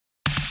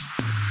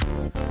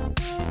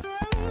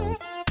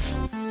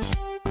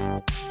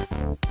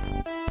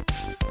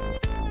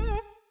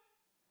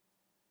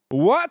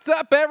What's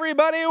up,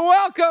 everybody?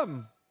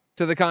 Welcome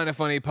to the Kind of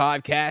Funny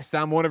podcast.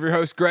 I'm one of your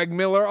hosts, Greg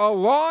Miller,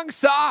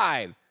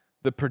 alongside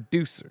the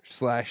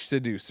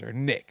producer/seducer,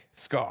 Nick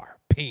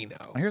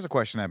Scarpino. Here's a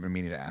question I've been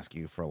meaning to ask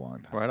you for a long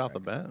time. Right off the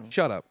bat.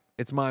 Shut up.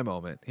 It's my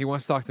moment. He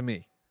wants to talk to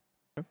me.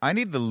 I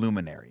need the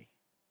luminary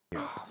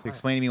here to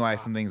explain to me why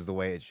something's the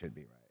way it should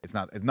be. Right? It's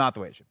not the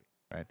way it should be.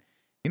 Right?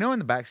 You know, in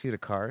the backseat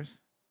of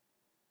cars,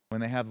 when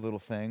they have the little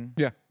thing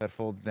that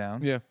folds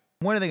down. Yeah.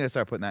 When are they going to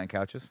start putting that in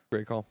couches?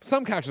 Great call.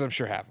 Some couches, I'm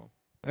sure, have them.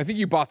 I think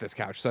you bought this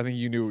couch, so I think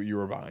you knew what you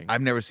were buying.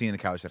 I've never seen a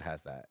couch that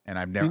has that, and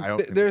I don't.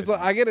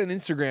 I get an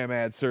Instagram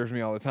ad served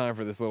me all the time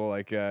for this little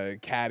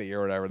caddy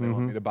or whatever they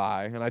want me to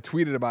buy, and I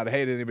tweeted about it.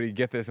 Hey, did anybody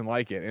get this and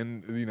like it?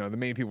 And the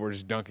main people were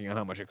just dunking on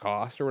how much it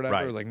cost or whatever.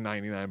 Right. It was like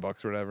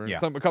 $99 or whatever. Yeah.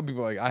 A couple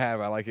people I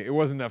like it. It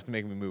wasn't enough to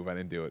make me move. I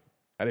didn't do it.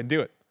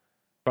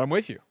 But I'm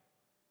with you.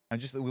 And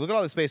just look at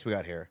all the space we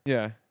got here.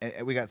 Yeah.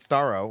 And we got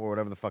Starro or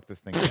whatever the fuck this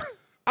thing is.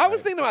 I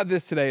was thinking about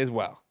this today as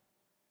well.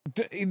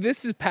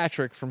 This is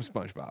Patrick from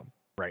SpongeBob.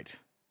 Right.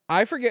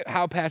 I forget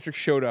how Patrick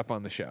showed up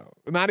on the show.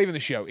 Not even the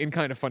show, in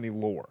Kind of Funny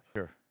lore.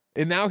 Sure.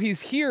 And now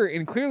he's here,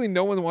 and clearly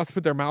no one wants to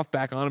put their mouth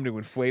back on him to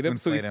inflate him.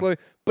 Inflate him. Slowly.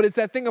 But it's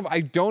that thing of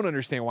I don't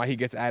understand why he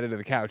gets added to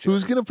the couch.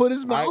 Who's going to put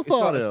his mouth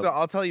on him? So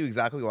I'll tell you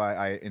exactly why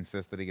I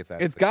insist that he gets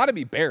added. It's got to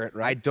be Barrett, I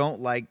right? don't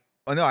like.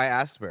 Oh no, I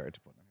asked Barrett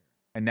to put him here,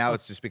 and now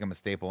it's just become a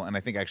staple. And I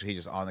think actually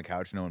he's just on the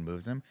couch. No one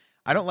moves him.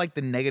 I don't like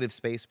the negative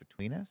space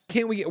between us.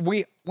 Can't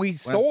we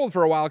sold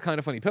for a while Kind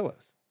of Funny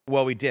pillows.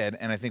 Well, we did,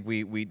 and I think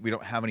we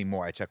don't have any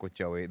more. I checked with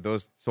Joey;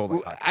 those sold.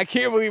 Like I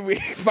can't believe we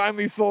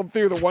finally sold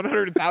through the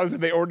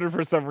 100,000 they ordered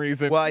for some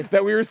reason. Well,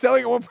 that we were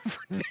selling at one point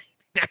for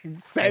 99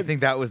 cents. I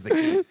think that was the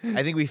key.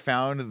 I think we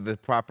found the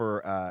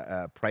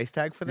proper price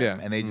tag for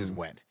them, and they just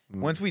went.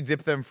 Once we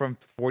dipped them from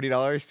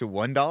 $40 to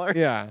 $1,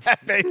 Yeah.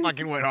 they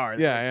fucking went hard.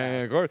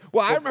 Yeah. Of course.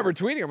 Well, I remember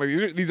tweeting, I'm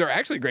like, these are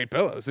actually great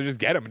pillows, so just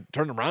get them and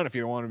turn them around if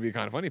you don't want to be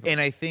Kind of Funny pillows.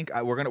 And I think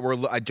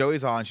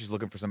Joey's on. She's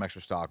looking for some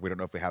extra stock. We don't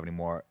know if we have any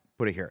more.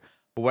 Put it here.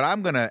 But what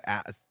I'm gonna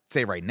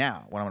say right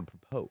now, what I'm gonna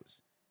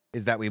propose,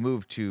 is that we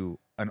move to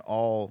an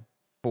all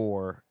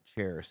 4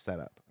 chair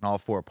setup, an all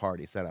 4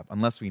 party setup,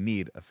 unless we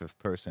need a 5th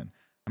person.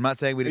 I'm not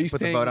saying we didn't put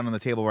the vote on the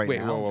table right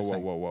now.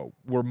 Whoa.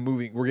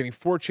 We're getting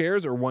 4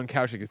 chairs or one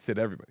couch that could sit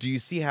everybody. Do you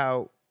see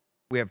how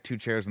we have 2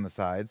 chairs on the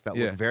sides that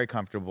look very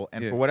comfortable,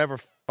 and for whatever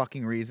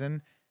fucking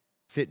reason,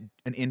 sit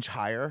an inch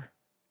higher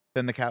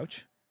than the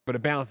couch? But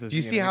it balances. Do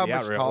you see how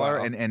much real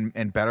taller well.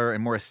 and better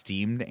and more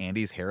esteemed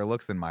Andy's hair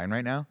looks than mine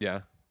right now?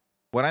 Yeah.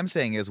 What I'm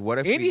saying is, what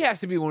if Andy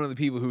has to be one of the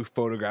people who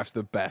photographs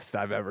the best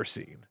I've ever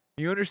seen.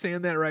 You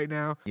understand that right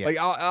now? Yeah. Like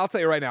I'll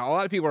tell you right now, a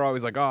lot of people are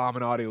always like, "Oh, I'm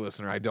an audio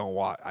listener. I don't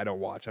watch. I don't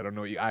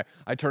know what you."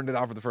 I turned it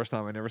off for the first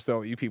time. I never saw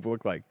what you people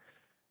look like.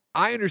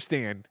 I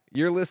understand.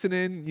 You're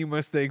listening. You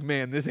must think,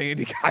 man, this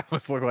Andy guy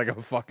must look like a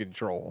fucking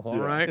troll. All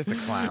right, just a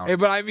clown.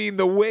 But I mean,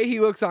 the way he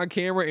looks on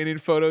camera and in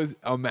photos,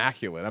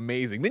 immaculate,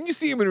 amazing. Then you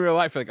see him in real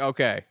life, like,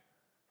 okay,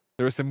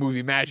 there was some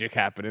movie magic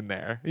happening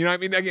there. You know what I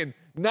mean? Again,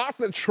 not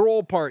the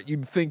troll part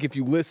you'd think if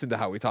you listen to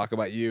how we talk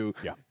about you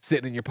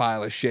sitting in your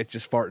pile of shit,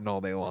 just farting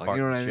all day long.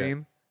 You know what I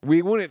mean?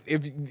 We wouldn't,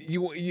 if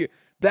you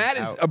that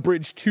is a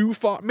bridge too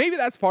far. Maybe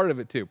that's part of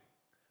it too.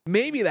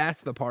 Maybe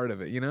that's the part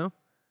of it, you know?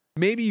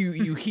 Maybe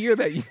you hear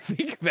that, you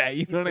think that,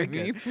 you know what I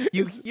mean?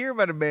 You hear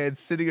about a man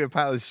sitting in a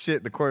pile of shit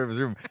in the corner of his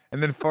room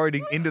and then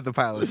farting into the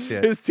pile of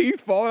shit. His teeth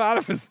falling out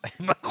of his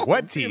mouth.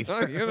 What teeth?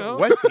 You know?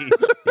 What teeth?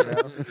 You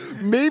know?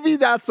 Maybe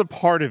that's a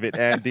part of it,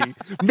 Andy.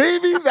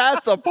 Maybe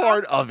that's a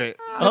part of it.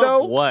 You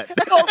know? What?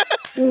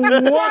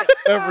 What,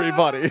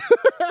 everybody?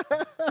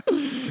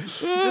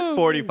 Just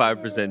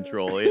 45%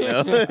 troll, you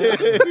know?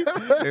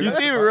 You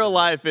see him in real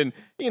life, and,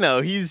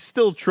 he's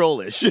still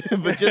trollish,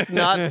 but just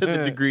not to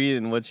the degree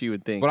in which you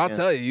would think. But I'll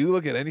tell you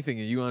look at anything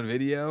of you on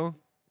video,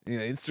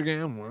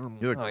 Instagram. Well,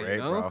 You look great,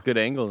 bro. Good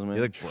angles, man.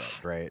 You look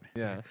great.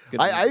 Yeah.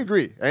 I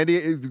agree. Andy,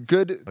 it's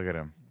good. Look at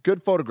him.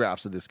 Good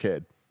photographs of this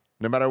kid.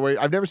 No matter where.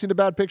 I've never seen a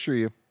bad picture of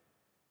you.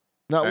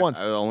 Not once.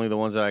 Only the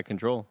ones that I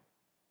control.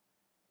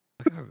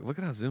 Look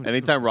at how zoomed.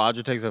 Anytime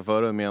Roger takes a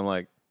photo of me, I'm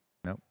like,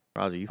 Nope.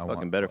 Roger, you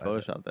fucking better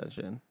Photoshop that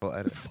shit. Well,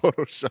 edit.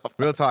 Photoshop.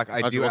 Real talk.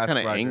 I Roger, do what ask kind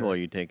of Roger. angle are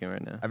you taking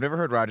right now? I've never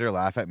heard Roger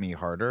laugh at me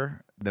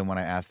harder than when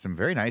I asked him,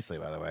 very nicely,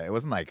 by the way. It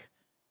wasn't like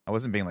I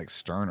wasn't being like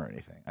stern or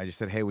anything. I just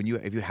said, hey,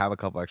 if you have a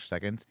couple extra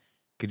seconds,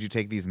 could you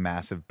take these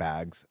massive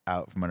bags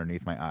out from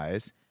underneath my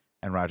eyes?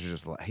 And Roger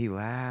just he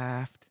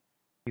laughed.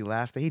 He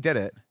laughed. He did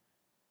it,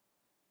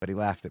 but he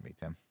laughed at me,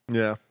 Tim.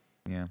 Yeah.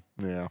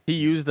 Yeah. He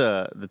used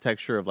the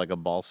texture of like a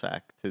ball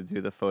sack to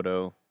do the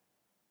photo.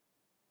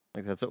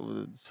 Like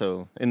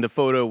so in the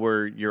photo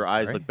where your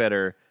eyes look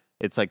better,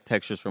 it's like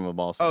textures from a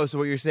ball sack. Oh, so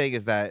what you're saying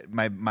is that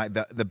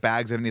the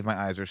bags underneath my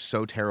eyes are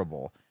so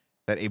terrible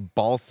that a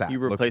ball sack You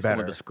looks replace them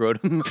better. with a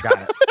scrotum.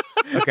 Got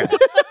it. Okay.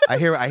 I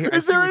hear.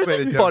 Is there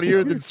anything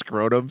funnier than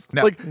scrotums?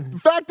 No. Like the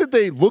fact that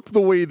they look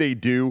the way they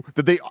do,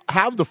 that they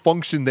have the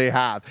function they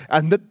have,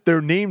 and that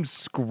they're named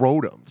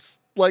scrotums.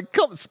 Like,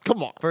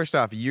 come on. First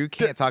off, you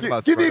can't talk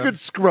about Give me a scrotum.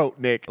 good scrote,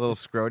 Nick. A little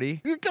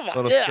scroty. Come on.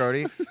 A little Yeah.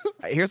 scroty.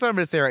 Here's what I'm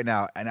going to say right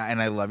now, and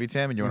I love you,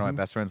 Tim, and you're one of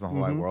my best friends in the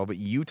whole wide Mhm. world. But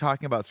you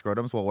talking about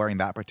scrotums while wearing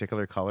that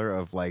particular color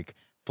of like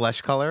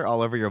flesh color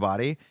all over your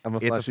body, I'm a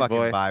it's a fleshy fucking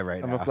boy. vibe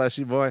right I'm now. a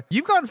fleshy boy.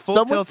 You've gone full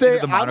Some would tilt say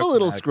into the I'm a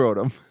little monochromatic.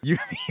 scrotum. You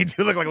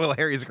do look like a little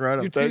hairy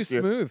scrotum. You're too Thank you.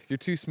 smooth. You're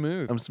too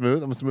smooth. I'm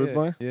smooth. I'm a smooth yeah,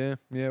 boy. Yeah,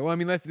 yeah. Well, I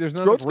mean, there's not Scrotes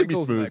enough can be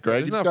wrinkles in smooth, that coat. Greg.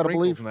 There's You not just enough gotta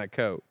wrinkles believe. in that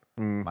coat.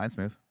 Mm, Mine's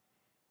smooth.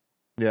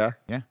 yeah.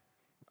 Yeah.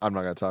 I'm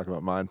not gonna talk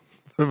about mine,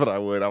 but I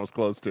would. I was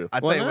close to.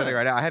 I tell Why you one not? thing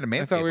right now. I had a I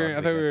manscape. thought we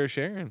last were weekend.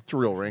 sharing. It's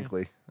real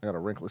wrinkly. I got a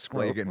wrinkly Well,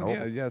 scrotum. you're getting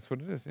Well, old. yeah, that's what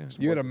it is. Yeah. Just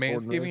You had a wasn't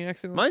manscaping ordinary.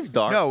 accident. Mine's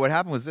dark. No, what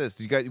happened was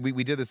this. You guys,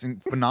 we did this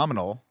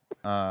phenomenal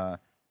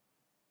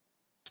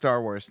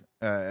Star Wars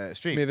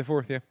stream. May the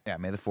 4th. Yeah. Yeah,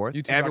 May the 4th.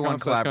 YouTube. Everyone Kind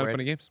of collaborated.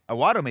 funny games.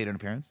 Awado made an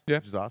appearance, Yeah.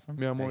 which is awesome.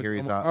 Yeah, I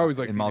I always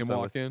like in seeing him Malta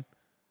walk in.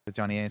 with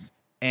Johnny Ace.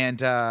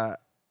 And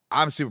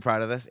I'm super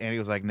proud of this. Andy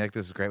was like, Nick,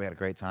 this is great. We had a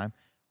great time.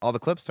 All the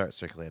clips start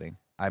circulating.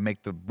 I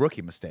make the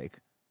rookie mistake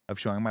of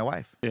showing my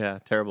wife. Yeah,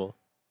 terrible.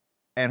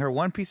 And her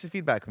one piece of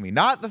feedback for me,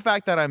 not the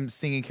fact that I'm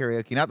singing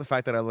karaoke, not the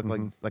fact that I look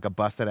like a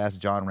busted ass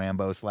John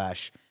Rambo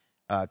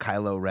 /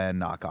 Kylo Ren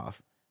knockoff.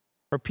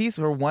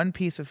 Her one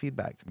piece of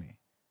feedback to me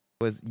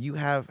was, you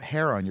have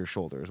hair on your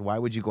shoulders. Why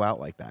would you go out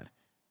like that?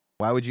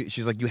 Why would you?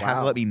 She's like, you have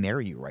to Wow. let me nair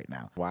you right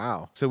now.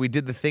 Wow. So we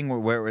did the thing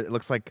where it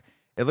looks like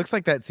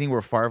that scene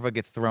where Farva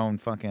gets thrown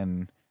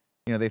fucking,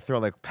 they throw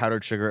like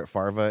powdered sugar at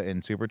Farva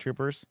in Super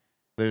Troopers.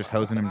 They're just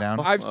hosing him down.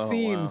 I've Oh,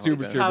 seen wow. Super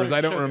It's Troopers. powdered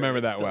I don't sugar. remember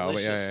It's that well. But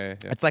delicious.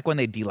 yeah. It's like when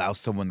they delouse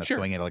someone that's Sure.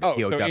 going into like Oh, a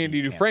POW so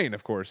Andy camp. Dufresne,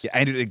 of course. Yeah,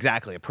 Andy,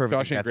 exactly. A perfect.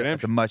 Shawshank That's a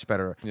Redemption. much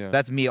better. Yeah.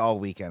 That's me all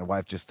weekend.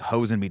 Wife just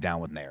hosing me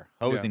down with nair.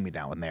 Hosing me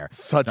down with nair.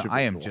 Such So a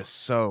I am visual. just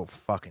so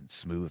fucking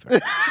smooth.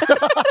 Right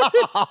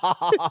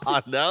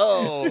now.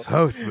 no.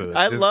 So smooth.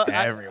 I Just love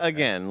everywhere.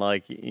 again,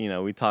 like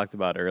we talked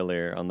about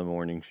earlier on the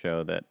morning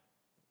show that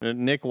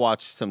Nick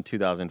watched some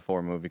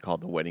 2004 movie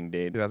called The Wedding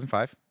Date.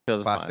 2005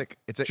 2005. classic.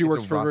 She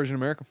works for Virgin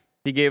America.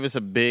 He gave us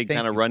a big Thank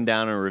kind of you.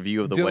 rundown and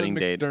review of The Dylan Wedding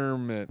Date.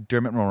 McDermott.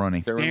 Dermot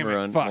Mulroney. Dermot Damn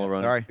it, fuck.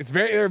 Mulroney. Sorry.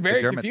 They're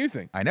very McDermott's.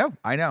 confusing. I know.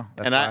 That's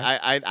And why.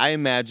 I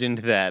imagined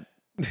that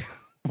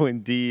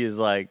when D is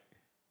like,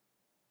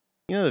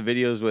 the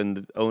videos when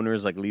the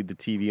owners like leave the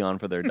TV on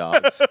for their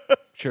dogs.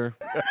 Sure.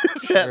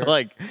 That,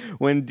 like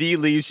when D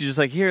leaves, she's just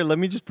like, here, let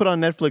me just put on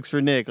Netflix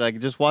for Nick. Like,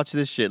 just watch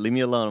this shit. Leave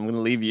me alone. I'm gonna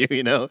leave you,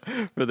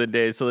 for the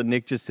day. So that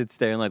Nick just sits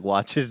there and like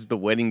watches The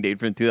Wedding Date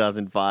from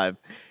 2005,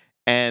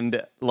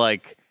 and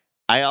like.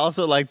 I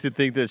also like to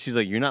think that she's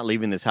like, you're not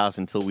leaving this house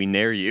until we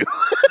nair you.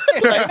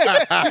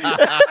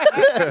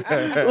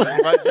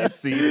 Might be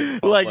seen in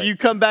Like public. you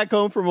come back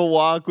home from a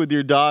walk with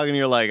your dog and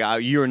you're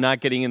like, you are not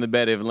getting in the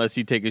bed unless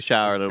you take a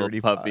shower, little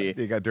Dirty puppy.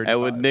 paws. You got dirty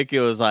And with paws. Nick,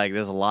 it was like,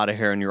 there's a lot of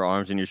hair on your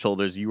arms and your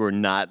shoulders. You are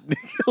not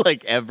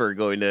like ever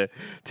going to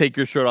take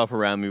your shirt off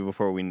around me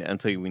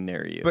until we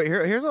nair you. But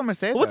here's what I'm gonna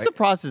say. What's though. the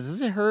process?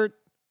 Does it hurt?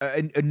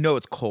 No,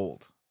 it's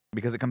cold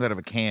because it comes out of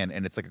a can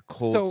and it's like a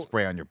cold So-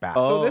 spray on your back.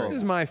 Oh. So this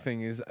is my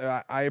thing: is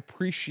I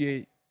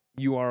appreciate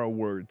you are a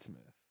wordsmith.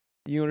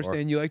 You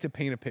understand? You like to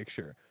paint a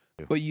picture,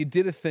 Yeah. but you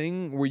did a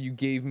thing where you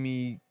gave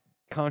me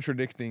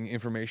contradicting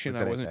information.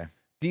 What I did I wasn't. say?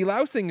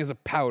 Delousing is a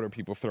powder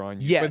people throw on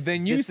you. Yes, but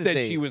then you this is said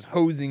a- she was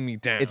hosing me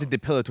down. It's a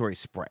depilatory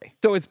spray.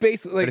 so it's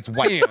basically like it's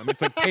white. Pam.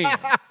 It's like Pam.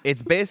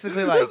 It's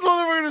basically like. This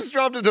motherfucker just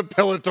dropped a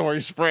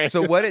depilatory spray.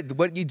 So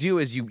what you do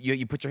is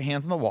you put your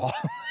hands on the wall.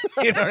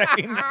 You know what I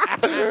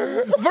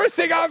mean? First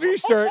take off your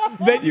shirt,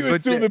 then you put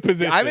assume your- the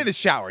position. I'm in the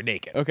shower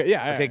naked. Okay,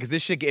 yeah. Okay, because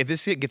if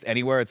this shit gets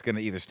anywhere, it's gonna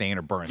either stain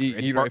or burn. Eat-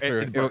 It's eat right bur- through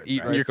it's it. It'll burnt, eat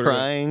right? right You're through.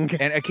 crying.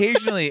 And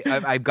occasionally,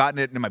 I've gotten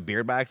it in my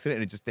beard by accident,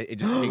 and it just takes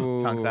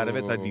chunks out of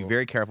it. So I'd be Ooh.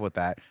 very careful with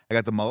that. I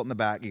got the mullet in the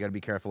back. You got to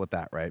be careful with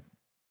that, right?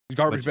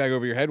 Garbage bag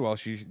over your head while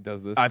she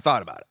does this. I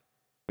thought about it.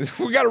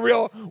 we got a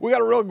real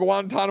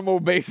Guantanamo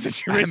Bay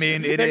situation. I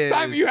mean, it Next is.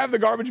 time you have the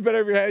garbage bed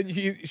over your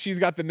head, she's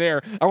got the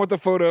nair. I want the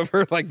photo of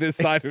her like this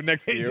side or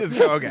next to You you. just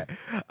go, okay.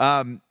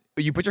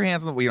 You put your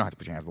hands on the. Well, you don't have to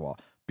put your hands on the wall,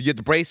 but you have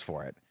to brace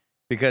for it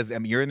because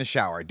you're in the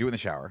shower. Do it in the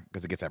shower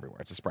because it gets everywhere.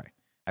 It's a spray.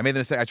 I made the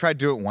mistake. I tried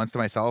to do it once to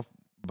myself,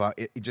 but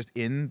it just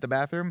in the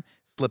bathroom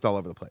slipped all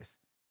over the place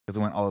because it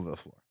went all over the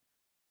floor.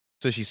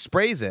 So she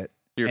sprays it.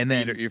 Your And feet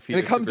then- are- your feet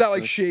and it are comes super out like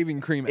smooth.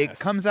 shaving cream. It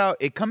comes out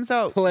like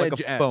a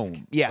Pledge-esque.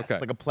 foam. Yes, Okay.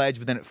 like a pledge,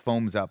 but then it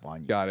foams up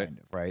on you. Got it. kind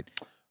of, right?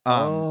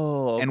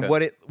 Oh, And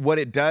okay. what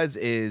it does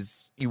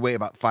is you wait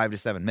about 5 to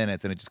 7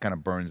 minutes, and it just kind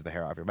of burns the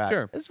hair off your back.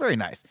 Sure. It's very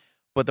nice.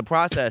 But the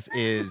process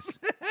is,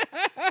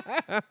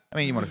 I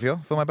mean, you want to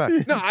feel my back.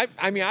 No,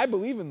 I mean I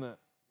believe in that.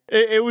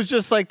 It was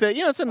just like that.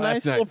 It's a Oh,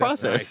 nice that's little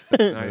That's process. nice.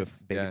 That's nice.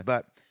 Baby's Yeah.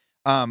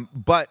 butt.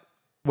 But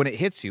when it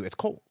hits you, it's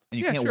cold, and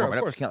you Yeah, can't sure, warm it of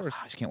up. course, You of can't, course.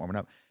 I just can't warm it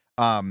up.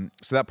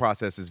 So that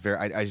process is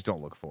I just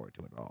don't look forward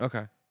to it at all.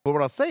 Okay. But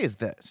what I'll say is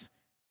this: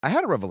 I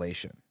had a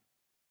revelation.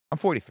 I'm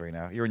 43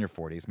 now. You're in your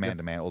 40s, man Yeah.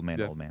 to man, old man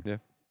to Yeah. old man. Yeah.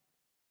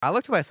 I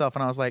looked at myself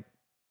and I was like,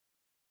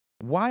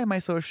 why am I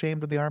so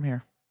ashamed of the arm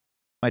hair?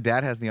 My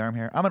dad has the arm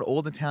hair. I'm an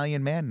old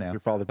Italian man now. Your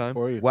father Time.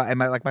 before you. Why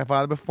am I like my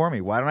father before me?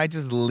 Why don't I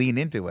just lean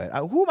into it?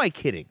 Who am I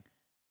kidding?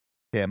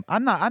 Tim.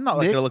 I'm not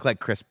like Nick? gonna look like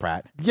Chris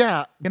Pratt.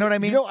 Yeah. You know what I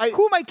mean? know,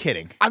 Who am I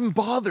kidding? I'm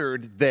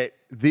bothered that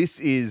this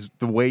is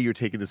the way you're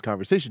taking this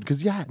conversation.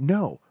 Because,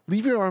 no.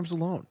 Leave your arms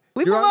alone.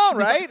 Leave Your him arms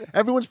alone, should be- right?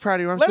 Everyone's proud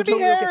of your arms. Let him They're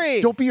be totally okay.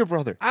 hairy. Don't be your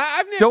brother.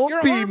 I've never, Don't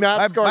your be arm- Matt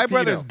My Scarpino.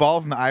 brother's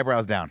bald from the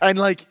eyebrows down. And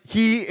like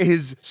he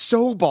is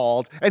so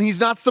bald, and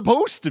he's not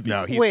supposed to be.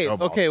 No, he's Wait, so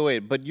bald. okay, wait.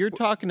 But you're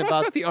talking That's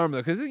about not the arm though,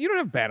 because you don't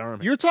have bad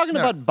arm. you're talking No.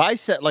 about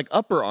bicep, like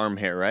upper arm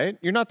hair, right?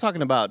 You're not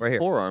talking about Right here,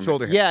 forearm,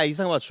 shoulder hair. Yeah, he's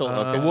talking about shoulder.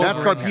 okay. Matt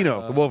Wolverine Scarpino,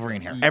 hair. The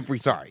Wolverine hair. every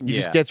sorry, he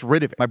just Yeah. gets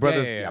rid of it. My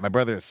brother's yeah. my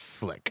brother is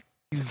slick,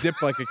 He's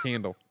dipped like a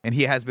candle. and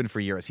he has been for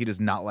years. He does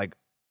not like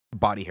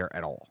body hair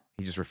at all.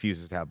 He just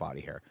refuses to have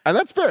body hair. And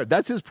that's fair.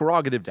 That's his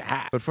prerogative to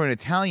have. But for an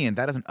Italian,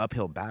 that is an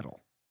uphill battle.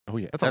 Oh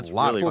yeah, That's That's a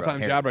lot really of rough. Full-time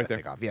hair job to right there.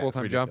 take off. Yeah,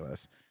 Full-time it's job.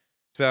 ridiculous.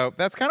 So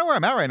that's kind of where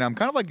I'm at right now. I'm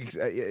kind of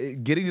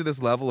like getting to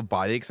this level of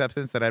body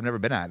acceptance that I've never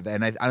been at.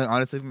 And I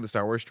honestly think the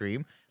Star Wars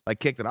stream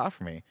like kicked it off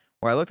for me.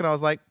 Where I looked and I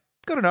was like,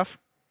 good enough.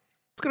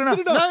 It's good enough.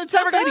 No, it's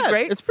never gonna be bad.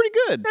 great. It's pretty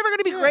good. Never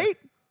gonna be great,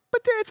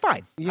 but it's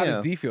fine. How Yeah.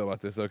 does Dee feel about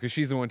this though? Because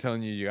she's the one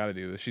telling you got to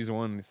do this. She's the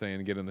one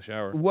saying get in the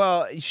shower.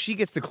 Well, she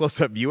gets the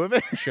close-up view of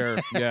it. Sure.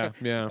 Yeah.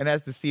 Yeah. And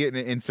has to see it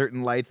in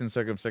certain lights and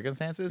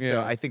circumstances. So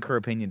Yeah. I think her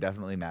opinion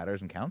definitely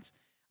matters and counts.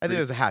 I think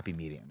there's a happy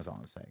medium, is all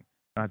I'm saying.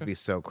 I don't have to be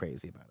so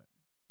crazy about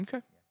it.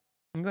 Okay.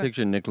 I'm glad.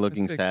 Picture Nick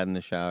looking big. sad in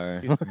the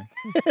shower, Excuse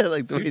me.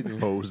 like the way, Excuse me.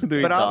 Pose. the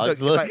way But also,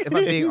 dogs if, look. if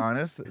I'm being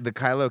honest, the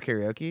Kylo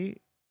karaoke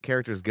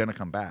character is gonna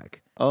come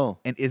back. Oh,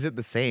 And is it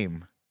the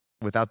same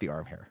without the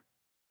arm hair?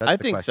 I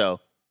the think question. so.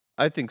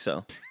 I think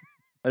so.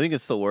 I think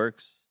it still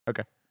works.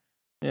 Okay.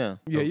 Yeah.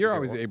 Yeah, Oh, you're okay,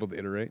 always well- able to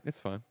iterate. It's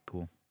fine.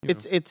 Cool. You know.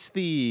 It's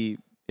the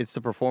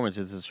performance.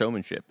 It's the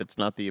showmanship. It's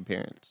not the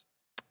appearance.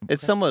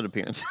 It's somewhat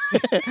appearance,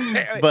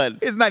 but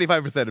It's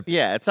 95% of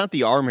yeah, it's not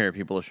the arm hair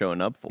people are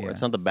showing up for. Yeah.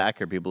 It's not the back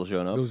hair people are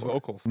showing up those for.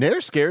 vocals.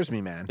 Nair scares me,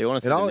 man. They wanna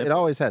see it, the it nipple.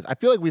 always has. I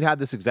feel like we've had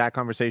this exact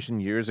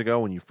conversation years ago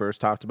when you first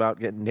talked about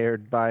getting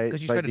nared by.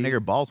 because you by tried to D.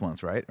 nigger balls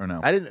once, right? Or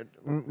no? I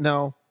didn't.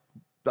 No,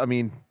 I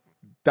mean,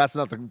 that's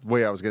not the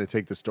way I was going to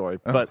take the story.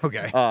 But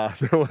okay.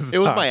 there was. a It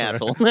was time my where-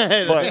 asshole.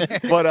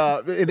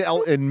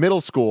 but in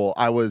middle school,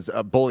 I was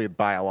bullied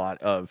by a lot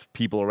of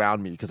people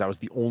around me because I was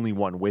the only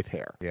one with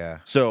hair. Yeah.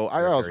 So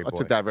You're a I hairy boy.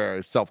 took that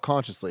very self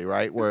consciously,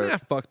 right? Isn't Where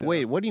that fucked up?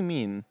 Wait, what do you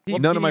mean?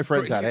 None of my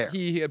friends had hair.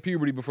 He hit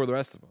puberty before the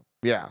rest of them.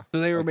 yeah, So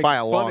they were Like, making by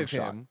a fun long of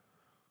shot. him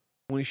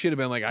when he should have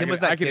been like, Tim was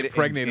I that could kid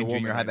impregnate in a woman.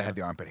 junior high right that had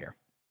now. the armpit hair.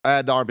 I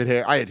had the armpit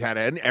hair. I had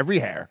every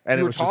hair, and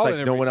You it were was just taller like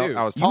than no one else.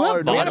 everybody, I was too. You have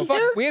taller. no We one had, body a else-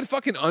 hair? we had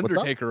fucking up?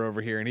 Undertaker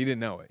over here, and he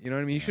didn't know it. You know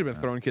what I mean? He should have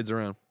been throwing kids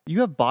around.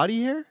 You have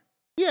body hair?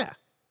 Yeah,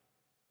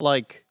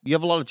 Like you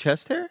have a lot of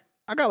chest hair?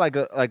 I got like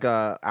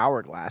a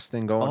hourglass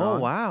thing going on. Oh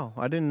wow,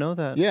 I didn't know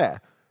that. Yeah.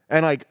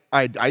 And like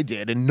I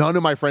did, and none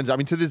of my friends. I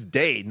mean, to this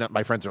day,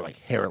 my friends are like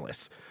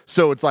hairless.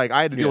 So it's like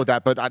I had to deal with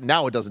that. But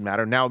now it doesn't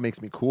matter. Now it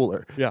makes me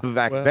cooler. Yeah. But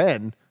back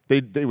then,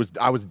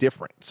 I was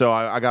different. So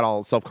I got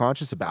all self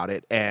conscious about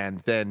it,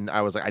 and then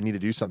I was like, I need to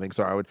do something.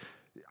 So I would,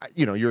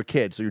 you're a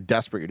kid, so you're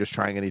desperate. You're just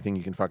trying anything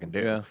you can fucking do.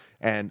 Yeah.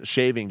 And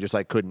shaving just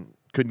like couldn't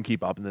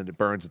keep up, and then it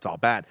burns. It's all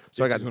bad.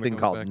 So I got just this when it thing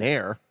comes called back.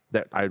 Nair.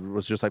 That I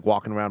was just like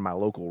walking around my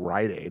local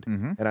Rite Aid,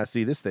 Mhm. and I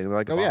see this thing. They're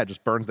like, "Oh yeah, it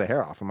just burns the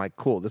hair off." I'm like,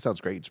 "Cool, this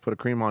sounds great." You just put a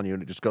cream on you,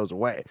 and it just goes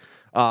away.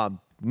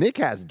 Nick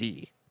has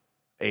D,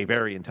 a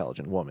very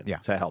intelligent woman, Yeah.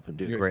 to help him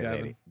do. You're Great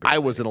seven. lady. I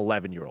was an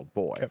 11-year-old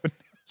boy,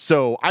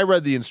 so I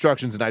read the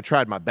instructions and I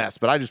tried my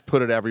best, but I just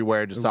put it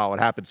everywhere and just saw what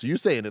happened. So you're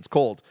saying it's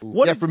cold?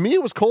 Yeah, for me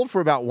it was cold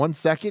for about 1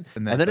 second,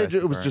 And and then then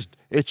it was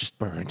just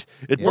burned.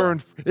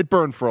 It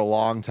burned for a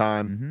long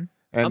time,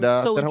 and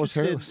I'm so then I was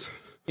interested hairless.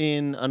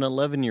 in an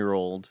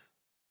 11-year-old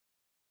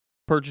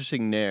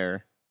purchasing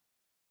Nair.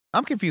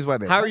 I'm confused why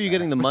they. How let are you that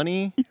getting the happen.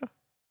 money?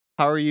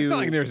 How are you? It's not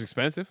like they're as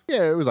expensive.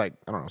 Yeah, it was like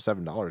I don't know,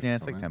 $7. Yeah,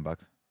 it's like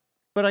 $10.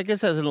 But I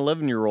guess as an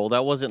 11-year-old, I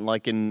wasn't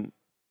like in.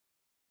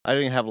 I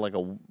didn't have like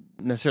a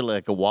necessarily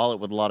like a wallet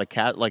with a lot of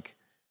cat. Like,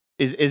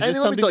 is this And let me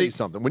something? tell you that-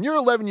 something. When you're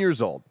 11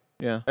 years old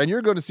yeah, and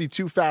you're going to see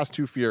Too Fast,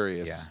 Too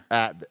Furious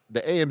Yeah. at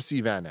the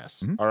AMC Van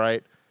Ness, Mhm. all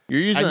right? you're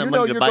using And that you know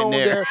money to you're buy going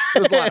Nair. there.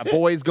 There's a lot of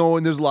boys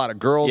going. There's a lot of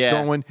girls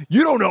Yeah. going.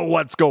 You don't know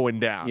what's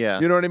going down. Yeah.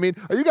 You know what I mean?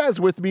 Are you guys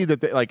with me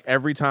that like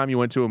every time you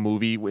went to a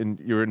movie when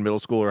you're in middle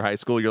school or high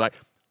school, you're like,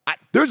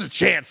 there's a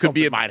chance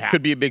something might happen.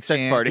 Could be a big sex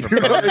Chance party. for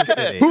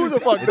publicity. Who the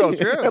fuck knows?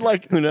 true. And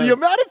like Who knows? the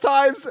amount of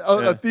times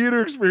Yeah. a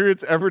theater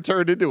experience ever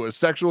turned into a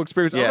sexual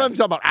experience. I'm Yeah. not even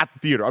talking about at the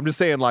theater. I'm just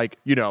saying like,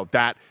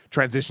 that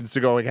transitions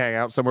to going hang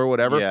out somewhere,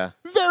 whatever. Yeah.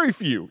 Very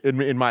few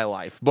in my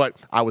life, but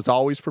I was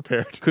always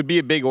prepared. Could be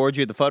a big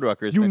orgy at the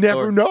Fuddruckers. You next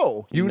never door.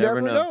 know. You You never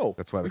never know. know.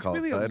 That's why they We're call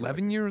really it Bud.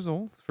 11 years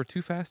old for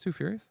Too Fast, Too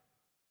Furious.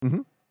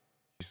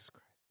 Jesus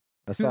Christ.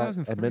 That's not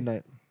 2003. at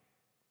midnight.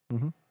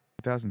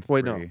 2003.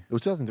 Wait, no. It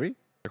was 2003?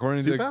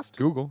 According Too to Fast?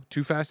 Google,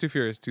 Too Fast, Too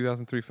Furious,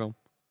 2003 film.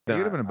 You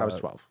would have been I was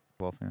about 12.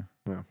 12,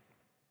 yeah.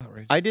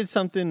 Outrageous. I did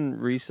something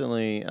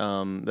recently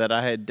that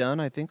I had done.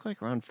 I think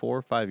like around 4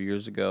 or 5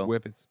 years ago.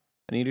 Whippets.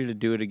 I needed to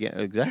do it again.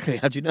 Exactly.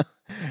 How'd you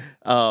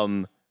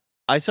know?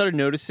 I started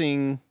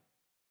noticing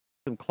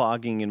some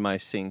clogging in my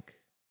sink.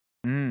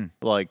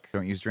 Like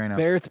Don't use Drano.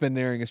 Barrett's been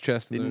narrowing his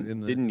chest in didn't the, in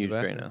the didn't in the use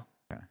bathroom. Drano.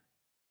 Okay.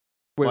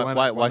 Wait,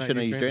 Why not shouldn't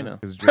I use Drano?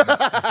 Because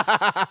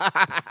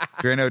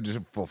Drano just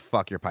will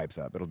fuck your pipes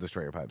up. It'll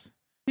destroy your pipes.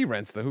 He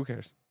rents though. Who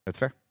cares? That's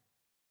fair.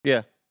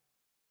 Yeah,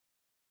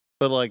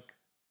 but like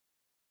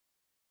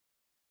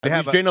They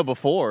I've have used Drano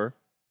before.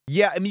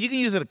 Yeah, I mean you can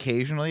use it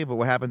occasionally, but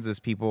what happens is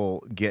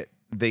people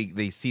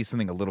they see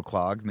something a little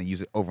clogged and they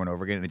use it over and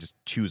over again and it just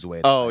chews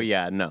away. Oh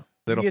yeah, no.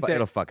 It'll, You get that-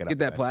 it'll fuck it up. Get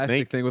that guys. plastic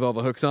Snake. thing with all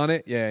the hooks on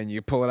it. Yeah, and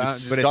you pull it It's out. And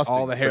just disgusting,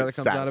 all the hair but that it's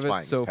comes out of it.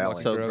 satisfying So as hell.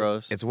 fucking So gross.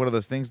 gross. It's one of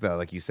those things though,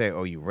 like you say,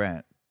 oh, you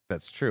rent.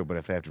 That's true, but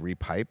if they have to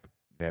repipe,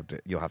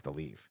 you'll have to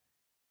leave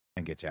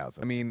and get you out.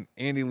 So, I mean,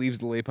 Andy leaves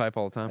the lay pipe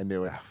all the I time.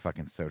 knew it.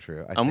 fucking so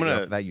true. I'm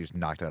gonna- that you just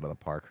knocked it out of the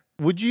park.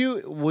 Would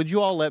you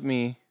all let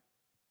me,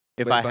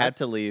 if Wait, I what? had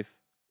to leave,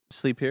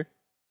 sleep here?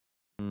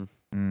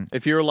 Mm.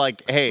 If you're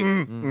like, hey,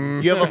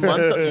 Mm. you have a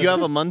month. You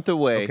have a month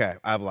away. Okay,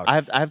 I have a lot.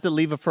 Of, I have to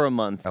leave it for a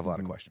month. I have a lot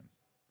of questions.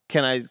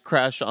 Can I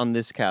crash on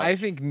this couch? I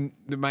think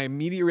my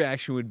immediate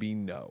reaction would be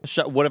no.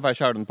 What if I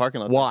showered in the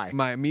parking lot? Why?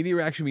 My immediate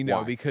reaction would be no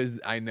Why?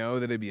 because I know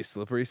that it'd be a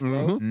slippery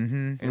slope,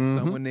 Mm-hmm. and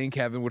someone named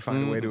Kevin would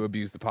find a way to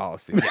abuse the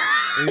policy.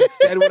 And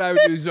instead, what I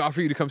would do is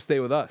offer you to come stay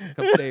with us.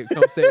 Come stay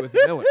with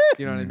Miller.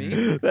 You know what I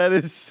mean? That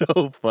is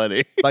so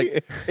funny.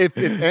 Like if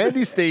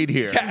Andy stayed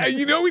here,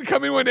 You know, we'd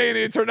come in one day and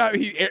it turned out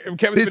Kevin's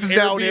this been is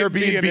now an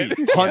Airbnb-ing it.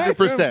 Airbnb.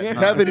 100%. Yeah.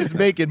 Kevin is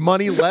making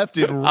money left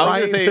and I was right.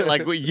 gonna say,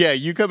 like, yeah,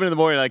 you come in the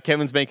morning, like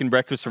Kevin's making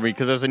breakfast for me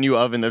because there's a new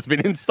oven that's been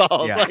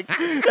installed. Yeah. Like,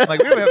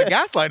 Like we don't have a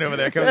gas line over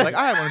there. Kevin's like,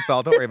 I have one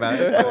installed. Don't worry about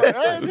it. It's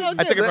fine.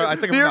 I took it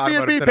from the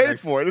Airbnb paid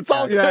for it. It's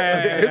all good.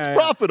 It's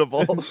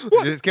profitable.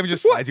 Kevin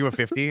just slides you a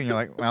 50, and you're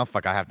like, well,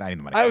 fuck, I need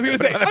the money. I was gonna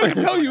say I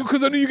didn't tell you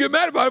because I knew you get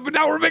mad about it, but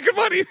now we're making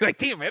money. Like,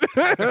 damn it,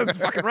 that's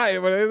fucking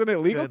right. But isn't it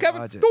legal, Good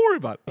Kevin? logic. Don't worry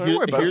about it. Don't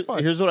worry about it. It's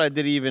fine. here's what I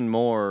did even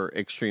more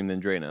extreme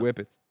than Drano. Whip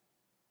it.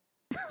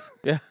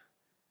 Yeah,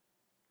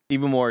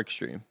 even more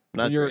extreme.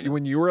 Not Drano.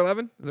 When you were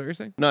 11, is that what you're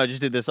saying? No, I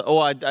just did this. Oh,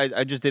 I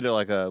just did it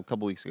like a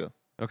couple weeks ago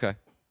Okay.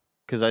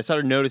 because I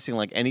started noticing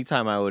like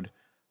anytime I would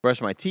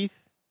brush my teeth,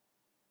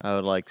 I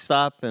would like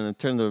stop and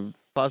turn the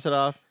faucet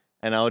off,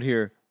 and I would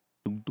hear,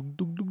 dunk, dunk,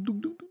 dunk, dunk,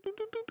 dunk, dunk, dunk, dunk,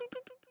 dunk, dunk,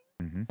 dunk,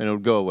 dunk, Mhm. and it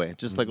would go away.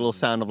 Just like a little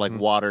sound of like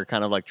water,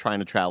 kind of like trying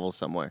to travel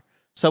somewhere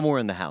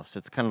in the house.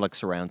 It's kind of like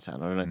surround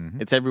sound. I don't know.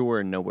 Mhm. It's everywhere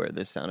and nowhere.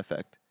 This sound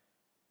effect.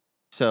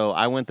 So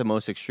I went the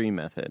most extreme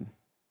method,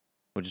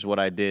 which is what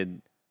I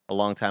did a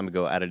long time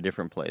ago at a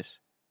different place.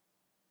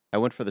 I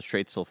went for the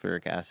straight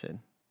sulfuric acid.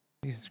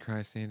 Jesus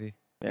Christ, Andy.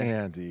 Yeah.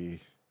 Andy.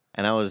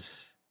 And I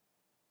was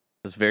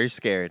very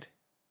scared,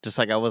 just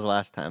like I was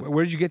last time.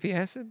 Where did you get the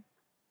acid?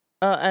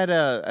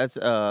 At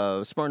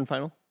Smart and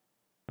Final.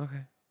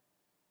 Okay.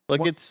 Like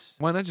What- it's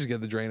Why not just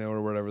get the Drano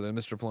or whatever, the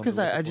Mr. Plumber? because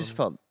I liquid just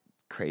plumber? felt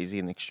crazy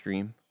and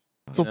extreme.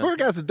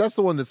 Sulfuric acid, that's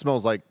the one that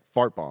smells like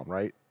fart bomb,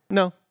 right?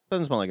 No,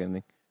 doesn't smell like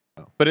anything.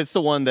 Oh. But it's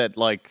the one that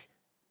like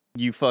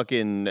you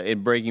fucking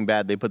in Breaking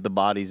Bad they put the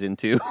bodies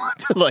into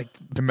to like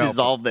To melt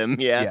dissolve them.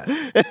 Yeah.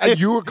 And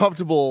you were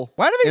comfortable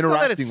Why do they sell that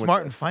at interacting with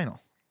Smart it. and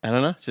Final? I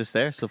don't know. It's just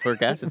there,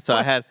 sulfuric acid.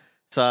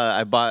 So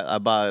I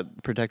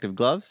bought protective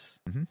gloves.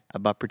 Mhm. I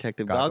bought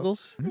protective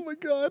goggles. Oh my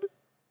god.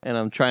 And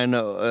I'm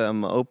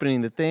I'm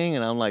opening the thing,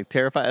 and I'm like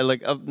terrified.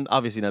 Like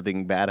obviously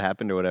nothing bad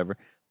happened or whatever,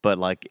 but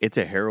like it's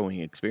a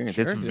harrowing experience.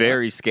 Sure, It's yeah.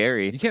 very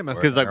scary You can't mess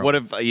with because that. like what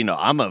if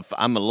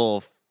I'm a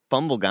little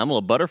fumble guy, I'm a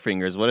little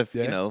butterfingers. What if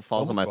Yeah,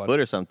 falls on my almost foot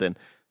or something?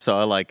 So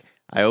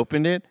I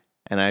opened it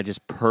and I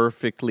just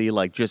perfectly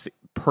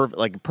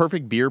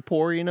perfect beer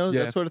pour, Yeah.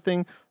 that sort of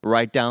thing,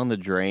 right down the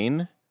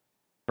drain.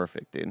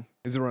 Perfect, dude.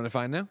 Is it running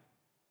fine now?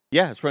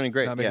 Yeah, it's running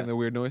great. Not Yeah. making the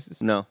weird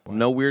noises? No, Wow.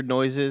 no weird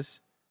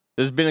noises.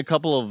 There's been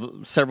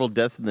several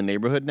deaths in the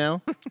neighborhood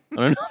now.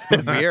 I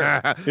don't know.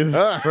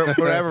 Weird. For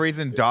whatever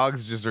reason,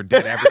 dogs just are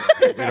dead everywhere.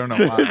 We don't know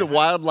The why.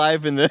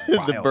 wildlife and the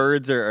Wild.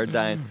 birds are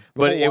dying. The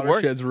But whole it worked.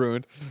 watershed's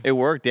ruined. It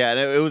worked, yeah.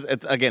 And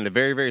it's again a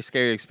very, very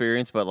scary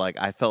experience, but like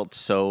I felt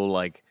so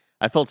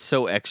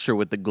extra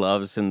with the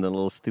gloves and the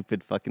little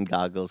stupid fucking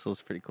goggles. It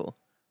was pretty cool.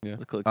 Yeah. It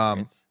was a cool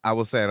experience. I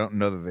will say I don't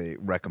know that they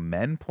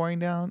recommend pouring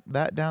down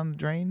the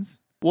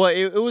drains. Well,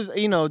 it was,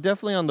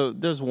 definitely on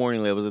there's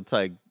warning labels. It's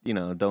like,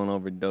 don't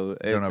overdose.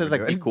 It Don't says overdo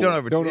like be it. cool. Don't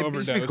overdo Don't it.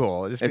 Just be overdose.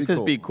 cool. Just It be says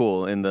cool. be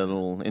cool in the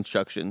little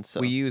instructions. So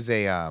We use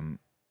an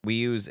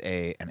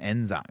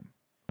enzyme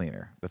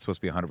cleaner that's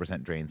supposed to be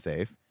 100% drain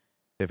safe.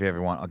 If you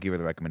ever want, I'll give you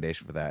the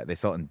recommendation for that. They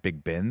sell it in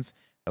big bins.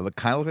 They look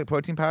like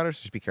protein powder, so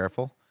just be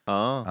careful.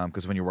 oh,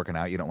 Because when you're working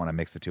out, you don't want to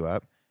mix the two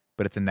up.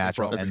 But it's a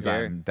natural That's enzyme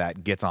scary.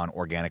 that gets on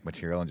organic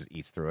material and just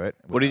eats through it.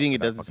 what do you think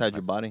it without does fucking inside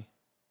your body?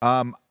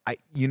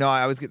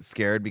 I always get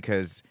scared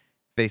because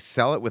they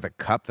sell it with a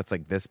cup that's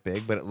like this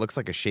big, but it looks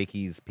like a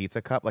Shakey's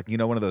pizza cup, like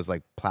one of those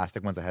like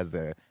plastic ones that has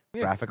the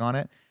Yeah. graphic on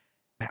it.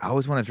 I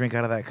always want to drink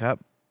out of that cup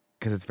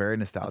because it's very It's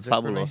nostalgic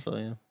for me,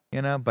 fabuloso,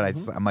 yeah. But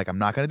I'm like, I'm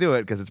not gonna do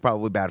it because it's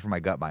probably bad for my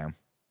gut biome.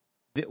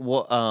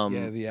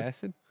 Yeah, the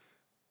acid.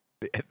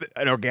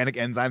 An organic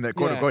enzyme that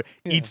quote Yeah, unquote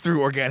yeah. eats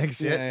through organic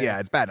shit. Yeah, Yeah, yeah.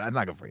 it's bad. It's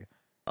not good for you.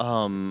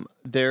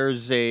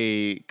 There's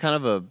a kind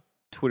of a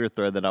Twitter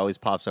thread that always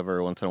pops up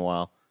every once in a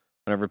while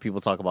whenever people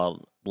talk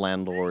about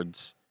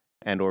landlords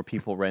and or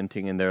people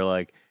renting, and they're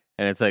like,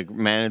 and it's like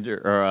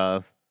manager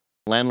or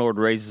landlord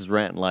raises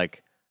rent,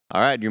 like,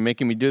 all right, you're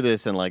making me do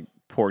this, and like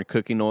pour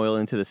cooking oil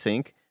into the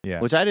sink, Yeah.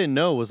 which I didn't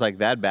know was like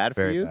that bad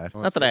for Very you. bad.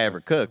 Not that I ever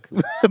cook,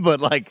 but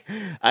like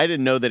I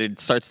didn't know that it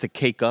starts to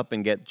cake up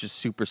and get just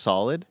super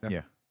solid.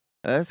 Yeah.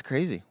 That's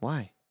crazy.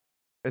 Why,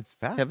 It's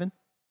fat. Kevin?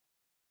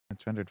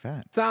 It's rendered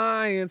fat.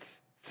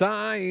 Science,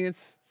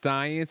 science,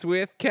 science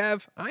with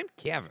Kev. I'm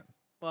Kevin.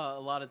 Well,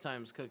 a lot of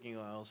times cooking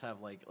oils have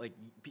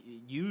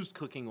used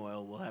cooking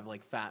oil will have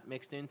like fat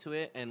mixed into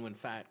it, and when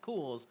fat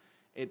cools,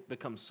 it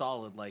becomes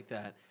solid like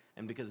that.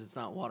 And because it's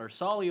not water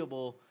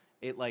soluble,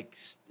 it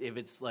if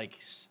it's like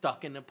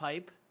stuck in a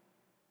pipe,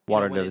 you know,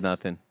 Water when does it's-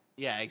 nothing.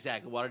 Yeah,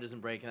 exactly. Water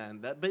doesn't break it down.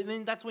 But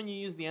then that's when you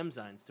use the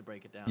enzymes to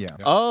break it down. Yeah.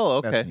 Oh,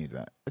 That's okay. when you do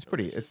that. It's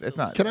pretty. It's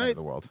not. Can the end I- of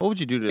the world? What would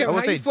you do to Kevin, would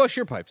how do you say- flush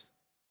your pipes?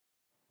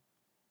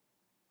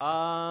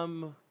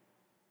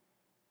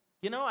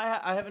 You know,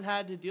 I haven't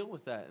had to deal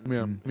with that.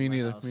 Yeah, in me my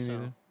neither. house, Me so-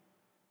 neither.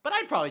 But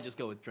I'd probably just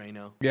go with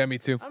Drano. Yeah, me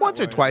too. I'm not Once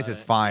or worried twice about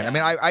is it. fine. I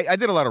Yeah. mean, I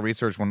did a lot of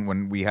research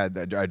when we had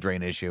a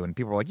drain issue, and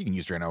people were like, "You can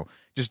use Drano."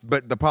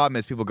 But the problem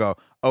is, people go,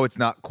 "Oh, it's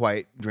not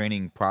quite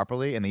draining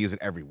properly," and they use it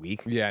every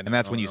week. Yeah, and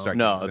that's when you start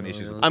No, getting some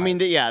issues. With I mean,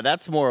 pipes. yeah,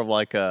 that's more of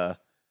like I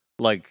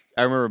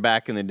remember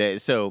back in the day.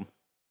 So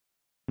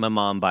my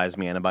mom buys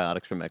me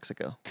antibiotics from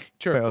Mexico.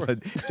 Sure. Well,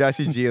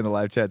 Joshy G in the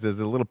live chat says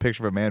a little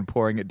picture of a man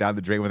pouring it down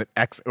the drain with an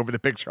X over the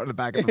picture on the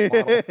back of the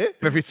bottle.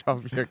 Every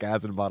sulfuric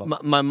acid bottle.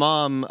 My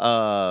mom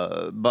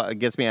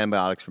gets me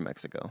antibiotics from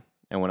Mexico,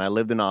 and when I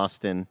lived in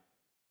Austin,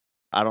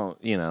 I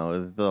don't,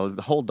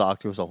 the whole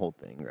doctor was a whole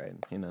thing, right?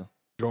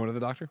 Going to the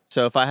doctor?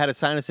 So if I had a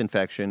sinus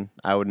infection,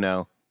 I would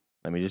know.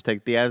 Let me just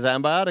take the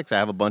antibiotics. I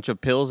have a bunch of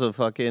pills of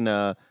fucking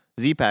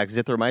Z-Pak,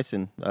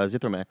 Zithromycin,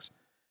 Zithromax,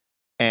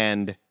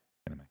 and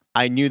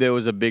I knew there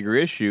was a bigger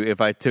issue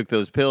if I took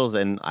those pills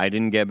and I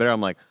didn't get better.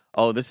 I'm like,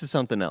 oh, this is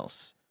something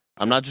else.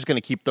 I'm not just going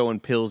to keep throwing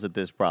pills at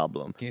this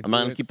problem. Can't I'm not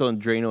do going to it. keep throwing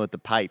Drano at the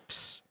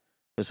pipes.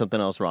 There's something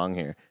else wrong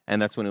here.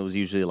 And that's when it was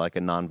usually like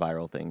a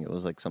non-viral thing. It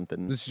was like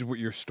something. This is what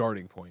your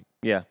starting point.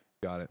 Yeah.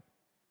 Got it.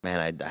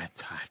 Man,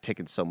 I've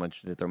taken so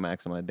much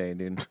Zithromax in my day,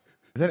 dude. Is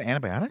that an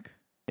antibiotic?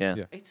 Yeah.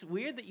 Yeah. It's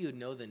weird that you would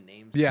know the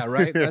names. Yeah,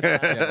 right?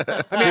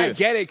 Yeah. I mean, I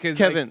get it because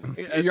Kevin.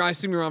 I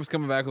assume your mom's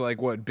coming back with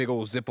like what big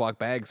old Ziploc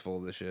bags full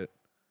of this shit.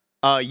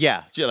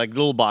 Yeah, like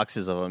little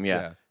boxes of them.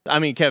 Yeah. I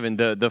mean, Kevin,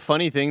 the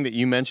funny thing that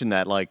you mentioned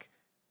that, like,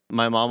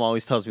 my mom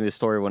always tells me this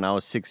story when I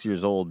was 6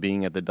 years old,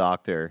 being at the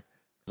doctor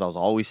because I was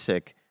always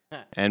sick,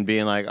 and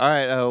being like, "All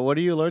right, what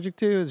are you allergic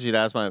to?" She'd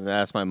ask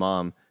my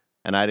mom,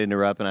 and I'd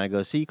interrupt and I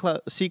go,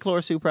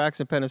 "C-chlorosuprax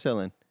and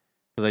penicillin,"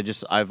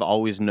 because I've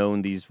always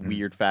known these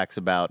weird facts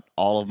about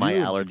all of my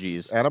Dude,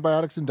 allergies.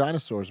 Antibiotics and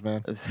dinosaurs,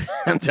 man.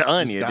 I'm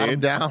telling Just you, got 'em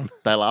dude. down.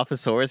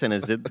 Dilophosaurus and a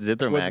What did the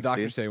Zithromax,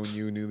 doctor dude. say when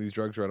you knew these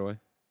drugs right away?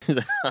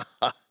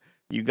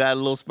 You got a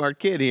little smart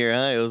kid here,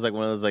 huh? It was like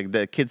one of those, like,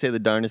 the kids say the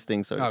darnest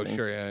thing sort of Oh, thing.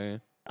 sure, yeah.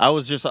 I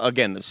was just,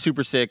 again,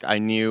 super sick. I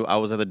knew I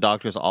was at the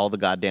doctor's all the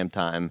goddamn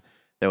time.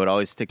 They would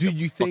always stick Do the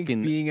you think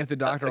fucking... being at the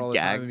doctor all the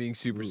gag. time and being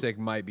super sick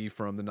might be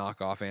from the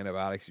knockoff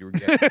antibiotics you were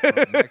getting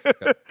from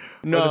Mexico?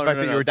 No, the fact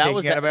that you were that taking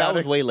was way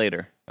antibiotics?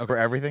 later. For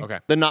everything? Okay.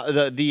 This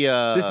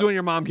This is when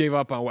your mom gave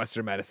up on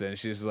Western medicine.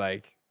 She's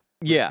like,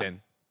 yeah,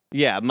 listen,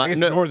 yeah, I guess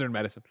Northern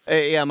medicine.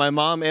 yeah. My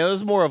mom, it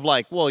was more of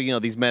like, well,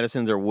 these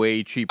medicines are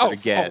way cheaper to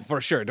get,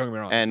 for sure. Don't get me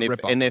wrong. and It's a if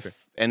ripoff, and for if sure.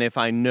 and if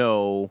I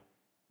know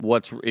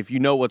if you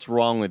know what's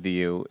wrong with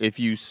you, if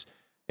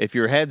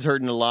your head's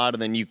hurting a lot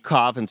and then you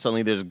cough and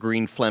suddenly there's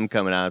green phlegm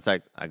coming out, it's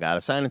like, I got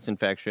a sinus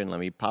infection. Let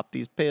me pop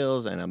these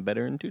pills and I'm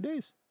better in 2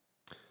 days.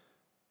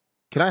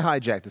 Can I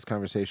hijack this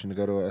conversation to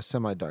go to a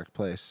semi-dark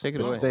place? Take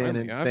it away.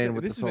 Staying Okay,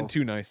 with this this has been whole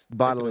too nice.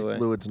 bodily away.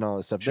 fluids and all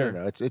this stuff. Sure.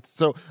 No, it's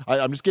so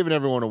I'm just giving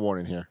everyone a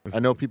warning here. I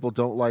know people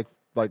don't like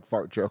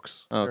fart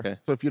jokes. Oh, okay.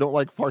 So if you don't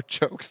like fart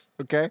jokes,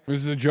 okay, This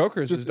is a joke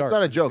or is it's, this it's dark?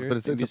 not a joke, Serious? but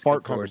it's Maybe a skip fart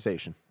forward.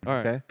 conversation. All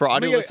right. Okay. For I'm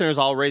audio gonna get- listeners,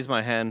 I'll raise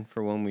my hand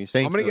for when we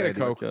Thank I'm gonna you, get a Eddie.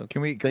 Coke. joke.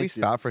 Can we Thank you.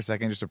 stop for a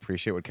second and just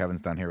appreciate what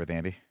Kevin's done here with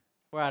Andy?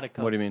 We're out of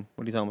Coke. What do you mean?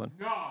 What are you talking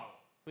about?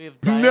 We have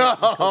Diet and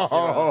Coke Zero.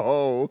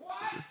 No.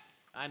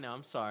 I know.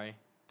 I'm sorry.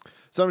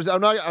 So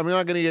I'm not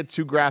going to get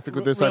too graphic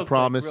with this. Real I quick,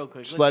 promise. real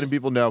quick. Just Let's letting just-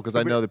 people know because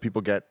I know that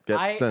people get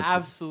I sensitive.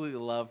 absolutely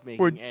love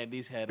making We're-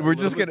 Andy's head. We're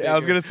just gonna. I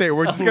was gonna say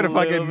we're just gonna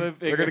fucking.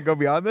 We're gonna go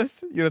beyond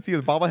this. You don't see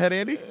the bobblehead,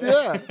 Andy?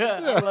 Yeah.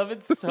 I love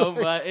it so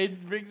much.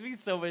 It brings me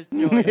so much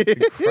joy.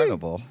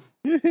 Incredible.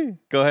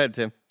 Go ahead,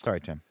 Tim.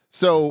 Sorry, Tim.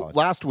 So Apologies.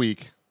 last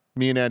week,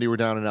 me and Andy were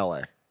down in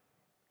LA,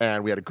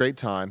 and we had a great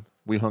time.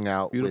 We hung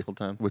out Beautiful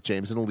time. with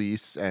James and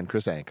Elise and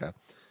Chris Anka.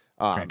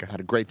 Anka. Had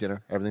a great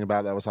dinner. Everything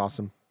about it that was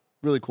awesome.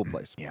 Really cool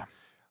place. Yeah.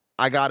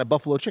 I got a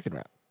buffalo chicken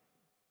wrap,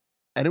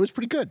 and it was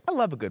pretty good. I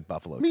love a good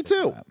buffalo. Me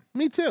chicken too. wrap.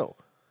 Me too.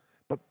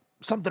 But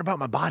something about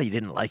my body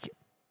didn't like it,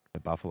 The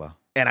buffalo.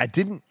 and I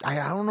didn't. I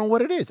don't know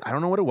what it is. I don't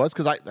know what it was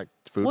because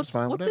food was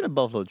fine. What's in whatever. a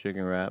buffalo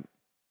chicken wrap?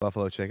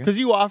 Buffalo chicken. Because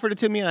you offered it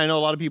to me, and I know a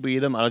lot of people eat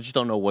them. I just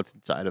don't know what's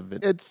inside of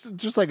it. It's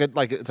just it's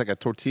like a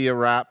tortilla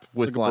wrap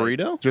with Like a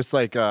burrito? just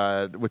like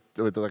with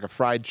like a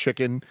fried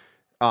chicken,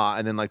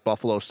 and then like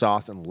buffalo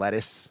sauce and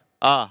lettuce.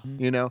 Ah,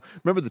 You know,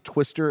 remember the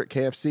Twister at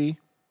KFC?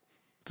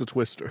 It's a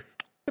Twister.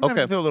 Sometimes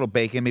Okay. throw a little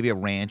bacon, maybe a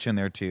ranch in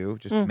there too,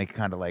 just to make it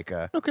kind of like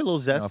a, Okay, a little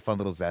you know, a zest. fun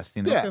little zest.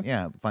 You Yeah. know?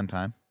 Yeah, fun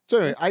time. So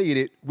anyway, I eat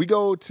it. We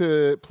go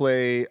to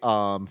play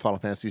Final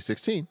Fantasy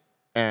 16,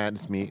 and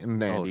it's me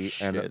and Andy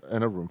and shit.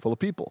 a room full of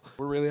people.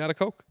 We're really out of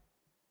Coke.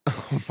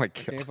 Oh my god!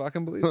 Can't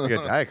fucking believe You it.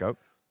 get Diet Coke.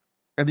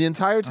 And the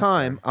entire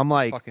time, I'm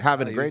like Fucking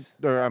having a values.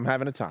 great, or I'm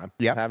having a time.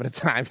 Yep. having a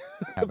time.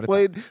 Having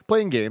a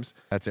playing games.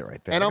 That's it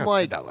right there. And I'm Look how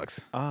like- good that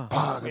looks. Ah.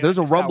 Fuck, there's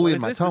a Wow, rumbly what in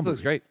is my this? tummy This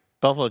looks great.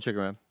 Buffalo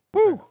chicken wrap.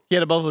 Woo. He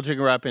had a buffalo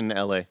chicken wrap in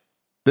L.A.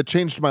 that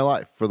changed my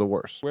life for the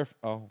worse. Where?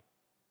 Oh.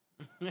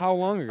 How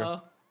long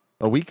ago?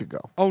 A week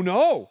ago. Oh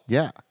no.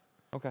 Yeah.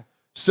 Okay.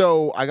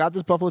 So I got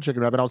this buffalo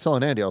chicken wrap, and I was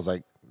telling Andy, I was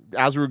like,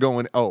 as we were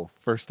going,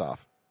 first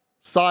off,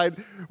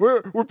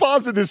 we're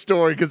pausing this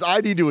story because I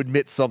need to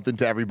admit something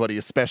to everybody,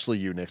 especially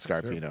you, Nick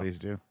Scarpino. Please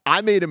do.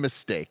 I made a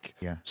mistake.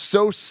 Yeah.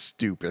 So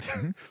stupid.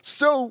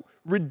 So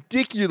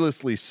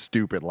ridiculously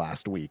stupid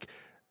last week.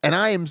 And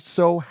I am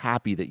so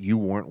happy that you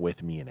weren't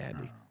with me and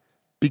Andy.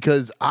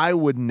 Because I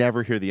would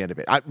never hear the end of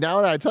it.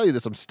 Now that I tell you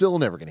this, I'm still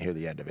never going to hear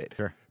the end of it.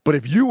 Sure. But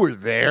if you were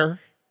there,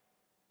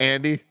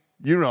 Andy,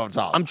 you know what I'm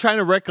talking. I'm trying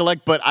to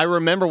recollect, but I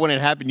remember when it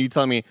happened, you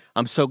telling me,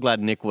 I'm so glad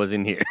Nick was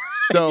in here.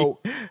 So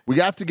we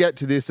have to get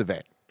to this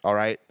event, all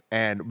right?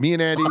 And me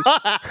and Andy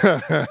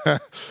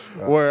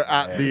were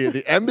at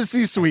the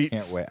Embassy Suites,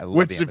 Can't wait. I love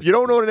which, the if Embassy you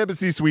don't know what an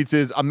Embassy Suites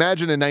is,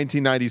 imagine a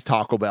 1990s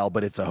Taco Bell,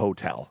 but it's a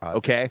hotel,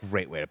 okay?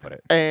 Great way to put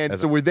it. And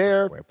That's so a we're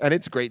there, great way. and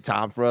it's a great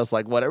time for us,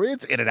 like whatever.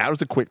 It's in and out. It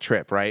was a quick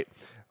trip, right?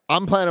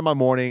 I'm planning my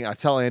morning. I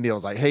tell Andy, I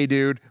was like, hey,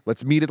 dude,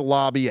 let's meet at the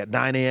lobby at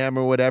 9 a.m.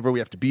 or whatever. We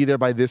have to be there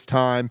by this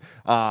time.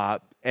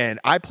 And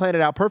I planned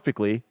it out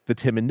perfectly, the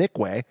Tim and Nick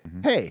way.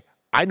 Hey,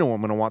 I know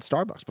I'm going to want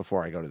Starbucks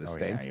before I go to this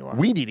thing. yeah, you are.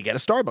 We need to get a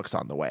Starbucks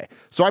on the way.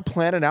 So I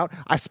plan it out.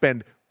 I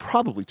spend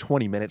probably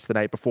 20 minutes the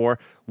night before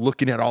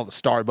looking at all the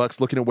Starbucks,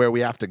 looking at where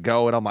we have to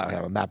go. And I'm like, I'm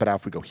going to map it out.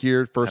 If we go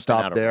here, first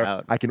Mapping stop out a there.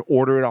 route. I can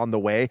order it on the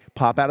way,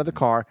 pop out of the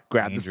car,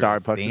 grab Dangerous, the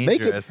Starbucks, and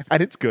make it. dangerous.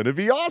 And it's going to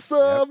be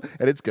awesome.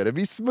 And it's going to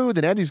be smooth.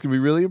 And Andy's going to be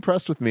really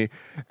impressed with me.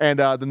 And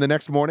then the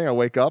next morning I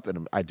wake up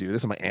and I do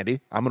this. I'm like, Andy,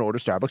 I'm going to order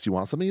Starbucks. You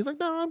want something? He's like,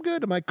 no, I'm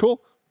good. I'm like,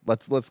 cool.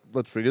 Let's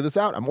figure this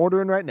out. I'm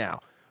ordering right now.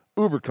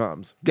 Uber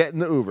comes, get in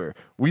the Uber.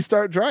 We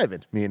start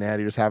driving. Me and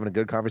Andy just having a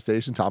good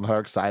conversation. Tom and I are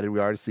excited.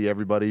 We are to see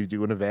everybody,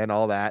 do an event,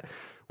 all that.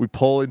 We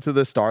pull into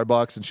the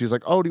Starbucks and she's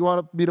like, oh, do you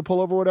want me to pull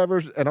over, whatever?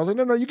 And I was like,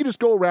 no, you can just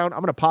go around. I'm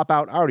going to pop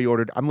out. I already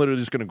ordered. I'm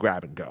literally just going to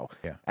grab and go.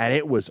 Yeah. And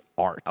it was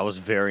art. I was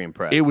very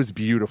impressed. It was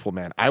beautiful,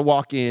 man. I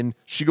walk in.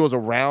 She goes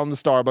around the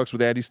Starbucks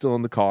with Andy still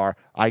in the car.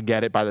 I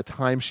get it. By the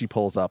time she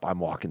pulls up, I'm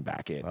walking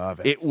back in. Love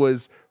it. It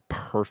was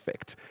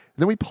perfect.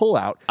 And then we pull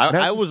out. and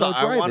as I we start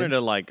driving-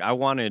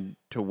 wanted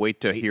to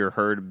wait to hear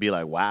her to be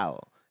like, wow.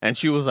 And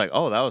she was like,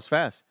 oh, that was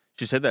fast.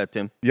 She said that,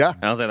 Tim. Yeah.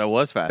 And I was like, that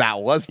was fast.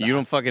 That was You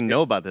don't fast. fucking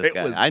know about this It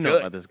guy. was I know good.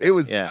 about this guy. It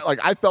was yeah. like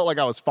I felt like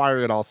I was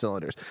firing at all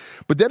cylinders.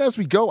 But then as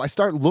we go, I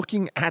start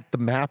looking at the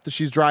map that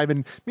she's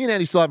driving. Me and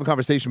Andy still having a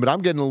conversation, but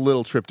I'm getting a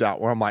little tripped out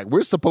where I'm like,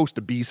 we're supposed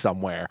to be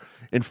somewhere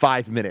in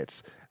 5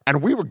 minutes.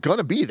 And we were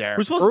gonna be there.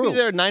 We're supposed to be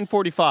there at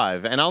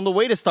 9:45, and on the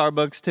way to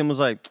Starbucks, Tim was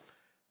like,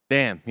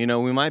 "Damn, we're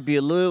running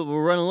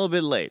a little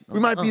bit late." We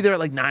might be there at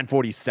like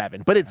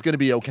 9:47, but it's gonna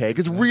be okay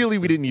because really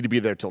we didn't need to be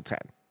there till 10.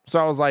 So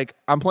I was like,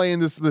 I'm playing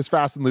this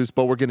fast and loose,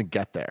 but we're gonna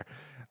get there.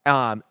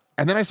 And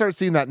then I started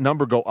seeing that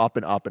number go up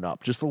and up and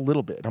up just a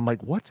little bit. And I'm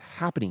like, what's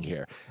happening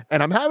here?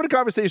 And I'm having a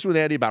conversation with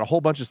Andy about a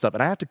whole bunch of stuff,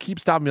 and I have to keep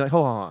stopping me like,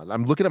 hold on.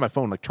 I'm looking at my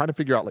phone, like trying to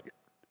figure out like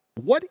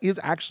what is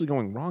actually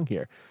going wrong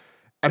here.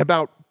 And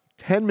about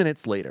 10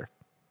 minutes later,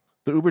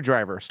 the Uber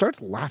driver starts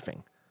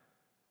laughing.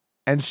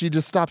 And she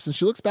just stops and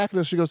she looks back at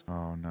us. She goes,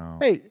 Oh no.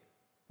 hey,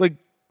 like,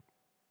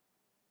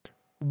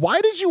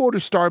 why did you order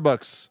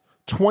Starbucks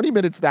 20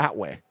 minutes that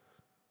way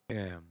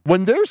Damn.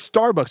 when there's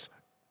Starbucks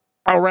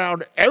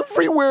around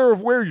everywhere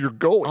of where you're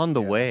going? on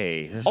the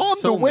way. There's On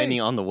so the way. many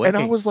on the way. And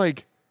I was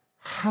like,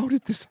 how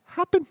did this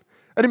happen?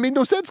 And it made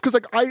no sense because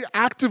like I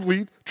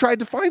actively tried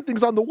to find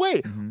things on the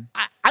way.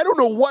 I don't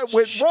know what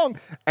went wrong.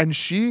 And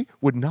she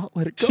would not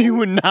let it go. she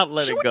would not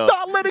let She it would go.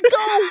 not let it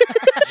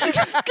go. She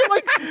just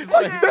like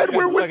then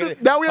we're with the,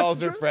 now we have calls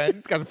to her friend.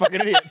 This guy's a fucking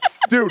idiot.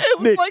 Dude, was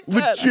Nick, like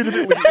that.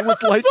 legitimately, it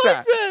was like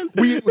that.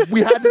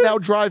 We had to now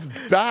drive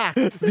back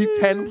the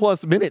 10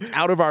 plus minutes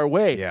out of our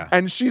way. Yeah.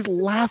 And she's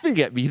laughing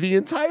at me the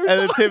entire And time.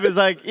 then Tim is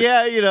like,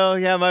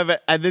 yeah, my bad.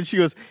 And then she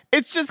goes,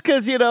 it's just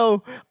because,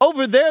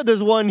 over there,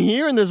 there's one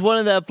here and there's one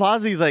in that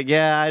plaza. He's like,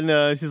 yeah, I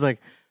know. She's like,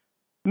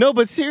 no,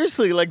 but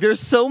seriously, like, there's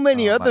so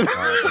many Oh, my other.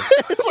 God,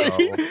 that's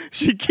Like, so-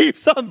 she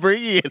keeps on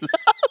bringing it.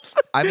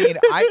 I mean,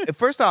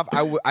 first off,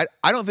 I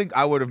don't think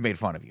I would have made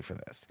fun of you for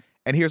this.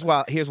 And here's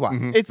why. It's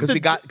Because the- we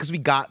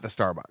got the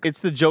Starbucks. It's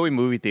the Joey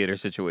movie theater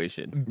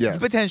situation. Yes.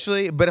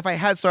 Potentially, but if I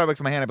had Starbucks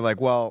in my hand, I'd be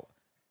like, well,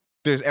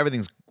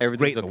 everything's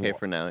Everything's great in the okay world,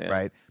 for now, yeah.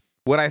 right?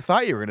 What I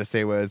thought you were gonna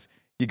say was,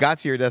 you got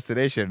to your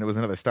destination and it was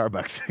another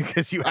Starbucks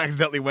because you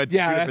accidentally went to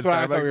Yeah, two that's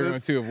different what I thought we were Starbuckses.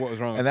 going to. Of what was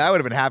wrong. And I would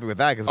have been happy with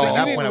that because So at you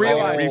that didn't point I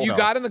realize was you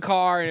got in the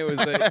car and it was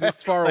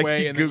this far Like,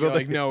 away, you and then you're Googled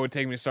like, it. no, it would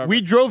take me to Starbucks.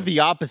 We drove the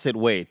opposite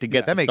way to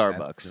get that to makes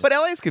Starbucks. sense. But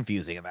LA is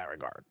confusing in that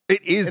regard.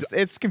 It is.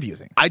 It's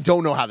confusing. I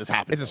don't know how this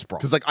happened. It's a sprawl.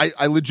 Because like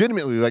I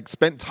legitimately like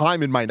spent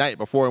time in my night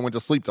before I went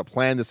to sleep to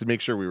plan this and make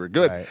sure we were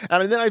good. Right.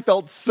 And then I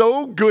felt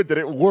so good that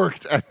it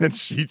worked. And then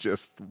she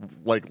just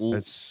like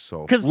That's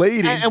so. Because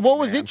lady, and what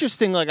was man.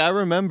 interesting, like I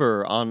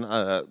remember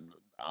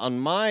on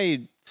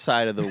my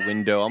side of the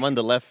window, I'm on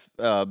the left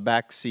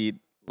back seat,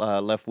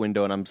 left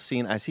window, and I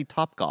see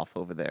Topgolf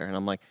over there, and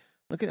I'm like,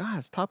 look at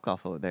it's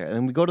Topgolf over there. And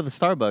then we go to the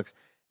Starbucks,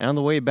 and on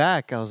the way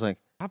back, I was like,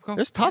 Topgolf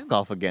there's again?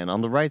 Topgolf again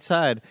on the right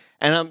side,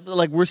 and I'm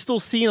like, we're still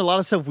seeing a lot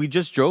of stuff we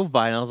just drove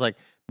by, and I was like,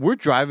 we're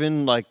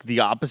driving like the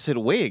opposite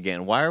way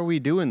again. Why are we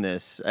doing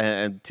this?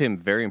 And Tim,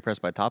 very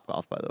impressed by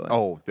Topgolf, by the way.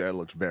 Oh, that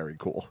looks very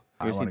cool.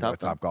 I You've want seen to go with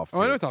Topgolf? Topgolf.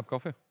 Oh, I know too.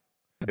 Topgolf. Yeah.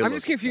 It I'm looks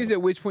just confused at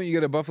which point you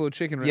get a buffalo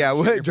chicken. Yeah, wrap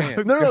what- in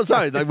your No, pants.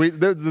 sorry. Like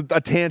a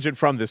tangent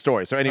from this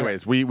story. So,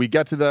 anyways, we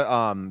get to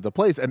the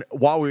place, and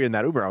while we were in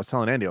that Uber, I was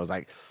telling Andy, I was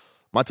like,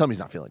 my tummy's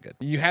not feeling good.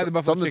 You had the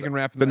buffalo Something's- chicken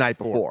wrap the night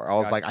before. I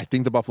was Gotcha. like, I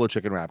think the buffalo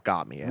chicken wrap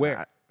got me. And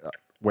Where?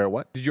 Where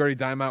what? Did you already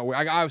dime out?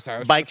 I was sorry. I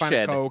was Bike trying to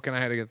find shed. a Coke, and I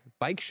had to get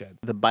bike shed.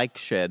 The bike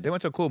shed. They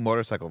went to a cool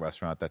motorcycle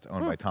restaurant that's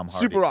owned by Tom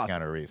Hardy, super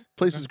awesome. Keanu Reeves,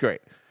 Place was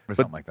great. or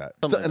something like that.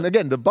 So, and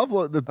again, the I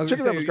was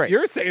chicken gonna wrap was say, great.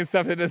 you're saying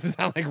stuff that doesn't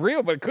sound like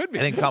real, but it could be.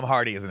 I think Tom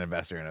Hardy is an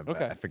investor in it.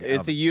 Okay. I forget.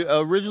 It's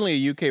originally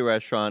a UK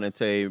restaurant.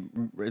 It's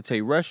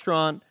a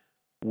restaurant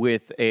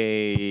with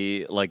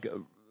a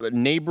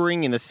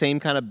neighboring in the same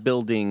kind of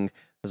building.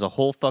 There's a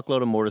whole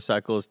fuckload of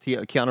motorcycles.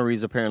 Keanu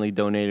Reeves apparently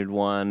donated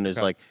one. There's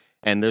Okay.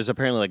 and there's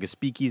apparently like a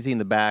speakeasy in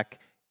the back,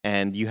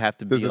 and you have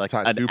to be There's a like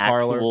tattoo an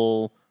parlor.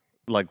 actual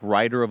like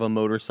rider of a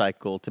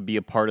motorcycle to be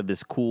a part of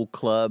this cool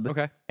club.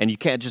 Okay. And you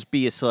can't just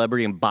be a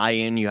celebrity and buy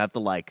in. You have to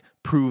like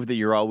prove that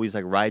you're always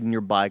like riding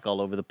your bike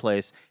all over the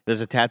place.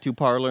 There's a tattoo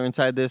parlor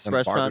inside this And a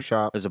restaurant.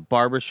 barbershop. There's a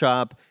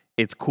barbershop.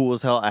 It's cool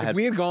as hell. If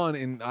we had gone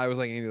and I was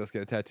like, Andy, let's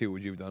get a tattoo,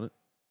 would you have done it?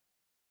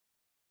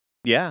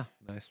 Yeah.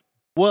 Nice.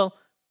 Well,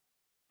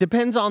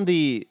 depends on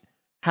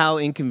how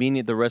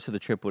inconvenient the rest of the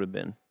trip would have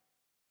been.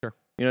 Sure.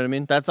 You know what I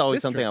mean? That's always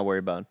It's something true. I worry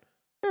about.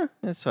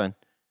 That's fine.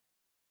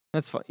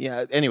 That's fine.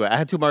 Yeah. Anyway, I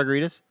had 2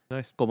 margaritas.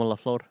 Nice. Como la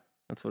flor.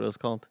 That's what it was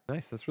called.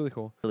 Nice. That's really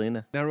cool.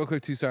 Selena. Now, real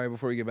quick, too, sorry,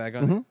 before we get back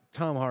on. Mhm.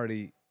 Tom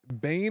Hardy,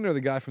 Bane or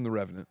the guy from The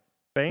Revenant?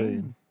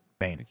 Bane.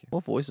 Thank you.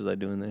 What voice was I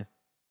doing there?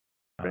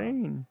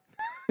 Bane.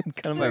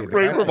 kind of my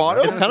Ray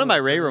Romano? It's kind of my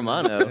Ray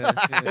Romano.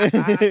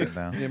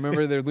 Yeah,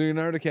 remember, there's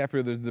Leonardo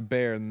DiCaprio, there's the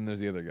bear, and then there's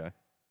the other guy.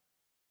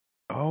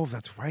 Oh,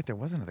 that's right. There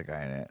was another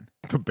guy in it.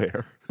 The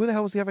bear. Who the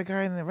hell was the other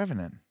guy in The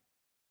Revenant?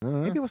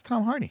 Maybe it was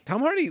Tom Hardy.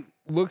 Tom Hardy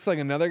looks like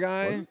another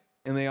guy, Was it?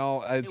 and they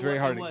all, it's very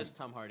hard It to was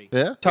Tom Hardy.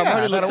 Yeah. Tom Yeah,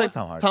 Hardy I thought looks it like was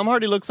Tom Hardy. Tom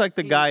Hardy looks like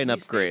the guy in He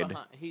stayed Upgrade.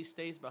 He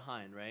stays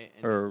behind, right?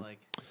 And Or- he's like,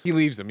 He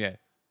leaves him, yeah.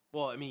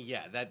 well, I mean,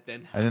 yeah, that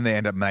then. And then they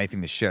end up knifing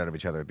the shit out of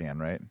each other at the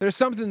end, right? There's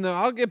something, though.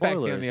 I'll get back to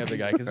you on Spoilers. the other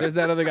guy, because there's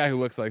that other guy who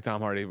looks like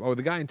Tom Hardy. Oh,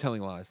 the guy in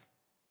Telling Lies.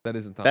 That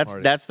isn't Tom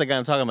Hardy. That's the guy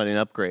I'm talking about in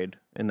Upgrade.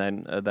 And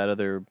then that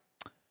other.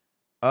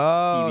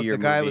 Oh, TV or the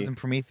guy was movie. in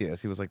Prometheus.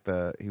 He was like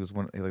the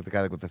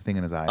guy with the thing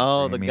in his eye.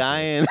 Oh, the Prometheus. guy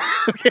in.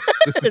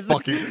 This is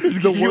fucking this is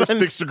the Keep worst on-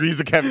 6 degrees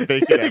of Kevin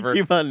Bacon ever.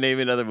 Keep on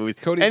naming other movies.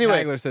 Cody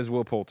anyway, Hagler says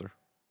Will Poulter.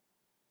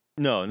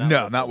 no,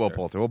 No, not Will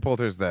Poulter. Will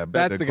Poulter's the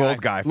That's the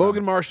gold guy. from-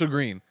 Logan Marshall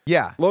Green.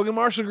 Yeah. Logan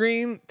Marshall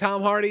Green,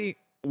 Tom Hardy.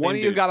 One Same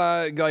of you's dude.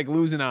 gotta like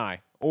lose an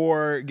eye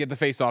or get the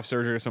face-off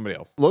surgery or somebody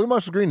else. Logan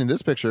Marshall Green in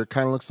this picture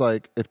kind of looks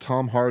like if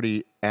Tom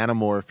Hardy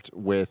anamorphed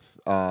with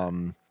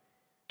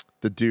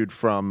the dude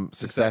from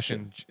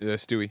Succession.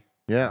 Stewie.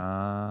 Yeah.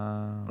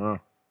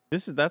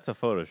 That's a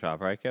Photoshop,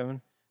 right,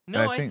 Kevin? No,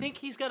 I I think- think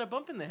he's got a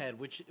bump in the head,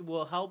 which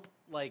will help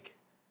like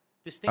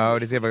distinguish. Oh,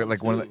 does he have which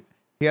like one's one of the? who.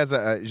 He has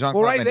a Jean.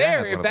 Well, right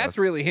there, if that's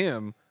really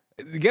him,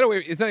 the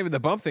getaway, it's not even the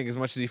bump thing as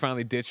much as he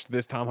finally ditched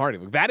this Tom Hardy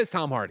look. That is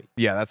Tom Hardy.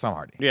 Yeah, that's Tom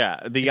Hardy. Yeah,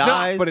 the It's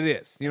eyes. not, but it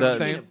is. You know what I'm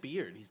the- I mean, saying? a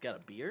beard. He's got a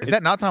beard. Is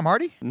that not Tom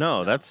Hardy?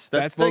 No, that's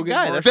That's the Logan guy.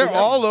 Marshall. That's They're the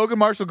all Logan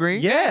Marshall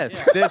Green. Yes.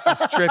 This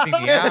is tripping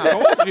me I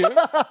out. told you.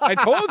 I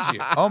told you.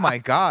 Oh my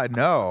God,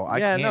 no! I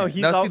Yeah, can't. no,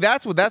 he's see, all-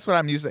 that's what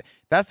I'm used to.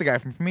 That's the guy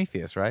from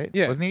Prometheus, right?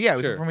 Yeah, wasn't he? Yeah, he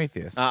was sure. in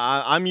Prometheus.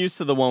 I'm used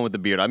to the one with the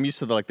beard. I'm used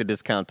to the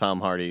discount Tom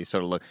Hardy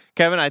sort of look.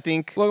 Kevin, I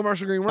think Logan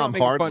Marshall Green, we're not Tom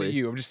making fun Hardy. of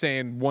you. I'm just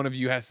saying one of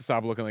you has to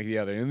stop looking like the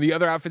other. And the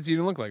other outfits you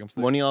didn't look like. I'm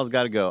saying. one of y'all's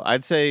got to go.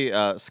 I'd say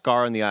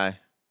scar in the eye.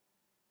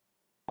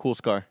 Cool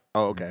scar.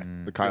 Oh, okay.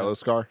 The Kylo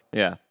scar.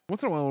 Yeah.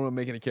 Once in a while, when I'm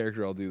making a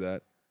character, I'll do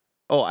that.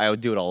 Oh, I would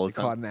do it all the Like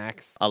caught time. an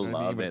axe. I and then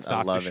love you would it. I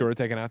Stop love the it. short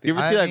taking out the You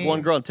ever I see that one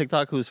mean- girl on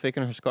TikTok who was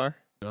faking her scar?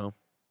 No.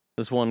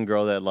 This one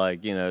girl that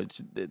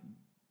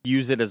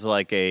use it as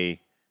like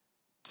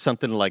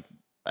something like,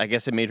 I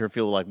guess it made her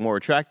feel like more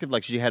attractive.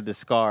 Like she had this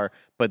scar,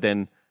 but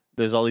then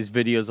there's all these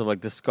videos of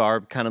like the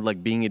scar kind of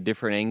like being at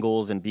different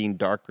angles and being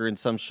darker in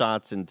some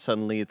shots, and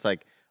suddenly it's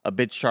like a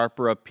bit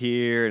sharper up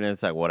here, and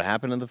it's like, what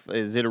happened to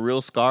is it a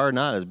real scar or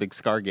not? It's a big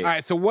scar gate. All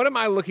right, so what am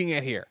I looking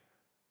at here?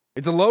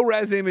 It's a low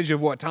res image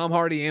of what Tom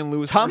Hardy and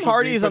Lewis. Tom Marshall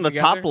Hardy Green is put on the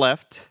together? top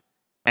left.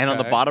 and on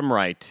the Okay. bottom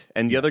right,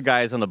 and the other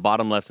guy is on the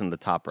bottom left and the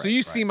top right. So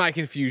you see my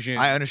confusion.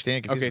 I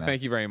understand. Okay,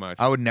 thank you very much.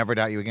 I would never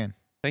doubt you again.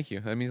 Thank you.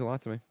 That means a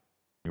lot to me.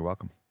 You're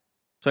welcome.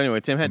 So anyway,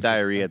 Tim had I'm sorry.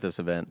 diarrhea at this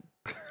event.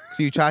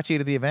 So you chachi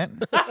at the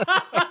event?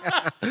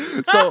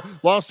 So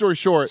long story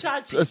short,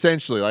 Chachi.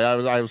 essentially, like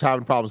I was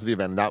having problems with the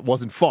event, and that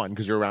wasn't fun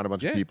because you're around a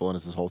bunch Yeah. of people and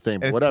it's this whole thing.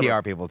 But And whatever. it's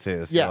PR people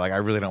too. So Yeah. like I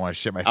really don't want to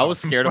shit myself. I was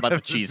scared about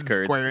the cheese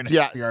curds.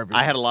 Yeah.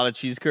 I had a lot of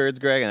cheese curds,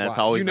 Greg, and that's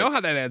Wow. always. You know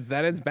how that ends.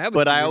 That ends badly.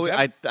 but for I you, always,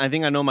 Jeff. I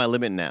think I know my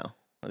limit now.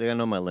 I think I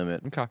know my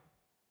limit. Okay.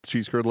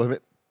 Cheese curd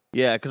limit.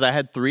 Yeah, because I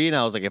had 3, and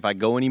I was like, if I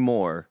go any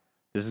more,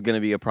 this is going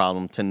to be a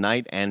problem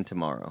tonight and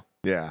tomorrow.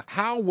 Yeah.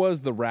 How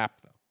was the wrap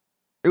though?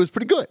 It was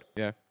pretty good.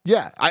 Yeah.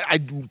 Yeah. I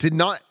did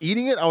not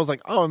eating it. I was like,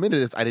 oh, I'm into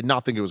this. I did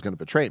not think it was going to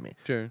betray me.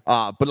 Sure.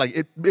 But like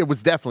it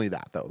was definitely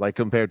that though, like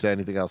compared to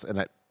anything else.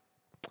 And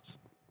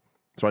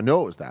so I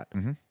know it was that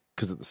Mhm.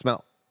 because of the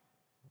smell.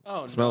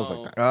 Oh, Smells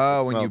no. like that.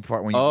 Oh, It when you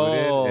smelled- put it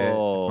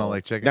Oh. smelled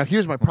like chicken. Now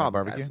here's my When I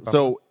problem. barbecue? guys.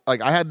 So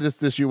like I had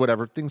this issue,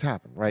 whatever things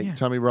happen, right? Yeah.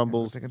 Tummy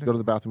rumbles, take a go to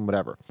the bathroom,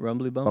 whatever.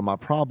 Rumbly But bump. my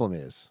problem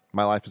is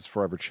my life has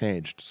forever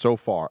changed so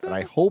far, and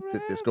I hope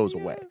that this goes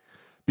away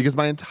because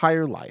my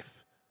entire life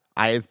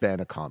I have been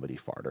a comedy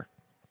farter.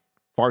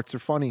 Farts are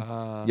funny.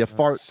 You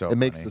fart, so it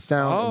makes funny. the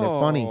sound, and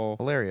they're funny. Oh.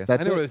 Hilarious.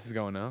 That's I know it. where this is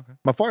going now. Okay.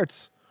 My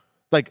farts,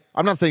 like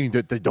I'm not saying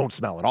that they don't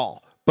smell at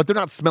all, but they're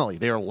not smelly.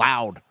 They are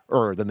louder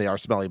than they are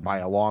smelly by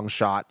a long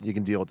shot. You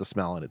can deal with the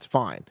smell and it's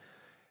fine.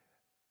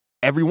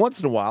 Every once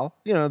in a while,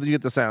 you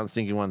get the sound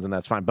stinky ones and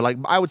that's fine. But like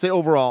I would say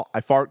overall,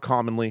 I fart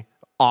commonly,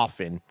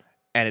 often,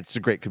 and it's a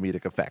great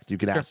comedic effect. You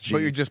can ask G.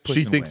 but you're just she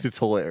pushing thinks away. it's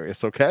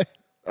hilarious. Okay.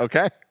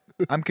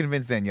 I'm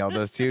convinced Danielle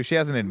does too. She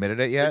hasn't admitted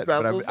it yet, That's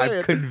but what I'm saying.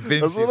 I'm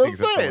convinced That's she what I'm thinks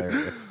it's saying.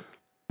 hilarious.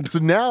 So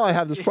now I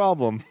have this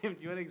problem. Tim,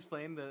 do you want to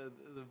explain the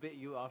bit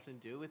you often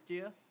do with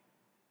Gia?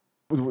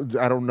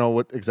 I don't know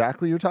what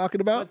exactly you're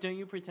talking about. But don't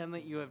you pretend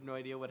that you have no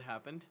idea what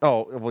happened?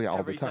 Oh, well, yeah, all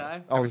Every the time.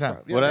 time? All Every the time.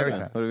 time. Yeah, What every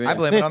happened? time. What do you I mean?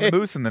 blame it on the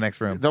moose in the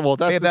next room. Well,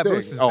 that's Hey, the that thing.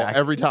 moose is Oh, back.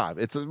 every time.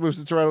 It's Moose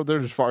and Toronto. They're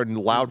just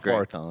farting loud great,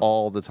 farts Tom.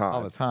 all the time.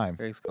 All the time.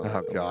 Greg's cool.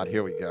 Oh God,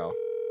 here we go.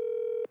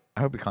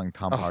 I hope you're calling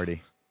Tom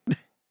Hardy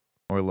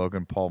or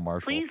Logan Paul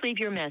Marshall. Please leave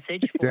your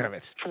message Damn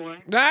it. for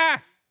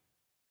Ah!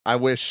 I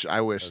wish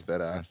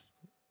that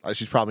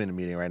she's probably in a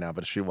meeting right now,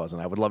 but if she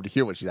wasn't, I would love to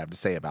hear what she'd have to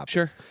say about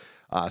Sure. this.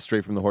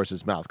 Straight from the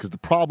horse's mouth. Because the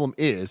problem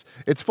is,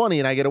 it's funny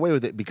and I get away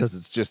with it because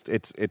it's just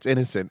it's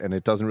innocent and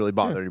it doesn't really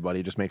bother anybody.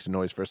 It just makes a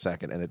noise for a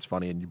second and it's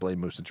funny and you blame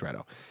Moose and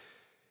Toretto.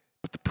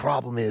 But the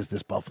problem is,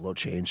 this buffalo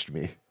changed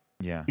me.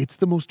 Yeah. It's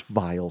the most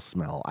vile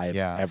smell I have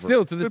Yeah. ever.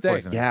 Still to this Food day.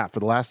 poisoning. Yeah,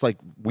 for the last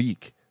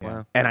week.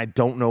 Wow. And I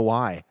don't know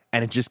why.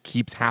 And it just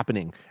keeps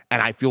happening.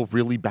 And I feel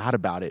really bad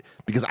about it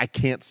because I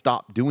can't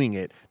stop doing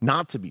it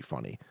not to be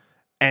funny.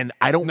 And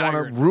I don't Now want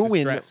you're to in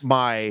ruin distress.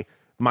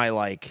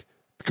 my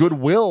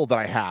goodwill that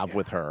I have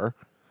with her.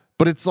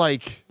 But it's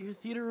like, Your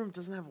theater room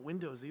doesn't have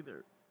windows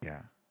either.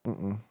 Yeah.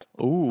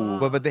 Ooh.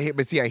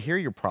 But see, I hear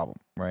your problem,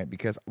 right?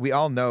 Because we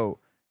all know,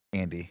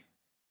 Andy,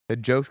 the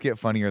jokes get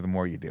funnier the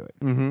more you do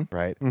it,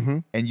 right?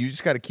 And you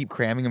just got to keep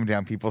cramming them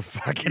down people's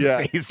fucking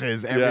Yeah.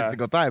 faces every Yeah.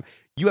 single time.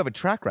 You have a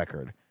track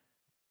record,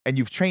 and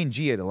you've trained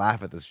Gia to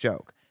laugh at this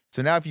joke.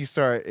 So now if she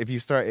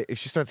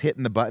starts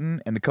hitting the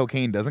button and the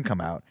cocaine doesn't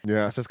come out,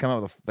 Yeah. it starts coming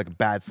out with like a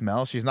bad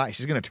smell, she's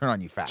gonna turn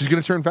on you fast. she's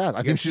going to turn fast. I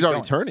Yeah, think she's she's already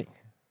going. turning.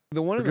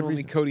 The one For and good only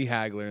reason. Cody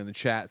Hagler in the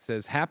chat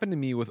says, happened to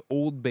me with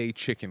Old Bay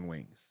chicken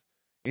wings.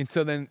 And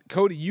so then,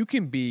 Cody, you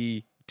can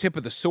be tip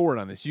of the sword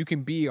on this. You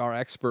can be our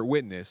expert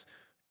witness.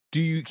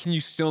 Can you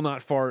still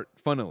not fart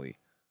funnily?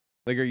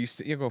 Like, are you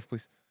yeah, go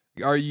please.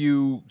 Are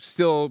you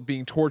still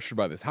being tortured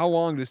by this? How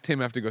long does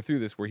Tim have to go through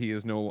this where he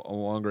is no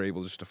longer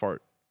able just to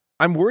fart?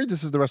 I'm worried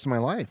this is the rest of my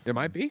life. It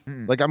might be.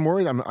 Like, I'm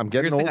worried I'm getting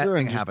Here's the thing, older that and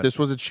thing just, happens. this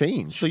was a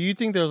change. So you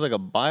think there's like a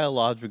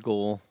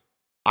biological?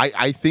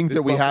 I think This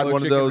that we had buffalo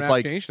one of chicken those, wrap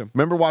like, changed 'em.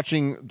 remember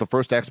watching the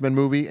first X-Men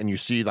movie and you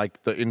see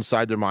like the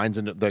inside their minds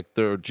and like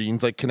their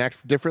genes like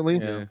connect differently?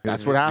 Yeah.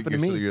 That's what happened to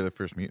me. You're the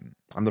first mutant.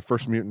 I'm the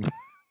first mutant.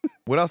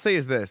 What I'll say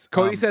is this: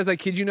 Cody says, I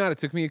kid you not, it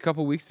took me a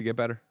couple weeks to get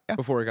better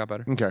before it got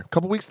better. Okay, a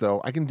couple weeks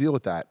though, I can deal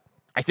with that.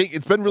 I think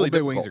it's been really Old Bay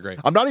difficult. wings are great.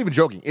 I'm not even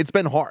joking. It's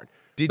been hard.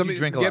 did Somebody you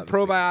drink a get lot? this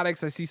week?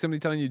 probiotics. I see somebody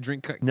telling you to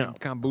drink No.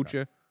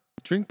 kombucha.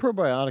 Drink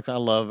probiotics. I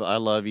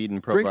love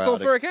eating probiotics. Drink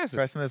sulfuric acid.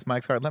 Try some of this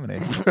Mike's Hard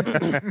Lemonade.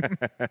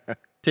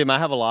 Tim, I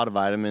have a lot of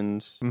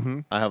vitamins. Mm-hmm.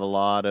 I have a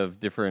lot of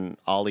different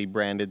Ollie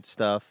branded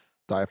stuff.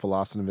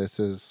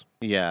 Diphilosinovises.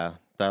 Yeah,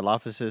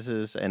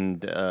 dilophosis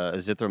and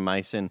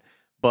azithromycin.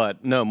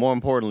 But no, more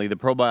importantly, the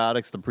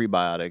probiotics, the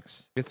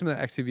prebiotics. Get some of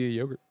that Activia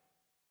yogurt.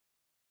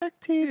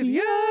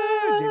 Activia.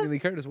 Jamie Lee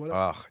Curtis, what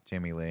up? Ugh,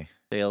 Jamie Lee.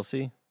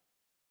 JLC.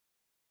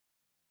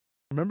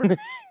 Remember?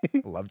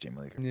 I love Jamie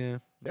Lee. Curtis. Yeah.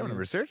 She's having a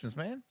resurgence,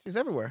 man. She's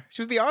everywhere.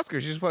 She was the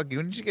Oscars. She just fucking.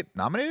 Did she get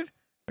nominated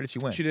or did she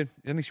win? She did.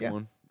 I think she Yeah.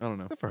 won. I don't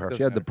know. Good for her. Doesn't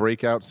She had the matter.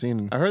 breakout scene.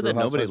 In I heard that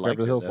Real nobody Housewives of liked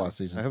Beverly it, Hills though. last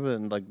season. I heard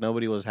that like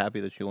nobody was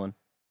happy that she won.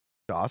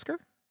 The Oscar?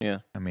 Yeah.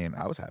 I mean,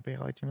 I was happy. I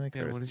like Jamie Lee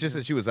Yeah, Curtis. what It's did just you-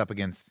 that she was up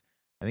against,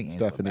 I think,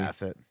 Angela Stephanie.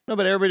 Bassett. No,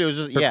 but everybody was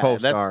just Her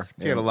co-star. that's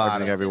She had a lot of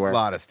everything everywhere.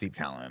 lot of steep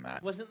talent in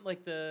that. Wasn't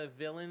like the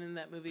villain in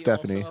that movie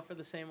Stephanie. also up for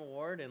the same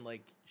award? And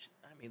like,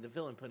 mean, the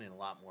villain put in a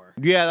lot more.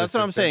 Yeah, that's The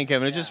what I'm sister. saying,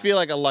 Kevin. It just Yeah. feel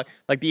like a lot.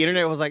 Like the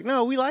internet was like,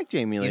 no, we like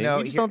Jamie Lee. know,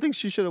 we just here- don't think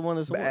she should have won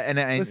this award. And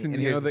Listen,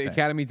 and you know, here's the thing.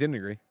 Academy didn't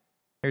agree.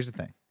 Here's the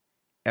thing.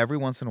 Every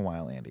once in a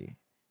while, Andy,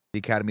 the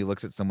Academy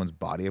looks at someone's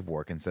body of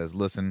work and says,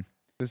 listen,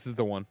 This is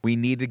the one. we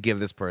need to give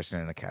this person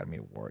an Academy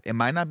Award. It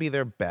might not be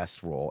their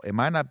best role. It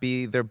might not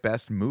be their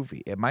best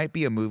movie. It might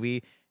be a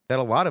movie that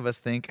a lot of us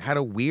think had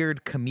a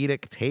weird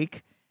comedic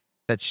take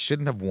that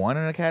shouldn't have won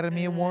an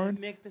Academy Award,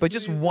 Nick, this but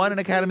just movie won was an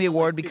Academy given, like,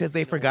 Award because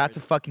they 15 forgot to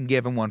awards. fucking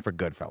give him one for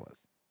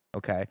Goodfellas.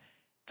 Okay?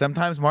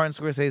 Sometimes Martin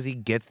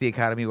Scorsese gets the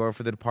Academy Award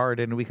for The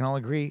Departed, and we can all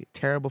agree,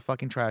 terrible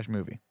fucking trash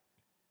movie.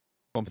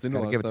 Bumps into a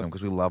Gotta lot of give it to stuff. him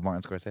because we love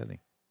Martin Scorsese.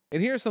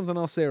 And here's something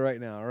I'll say right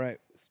now. All right.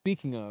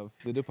 Speaking of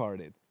The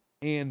Departed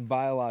and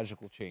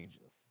biological changes,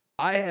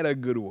 I had a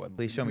good one.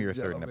 Please show me your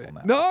ladies third and nipple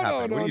now. gentlemen. What's No,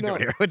 happening? no, What are you no, doing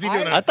no. here? What's he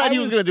doing? I thought he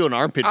was was- gonna do an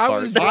armpit I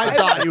part. was- I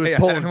thought he was Yeah,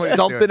 pulling what he's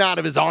something doing. out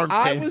of his armpit.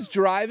 I was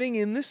driving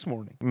in this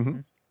morning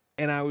Mhm.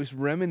 and I was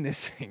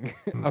reminiscing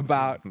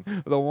about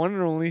the one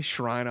and only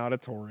Shrine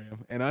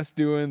Auditorium and us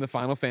doing the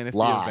Final Fantasy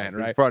Live event,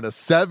 in right? front of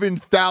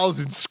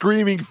 7,000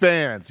 screaming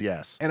fans.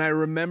 Yes. And I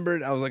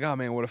remembered, I was like, oh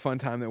man, what a fun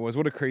time that was.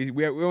 What a crazy,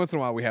 we once in a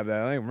while we have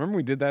that. Like, remember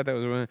we did that? That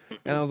was,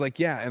 and I was like,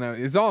 yeah. And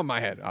it's all in my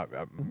head.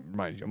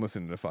 Mind you, I'm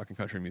listening to fucking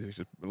country music,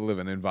 just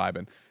living and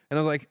vibing. And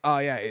I was like, oh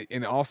yeah.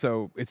 And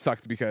also it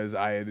sucked because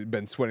I had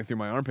been sweating through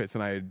my armpits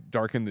and I had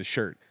darkened the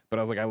shirt. But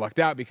I was like, I lucked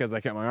out because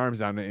I kept my arms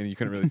down and you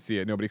couldn't really see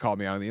it. Nobody called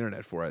me out on the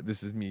internet for it.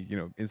 This is me,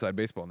 inside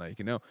baseball now, you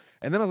can know.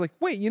 And then I was like,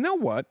 wait, you know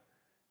what?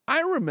 I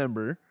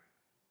remember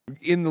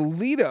in the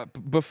lead up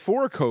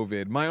before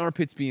COVID, my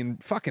armpits being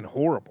fucking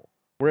horrible.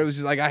 Where it was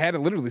just like I had to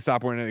literally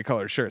stop wearing any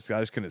colored shirts. 'Cause I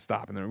just couldn't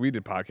stop. And then we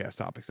did podcast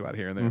topics about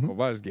here and there.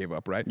 But I just gave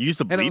up, right? You used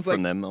to And I bleed was from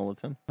like- them all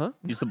the time. Huh?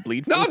 You used to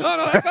bleed. No, from no,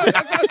 no,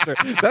 that's not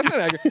true. That's not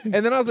accurate.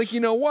 And then I was like, you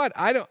know what?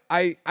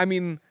 I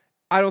mean,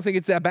 I don't think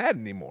it's that bad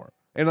anymore.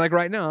 And like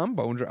right now, I'm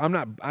bone dry. I'm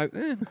not.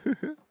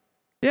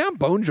 Yeah, I'm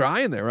bone dry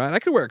in there, right? I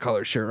could wear a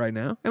colored shirt right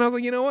now. And I was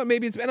like, you know what?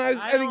 Maybe it's. And I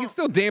think don't- it's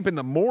still damp in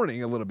the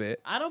morning a little bit.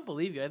 I don't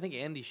believe you. I think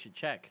Andy should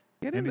check.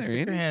 Get in Andy, there, stick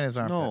your Andy. hand in his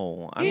armpit.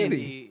 No, I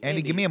Andy.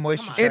 Andy, give me a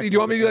moisture come on. check. Andy, do you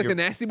want me to do like Your-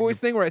 the Nasty Boys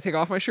thing where I take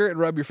off my shirt and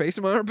rub your face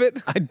in my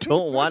armpit? I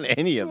don't want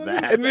any of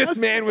that. And this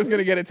man was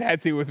gonna get a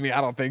tattoo with me. I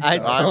don't think so. I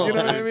don't You know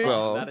what I think mean?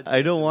 so. Not a I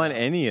chance don't in want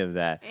hell. any of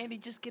that. Andy,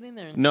 just get in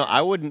there. And No, check.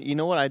 I wouldn't. You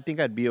know what? I think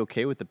I'd be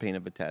okay with the pain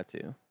of a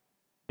tattoo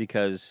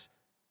because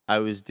I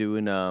was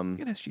doing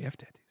Get SGF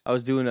tattoos. I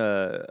was doing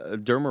a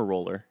derma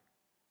roller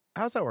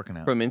How's that working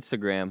out? from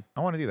Instagram.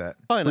 I want to do that.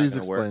 Probably Please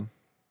not gonna work. explain.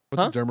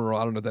 What's Huh? a derma roll?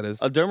 I don't know what that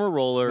is. A derma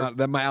roller.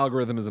 That my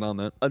algorithm isn't on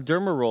that. A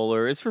derma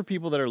roller is for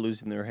people that are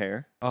losing their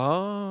hair,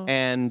 Oh,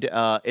 and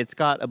it's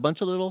got a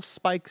bunch of little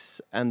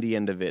spikes on the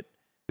end of it.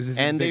 is this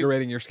and they-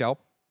 invigorating your scalp?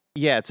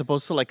 Yeah, it's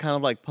supposed to like kind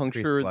of like Increase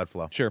puncture. blood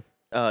flow. Sure.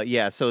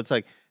 Yeah, so it's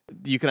like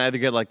you can either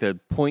get like the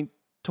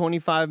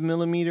 0.25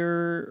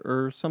 millimeter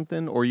or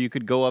something, or you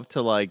could go up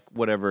to like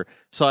whatever.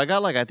 So I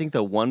got like I think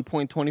the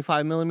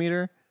 1.25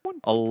 millimeter,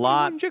 a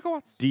lot 1.21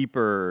 gigawatts.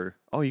 deeper.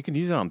 Oh, you can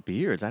use it on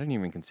beards. I didn't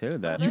even consider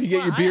that. You can That's get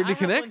why your beard to I have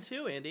connect? one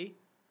too, Andy.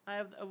 I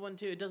have one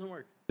too. It doesn't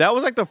work. That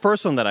was like the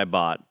first one that I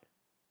bought,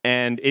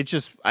 and it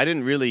just I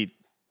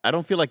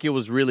don't feel like it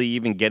was really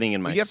even getting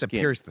in my You have skin. to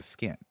pierce the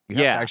skin. You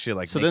have Yeah, to actually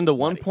like. so make then it the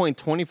bloody.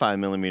 1.25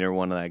 millimeter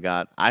one that I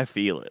got, I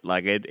feel it.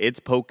 Like it's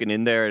poking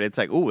in there, and it's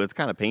like, ooh, it's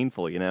kind of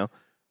painful, you know.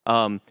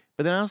 But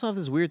then I also have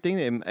this weird thing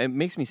that it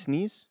makes me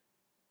sneeze.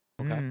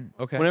 Okay.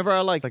 Okay. Whenever I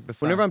like like the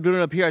whenever sound. I'm doing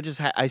it up here, I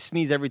just I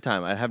sneeze every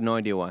time. I have no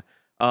idea why.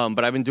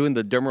 But I've been doing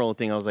the derma roll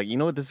thing. I was like, you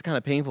know what, this is kind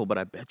of painful, but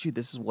I bet you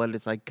this is what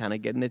it's like, kind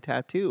of getting a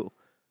tattoo,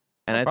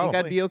 and I think I'd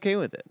Probably. be okay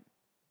with it.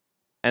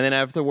 And then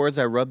afterwards,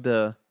 I rub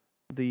the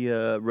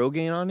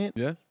Rogaine on it.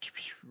 Yeah.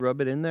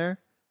 Rub it in there.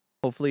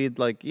 Hopefully,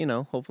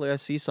 hopefully I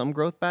see some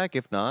growth back.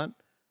 If not,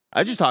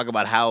 I just talk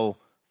about how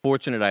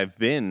fortunate I've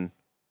been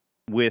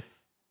with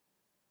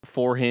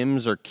For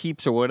Hims or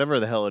Keeps or whatever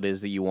the hell it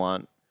is that you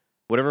want,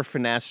 whatever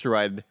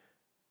finasteride,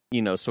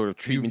 sort of You've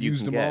treatment you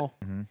used can them get. all.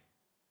 Mhm.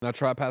 Now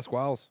try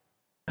Pasquale's.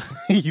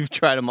 You've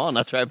tried them all,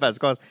 not tried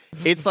Pascal's.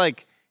 It's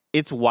like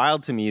it's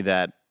wild to me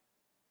that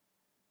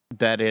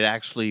it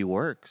actually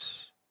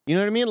works. You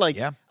know what I mean? Like,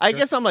 Yeah, I sure.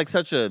 guess I'm like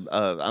such a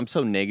I'm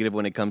so negative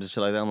when it comes to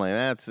shit like that. I'm like,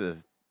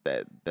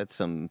 that's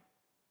some,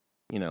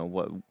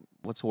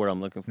 what's the word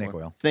I'm looking Snake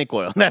for? oil. Snake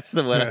oil. That's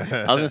the one. I was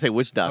gonna say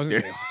witch I was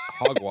doctor. gonna say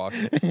hogwash.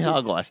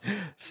 Hogwash.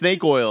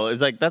 Snake oil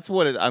is like that's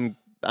what I don't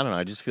know.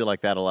 I just feel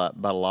like that a lot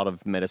about a lot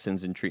of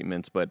medicines and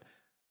treatments, but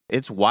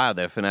it's wild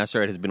that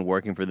finasteride has been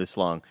working for this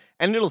long,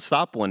 and it'll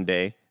stop one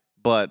day.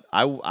 But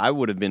I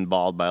would have been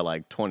bald by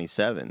like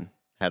 27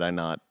 had I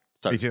not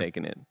started too.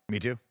 taking it. Me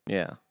too.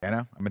 Yeah. I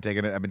know. I've been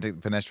taking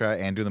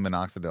finasteride and doing the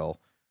minoxidil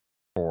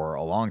for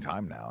a long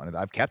time now, and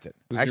I've kept it.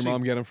 Does your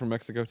mom get them from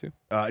Mexico too?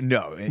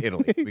 No, in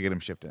Italy. We get them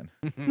shipped in.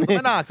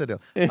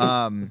 Minoxidil.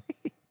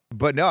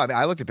 But no, I mean,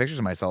 I looked at pictures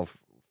of myself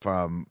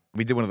from.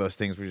 We did one of those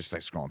things. We were just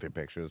like scrolling through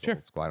pictures. Sure.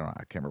 Old school. I don't know.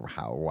 I can't remember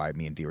how or why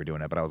me and Dee were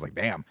doing it, but I was like,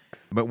 damn.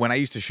 But when I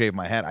used to shave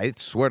my head, I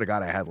swear to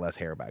God, I had less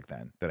hair back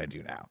then than I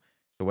do now.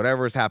 So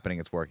whatever is happening,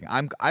 it's working.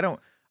 I'm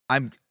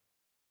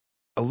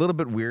a little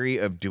bit weary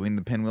of doing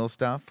the pinwheel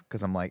stuff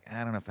because I'm like,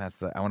 I don't know if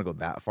I want to go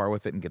that far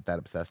with it and get that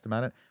obsessed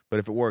about it. But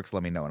if it works,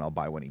 let me know and I'll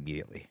buy one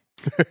immediately.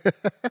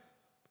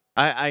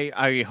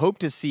 I hope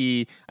to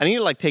see. I need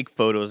to like take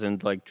photos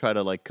and like try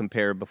to like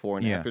compare before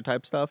and Yeah. after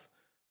type stuff.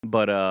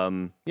 But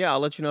yeah, I'll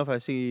let you know if I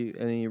see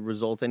any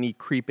results, any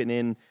creeping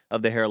in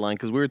of the hairline.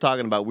 Because we were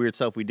talking about weird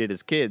stuff we did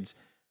as kids.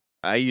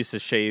 I used to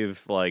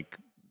shave like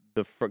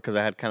because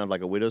I had kind of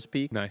like a widow's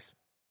peak, Nice.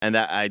 and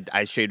that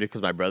I shaved it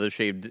because my brother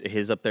shaved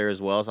his up there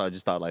as well. So I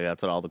just thought like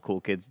that's what all the cool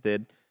kids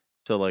did.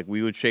 So like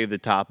we would shave the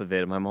top of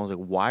it, and my mom was like,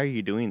 "Why are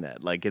you doing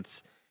that? Like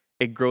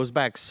it grows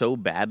back so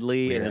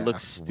badly and it Yeah,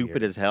 looks stupid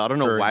weird. as hell. I don't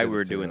know Kurt why did we it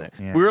were too. doing that.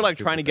 Yeah, We were like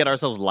Kurt trying to did get that.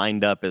 ourselves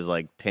lined up as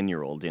like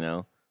 10-year-olds, you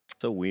know?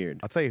 So weird.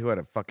 I'll tell you who had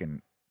a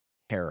fucking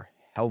hair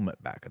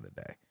helmet back in the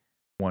day.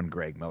 One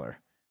Greg Miller.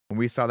 When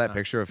we saw that No.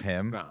 picture of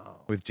him No.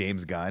 with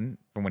James Gunn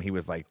from when he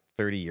was like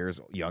 30 years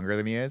younger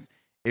than he is,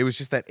 it was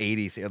just that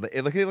 80s.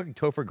 It looked like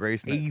Topher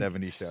Grace in that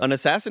 70s show. An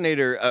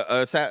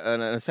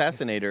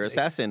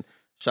assassin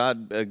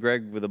shot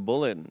Greg with a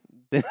bullet and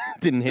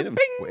didn't hit him.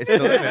 It's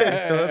still in there.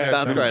 It's still in there.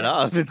 Bounced right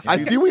off. It's I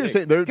see what you're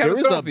saying. There Kevin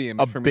is Throw the a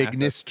image from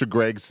bigness to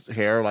Greg's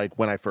hair, like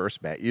when I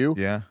first met you.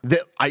 Yeah.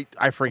 That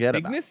I forget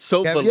about. Bigness?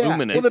 so Yeah,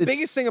 voluminous. Well, the It's-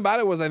 biggest thing about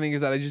it was I think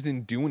is that I just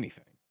didn't do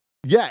anything.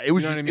 Yeah, it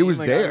was You know what just, I mean? it was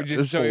Like, there. I would It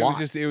was a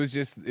lot. it was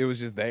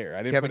just there. I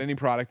didn't Kevin- put any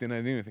product in. I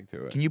didn't do anything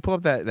to it. Can you pull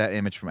up that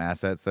image from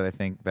Assets that I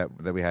think that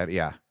we had?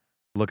 Yeah.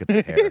 Look at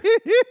the hair.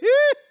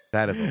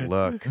 That is a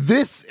look.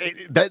 This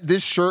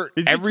shirt,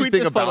 Did you tweet everything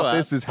this photo about out?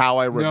 this is how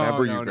I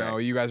remember no, you, Greg. no.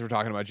 You guys were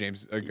talking about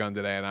James Gunn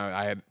today, and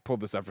I had pulled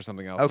this up for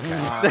something else.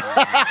 Okay.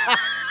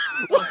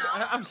 Well,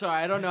 I'm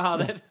sorry, I don't know how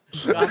that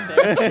got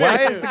there.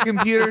 Why is the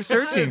computer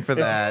searching for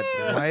that?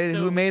 Why? So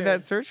Who made weird.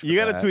 that search? For You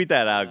got to that? tweet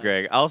that out,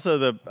 Greg. Also,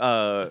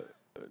 the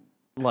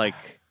like,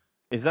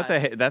 is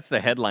that that's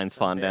the headlines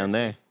font down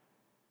there?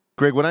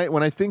 Greg, when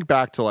I think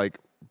back to like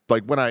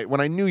when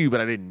I knew you but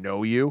I didn't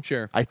know you,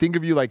 Sure. I think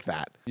of you like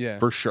that. Yeah.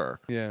 For sure.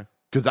 Yeah.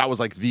 Because that was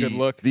like Good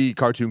look. the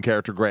cartoon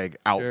character Greg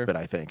outfit,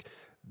 I think.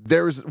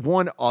 There's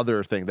one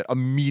other thing that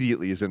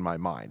immediately is in my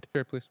mind.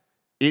 Sure, please.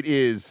 It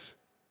is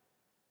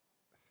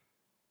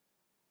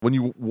when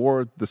you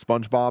wore the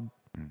SpongeBob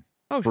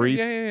Oh, sure. briefs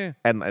Yeah.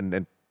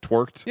 and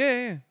twerked.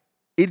 Yeah.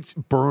 It's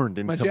burned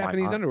into My my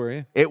Japanese mind. underwear.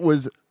 Yeah. It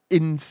was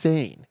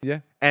insane. Yeah.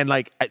 And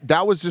like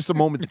that was just a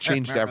moment that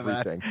changed remember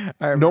that. everything.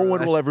 I No remember one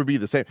that. will ever be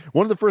the same.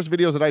 One of the first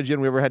videos at IGN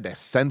we ever had to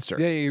censor.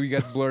 Yeah. You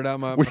guys blurred out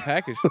my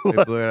package. They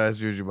blew it out as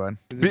Jujubun.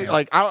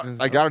 Like I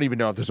don't even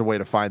know if there's a way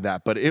to find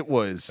that, but it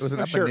was It was an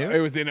I'm up sure and new? it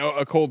was in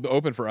a cold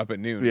open for Up at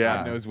Noon. Yeah.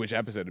 God knows which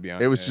episode to be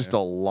on. it was just a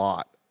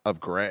lot of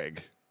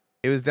Greg.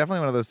 It was definitely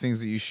one of those things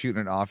that you shoot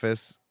in an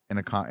office in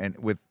a and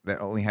with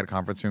that only had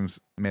conference rooms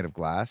made of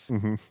glass,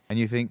 Mhm. and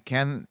you think,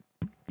 can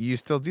you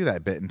still do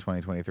that bit in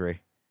 2023?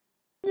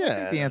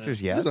 Yeah, the answer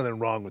is yes. There's nothing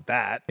wrong with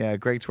that. Yeah,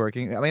 Greg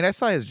twerking. I mean, I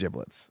saw his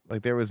giblets.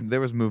 Like there was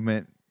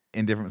movement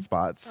in different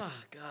spots Oh,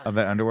 God. of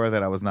that underwear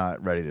that I was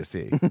not ready to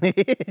see. But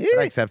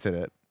I accepted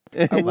it.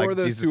 I wore Like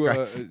those Jesus to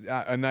Christ.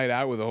 a night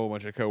out with a whole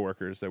bunch of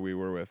coworkers that we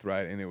were with,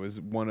 right? And it was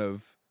one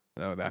of.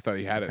 Oh, I thought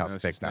he had it. How and I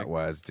was thick just that like-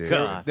 was, dude.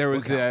 God. There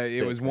was Look how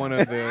it was thick one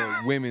that of the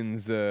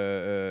women's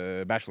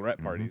bachelorette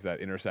Mm-hmm. parties that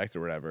intersect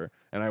or whatever,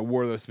 and I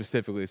wore those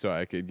specifically so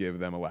I could give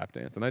them a lap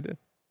dance, and I did.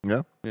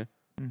 Yeah.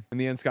 In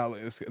the end,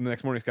 the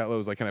next morning, Scott Lowe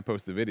was like, "Can I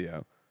post the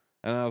video?"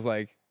 And I was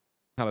like,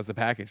 "How does the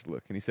package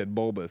look?" And he said,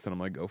 "Bulbous," and I'm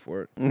like, "Go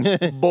for it."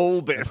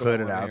 Bulbous.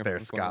 Put it That's out what there, I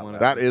Scott. wanted.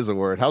 That is a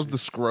word. How's the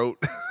scrote?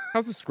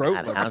 How's the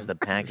scrote? look? How's the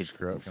package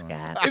Screw look, up,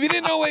 Scott? If you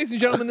didn't know, ladies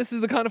and gentlemen, this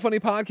is the Kind of Funny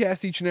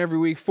podcast each and every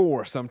week.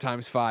 4,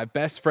 sometimes 5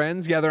 best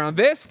friends gather on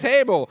this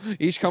table,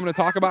 each coming to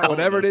talk about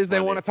whatever it is they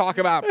want to talk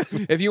about.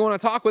 If you want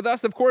to talk with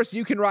us, of course,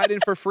 you can write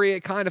in for free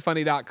at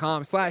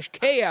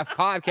kindafunny.com/KF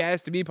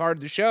podcast to be part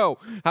of the show.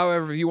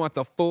 However, if you want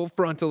the full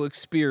frontal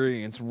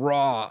experience,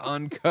 raw,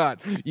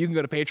 uncut, you can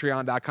go to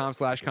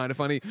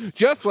patreon.com/kindafunny.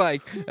 Just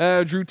like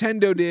Drew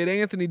Tendo did,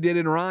 Anthony did,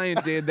 and Ryan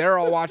did. They're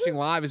all watching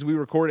live as we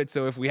record it.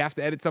 So if we have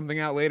to edit something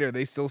out later,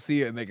 they still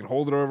see it and they can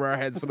hold it over our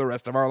heads for the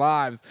rest of our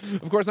lives.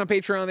 Of course, on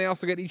Patreon, they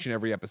also get each and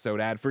every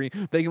episode ad-free.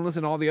 They can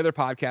listen to all the other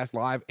podcasts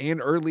live and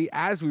early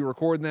as we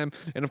record them.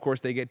 And of course,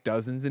 they get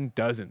dozens and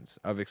dozens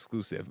of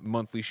exclusive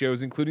monthly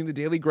shows, including the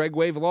daily Greg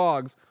Way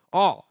vlogs,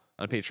 all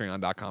on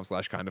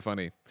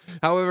patreon.com/kindafunny.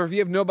 However, if you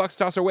have no bucks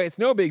to toss our way, it's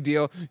no big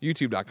deal.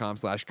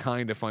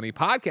 youtube.com/kindafunny.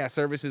 Podcast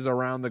services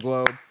around the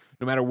globe.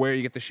 No matter where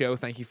you get the show,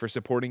 thank you for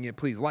supporting it.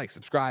 Please like,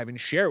 subscribe, and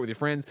share it with your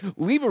friends.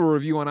 Leave a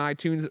review on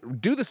iTunes.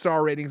 Do the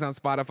star ratings on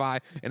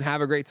Spotify, and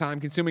have a great time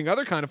consuming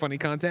other Kind of Funny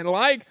content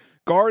like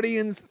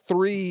Guardians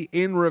 3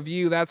 in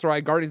review. That's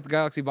right, Guardians of the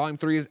Galaxy Volume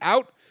 3 is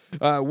out.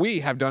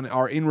 We have done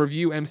our in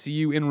review.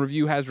 MCU in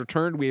review has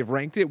returned. We have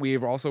ranked it. We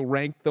have also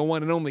ranked the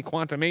one and only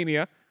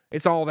Quantumania.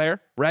 It's all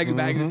there. Rag and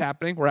Bag is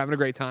happening. We're having a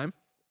great time.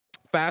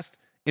 Fast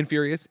and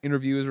Furious in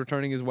review is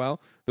returning as well.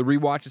 The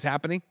rewatch is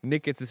happening.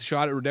 Nick gets a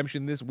shot at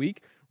Redemption this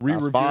week.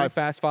 Re-reviewing Five.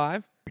 Fast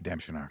 5.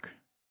 Redemption arc.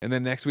 And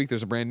then next week,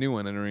 there's a brand new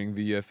one entering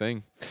the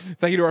thing.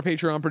 Thank you to our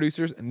Patreon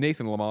producers,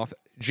 Nathan Lamoth,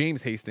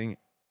 James Hastings,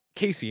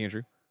 Casey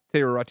Andrew.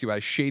 Today we're brought to you by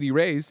Shady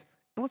Rays.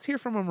 And let's hear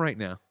from them right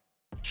now.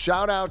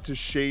 Shout out to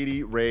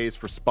Shady Rays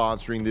for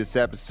sponsoring this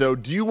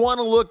episode. Do you want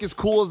to look as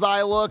cool as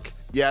I look?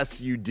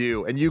 Yes, you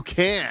do. And you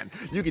can.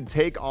 You can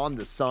take on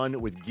the sun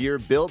with gear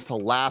built to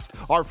last.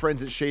 Our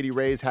friends at Shady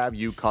Rays have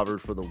you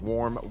covered for the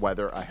warm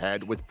weather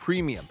ahead with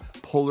premium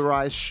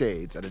polarized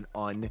shades at an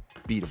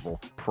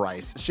unbeatable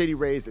price. Shady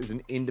Rays is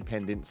an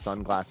independent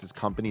sunglasses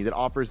company that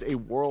offers a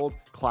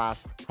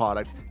world-class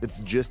product that's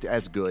just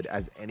as good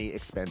as any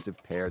expensive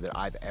pair that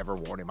I've ever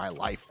worn in my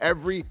life.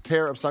 Every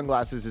pair of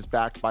sunglasses is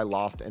backed by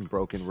lost and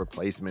broken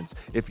replacements.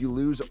 If you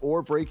lose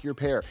or break your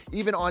pair,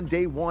 even on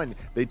day one,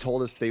 they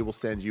told us they will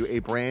send you a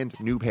brand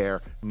new pair,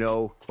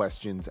 no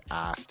questions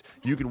asked.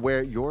 You can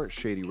wear your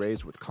Shady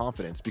Rays with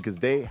confidence because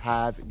they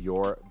have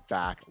your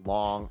back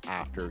long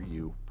after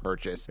you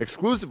purchase.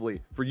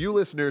 Exclusively for you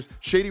listeners,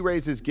 Shady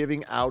Rays is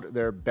giving out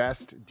their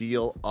best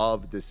deal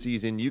of the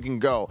season. You can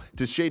go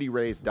to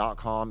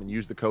shadyrays.com and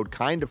use the code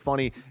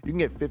KINDAFUNNY. You can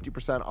get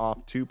 50%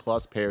 off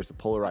 2+ pairs of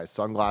polarized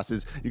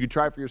sunglasses. You can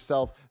try for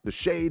yourself the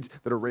shades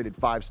that are rated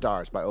 5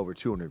 stars by over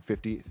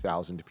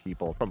 250,000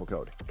 people. Promo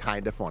code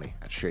KINDAFUNNY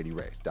at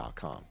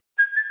shadyrays.com.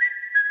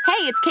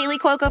 Hey, it's Kaylee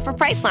Cuoco for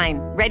Priceline.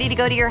 Ready to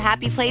go to your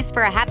happy place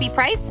for a happy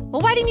price?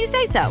 Well, why didn't you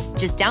say so?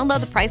 Just download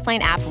the Priceline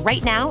app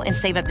right now and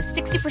save up to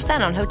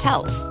 60% on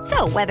hotels.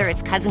 So whether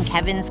it's Cousin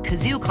Kevin's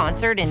Kazoo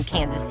Concert in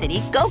Kansas City,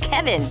 go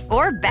Kevin,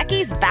 or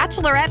Becky's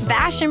Bachelorette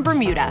Bash in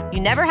Bermuda, you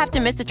never have to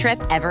miss a trip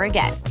ever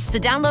again. So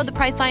download the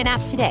Priceline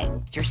app today.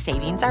 Your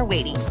savings are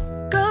waiting.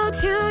 Go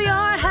to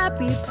your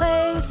happy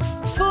place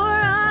for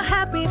a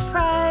happy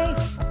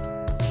price.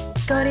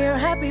 Go to your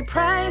happy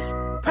price,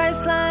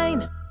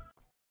 Priceline.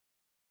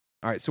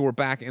 All right, so we're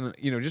back, and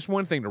just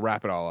one thing to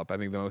wrap it all up. I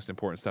think the most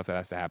important stuff that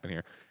has to happen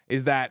here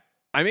is that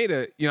I made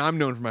I'm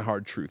known for my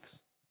hard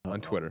truths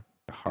on Twitter.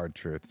 Hard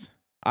truths.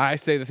 I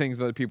say the things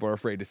that other people are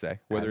afraid to say,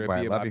 whether That's it why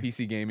I be love about you.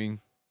 PC gaming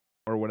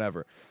or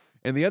whatever.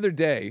 And the other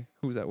day,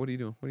 who's that? What are you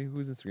doing?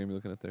 Whose Instagram are you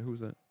looking at there?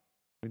 Who's that?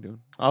 What are you doing?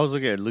 I was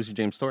looking at Lucy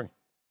James' story.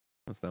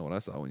 That's not what I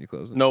saw when you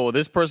closed it. No, well,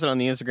 this person on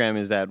the Instagram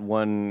is that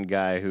one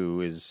guy who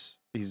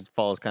he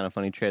follows kind of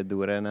funny Che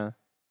Durena.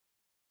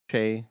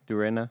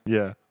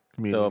 Yeah.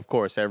 So of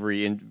course,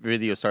 every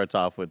video starts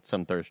off with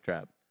some thirst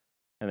trap,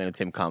 and then it's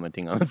him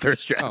commenting on the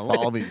thirst trap. Oh,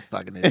 Follow me,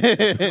 fucking idiot.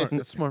 That's smart.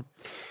 That's smart.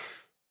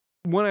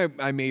 One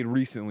I made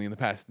recently in the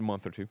past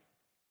month or two,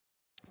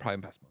 probably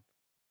in the past month,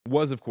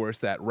 was, of course,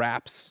 that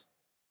wraps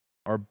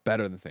are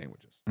better than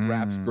sandwiches.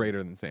 Wraps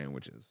greater than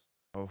sandwiches.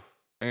 Oh.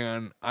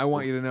 And I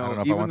want you to I don't know, know if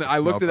I even want though the I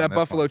looked smoke at on that this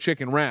buffalo one.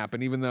 chicken wrap,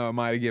 and even though it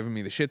might have given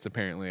me the shits,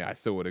 apparently, I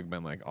still would have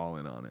been like all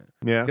in on it.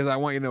 Yeah. Because I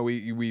want you to know,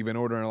 we've been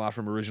ordering a lot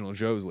from Original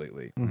Joe's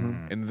lately.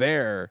 And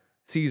their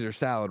Caesar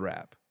salad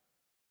wrap,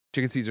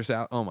 chicken Caesar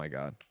salad, oh my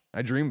God.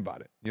 I dream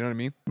about it. You know what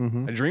I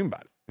mean? I dream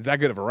about it. It's that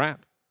good of a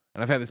wrap.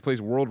 And I've had this place,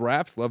 World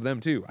Wraps, love them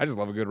too. I just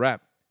love a good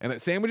wrap. And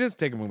at sandwiches,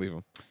 take them or leave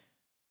them.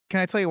 Can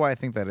I tell you why I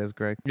think that is,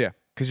 Greg? Yeah.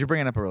 Because you're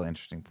bringing up a really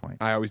interesting point.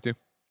 I always do.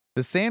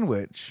 The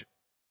sandwich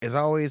is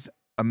always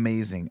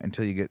amazing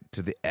until you get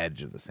to the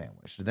edge of the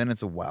sandwich. Then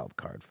it's a wild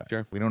card factor.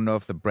 Sure. We don't know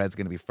if the bread's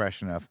going to be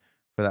fresh enough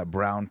for that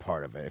brown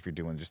part of it. If you're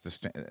doing just the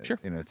Sure.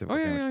 typical Oh,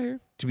 yeah, sandwich yeah, yeah.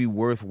 to be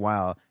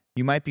worthwhile,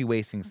 you might be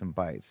wasting some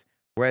bites.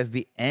 Whereas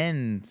the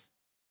end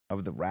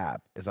of the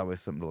wrap is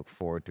always something to look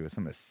forward to. It's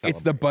something to celebrate.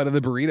 It's the butt of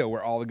the burrito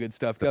where all the good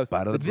stuff The goes.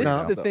 butt of the But this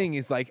burrito. is the thing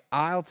is like,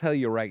 I'll tell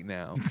you right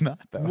now. It's not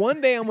though. One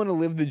day I'm going to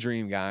live the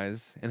dream,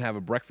 guys, and have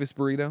a breakfast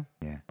burrito,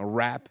 Yeah. a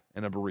wrap,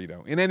 and a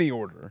burrito in any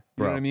order.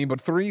 You know Bro. what I mean? But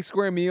 3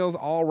 square meals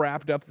all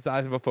wrapped up the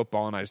size of a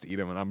football, and I just eat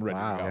them, and I'm ready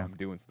Wow. to go. Yeah. I'm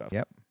doing stuff.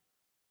 Yep.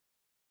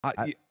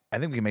 I- I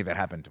think we can make that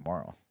happen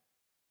tomorrow.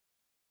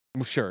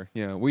 well, sure.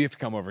 Yeah. We have to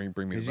come over and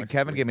bring me the breakfast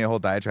Kevin burrito. gave me a whole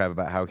diatribe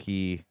about how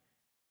he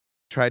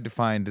tried to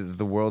find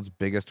the world's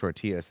biggest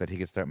tortillas so that he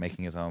could start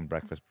making his own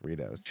breakfast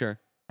burritos. Sure.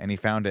 And he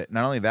found it.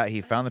 Not only that,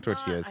 he found the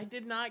That's not- tortillas. I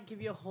did not give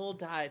you a whole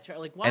diatribe.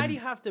 Like, why And- do you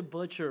have to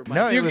butcher my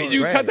No, it You, was story?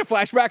 you great. cut the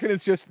flashback, and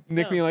it's just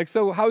Nick No. being like,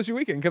 so how was your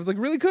weekend? Kevin's like,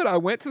 really good. I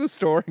went to the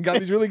store and got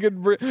these really good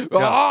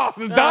Oh,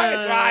 this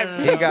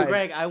diatribe. He got-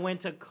 Greg, I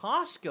went to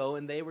Costco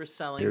and they were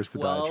selling Here's the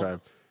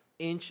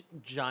 12-inch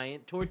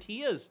giant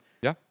tortillas.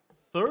 Yeah.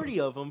 30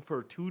 of them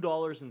for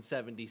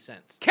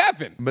 $2.70.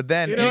 Kevin, But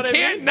then, You know you what I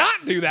can't mean?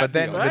 not do that. but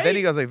then, deal. but then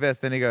he Right? goes like this.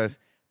 Then he goes.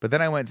 But then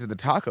I went to the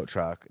taco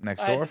truck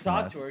next I door had to from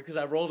talk us, to her because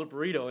I rolled a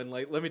burrito and,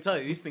 like, let me tell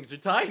you, these things are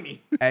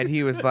tiny. and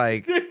he was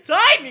like They're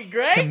tiny,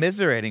 Greg.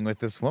 commiserating with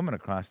this woman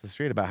across the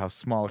street about how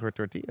small her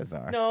tortillas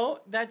are. No,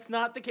 that's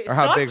not the case. Or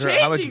how Stop big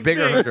how much changing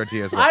bigger her things.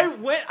 tortillas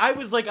were. I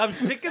was like, I'm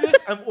sick of this.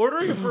 I'm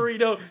ordering a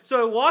burrito.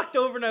 So I walked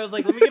over and I was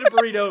like, let me get a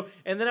burrito.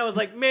 And then I was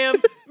like, ma'am,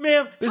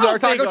 This is how our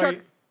taco big are truck?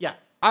 you?" Yeah.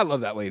 I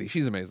love that lady.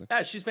 She's amazing.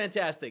 Yeah, she's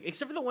fantastic.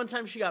 Except for the one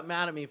time she got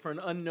mad at me for an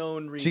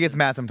unknown reason. She gets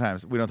mad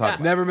sometimes. We don't talk Yeah.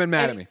 about Never been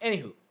mad at me.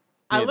 Anywho,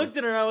 I looked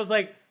at her and I was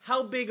like,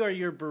 how big are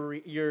your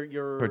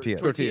Tortillas.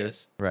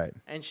 tortillas? it. Right.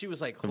 And she was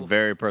like, A "Oof."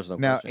 very personal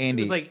Now, question. It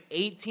Andy, was like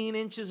 18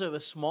 inches are the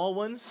small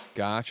ones.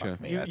 Gotcha.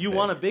 me. You, that's you big.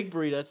 want a big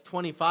burrito? That's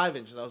 25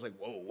 inches. I was like,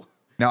 whoa.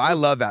 now I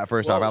love that.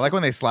 First off, I Whoa. like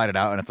when they slide it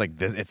out and it's like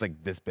this. It's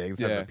like this big,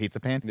 the size of Yeah. a pizza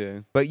pan. Yeah.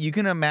 But you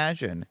can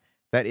imagine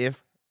that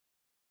if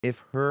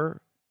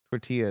her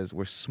tortillas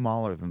were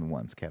smaller than the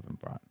ones Kevin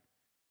brought,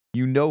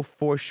 you know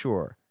for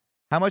sure,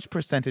 how much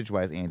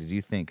percentage-wise, Andy, do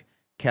you think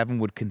Kevin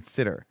would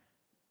consider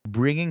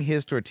bringing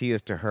his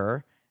tortillas to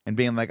her and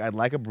being like, I'd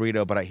like a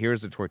burrito, but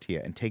here's a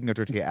tortilla, and taking a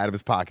tortilla out of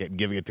his pocket and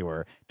giving it to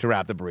her to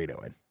wrap the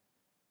burrito in?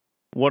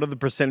 What are the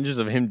percentages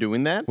of him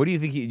doing that? What do you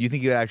think? Do you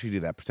think he'd actually do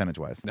that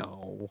percentage-wise?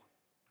 No,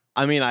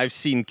 I mean, I've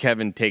seen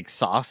Kevin take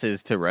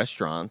sauces to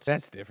restaurants.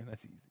 that's different.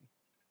 That's easy.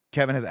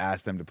 Kevin has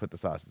asked them to put the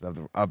sauces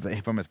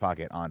from his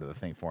pocket onto the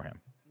thing for him.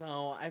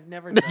 No, I've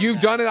never done You've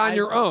that. done it on I-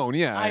 your own,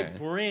 yeah. I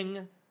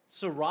bring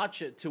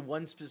sriracha to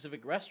one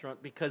specific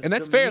restaurant because And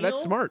that's the fair. meal-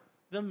 That's smart.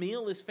 The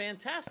meal is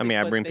fantastic. I mean,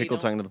 I but bring they pickle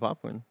don't- tongue to the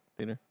popcorn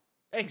theater.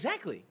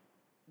 Exactly.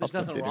 There's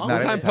Popcorn nothing theater. wrong Not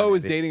with One every time that. time Poe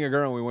was they did. dating a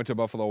girl and we went to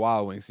Buffalo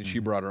Wild Wings and she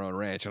brought her own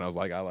ranch and I was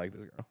like, I like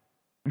this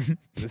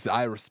girl.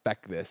 I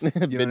respect this. You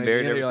know Been what I mean?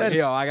 married You're ever like, since.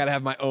 yo, I gotta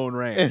have my own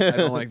ranch. I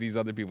don't like these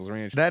other people's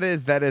ranch. That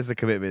is a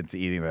commitment to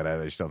eating that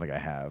I just don't think I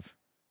have.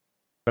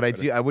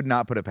 But I would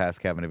not put it past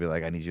Kevin to be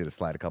like, I need you to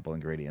slide a couple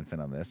ingredients in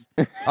on this.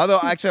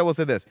 Although, actually, I will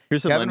say this.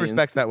 Here's some Kevin onions.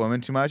 respects that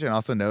woman too much and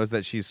also knows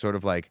that she's sort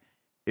of like,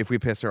 if we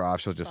piss her off,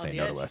 she'll just On say the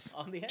no edge. to us.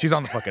 On the edge. She's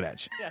on the fucking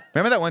edge. Yeah.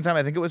 Remember that one time?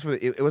 I think it was for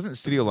it wasn't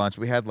studio launch.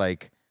 We had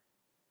like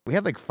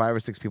 5 or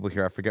 6 people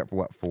here. I forget for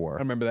what for. I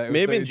remember that. It was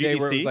Maybe the in day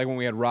where it was GDC? like when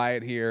we had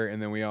Riot here and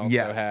then we also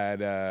Yes.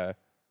 had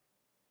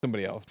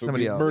somebody else. But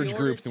Somebody we else. merged We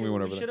groups ordered and we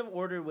went over We there. should have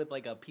ordered with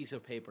like a piece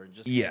of paper.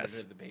 Just Yes.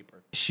 ordered the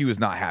paper. She was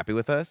not happy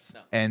with us,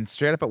 No. and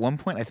straight up at one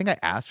point, I think I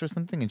asked her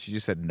something, and she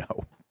just said no.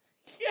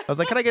 I was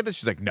like, "Can I get this?"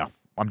 She's like, "No,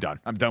 I'm done.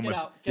 I'm done Get with."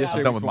 out. Get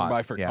Yesterday done we with swung by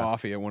mods. for Yeah.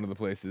 coffee at one of the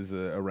places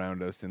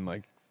around us, and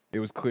like it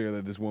was clear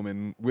that this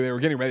woman, they were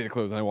getting ready to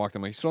close, and I walked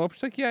in like, "So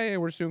she's like, yeah,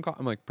 we're just doing coffee."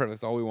 I'm like, "Perfect,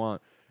 that's all we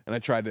want." And I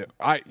tried to,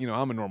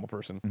 I'm a normal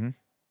person. Mhm. Can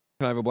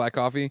I have a black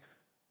coffee?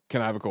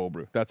 Can I have a cold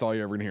brew? That's all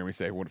you're ever gonna hear me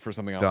say. What for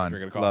something else? Done.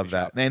 Drink at a coffee Love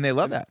shop. that, and they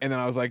love And- that. And then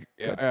I was like,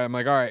 I'm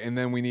like, all right. And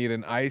then we need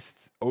an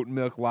iced oat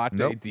milk latte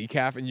Nope.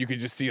 decaf, and you could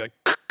just see like,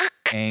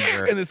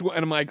 Anger. and this, and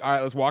I'm like, all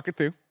right, let's walk it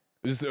through.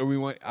 Just we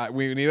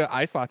need an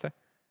iced latte.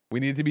 We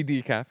need it to be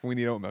decaf. And we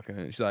need oat milk in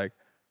it. She's like,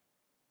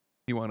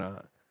 you want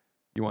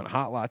a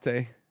hot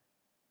latte?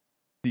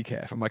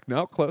 Decaf. I'm like,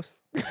 no, close.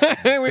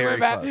 And we Very went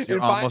back close. and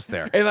You're almost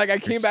there. And like I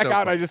came You're back so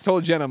out and I close. just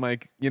told Jen, I'm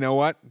like, you know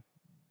what?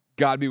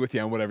 God be with you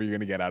on whatever you're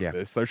gonna get out Yeah. of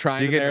this. They're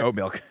trying You to get there. oat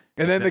milk.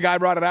 And then the guy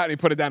brought it out and he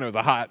put it down. It was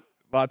a hot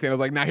latte. And I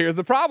was like, now here's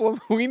the problem.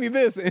 We need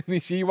this.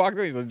 And she walked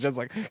away. She's just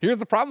like, here's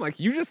the problem. Like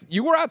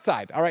you were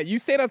outside. All right. You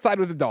stayed outside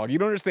with the dog. You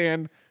don't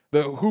understand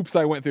the hoops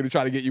I went through to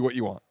try to get you what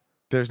you want.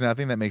 There's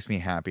nothing that makes me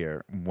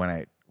happier when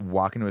I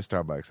walk into a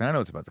Starbucks, and I know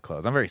it's about to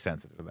close. I'm very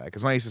sensitive to that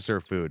because when I used to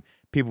serve food,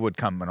 people would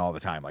come in all the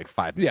time, like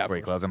 5 minutes Yeah, before of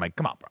you close. I'm like,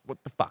 come on, bro, what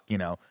the fuck, trying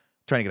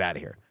to get out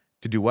of here.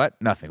 To do what?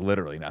 Nothing,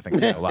 literally nothing in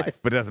my life.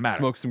 But it doesn't matter.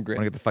 Smoke some I want to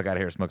grits. get the fuck out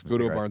of here, smoke some Go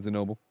to a cigarettes. Barnes and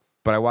Noble.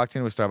 But I walked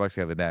into a Starbucks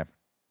the other day,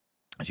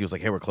 and she was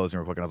like, hey, we're closing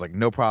real quick. And I was like,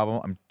 no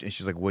problem. And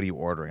she's like, what are you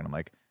ordering? And I'm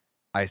like,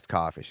 iced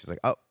coffee. She's like,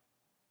 oh,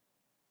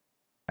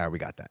 we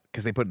got that.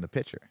 Because they put it in the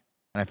picture.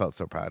 And I felt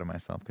so proud of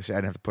myself because I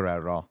didn't have to put it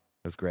out at all.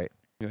 It was great.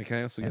 You're like, can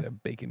I also get Yeah. a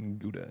bacon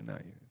Gouda?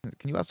 Not yours.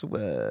 Can you also...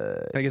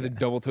 Can I get the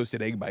double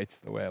toasted egg bites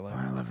the way I like?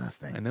 I love those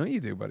things. I know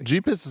you do, buddy.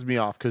 G pisses me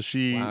off because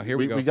Wow, here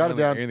we go. we got it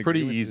Finally, down Aaron, pretty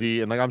agree with you.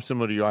 easy, and like I'm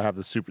similar to you. I have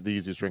the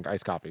easiest drink,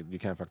 iced coffee. You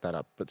can't fuck that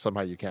up, but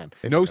somehow you can.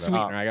 No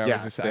sweetener. I yeah,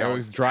 always, they I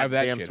always drive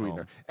that damn shit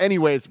sweetener. home.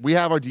 Anyways, we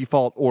have our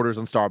default orders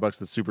on Starbucks.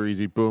 That's super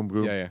easy. Boom,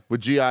 boom. Yeah, yeah.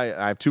 With GI,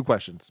 I have 2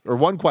 questions or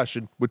 1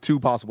 question with 2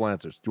 possible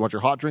answers. Do you want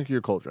your hot drink or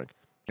your cold drink?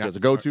 She Yeah, has a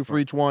go-to for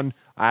each one.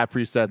 I have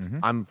presets.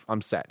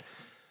 I'm set.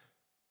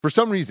 For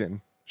some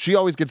reason, she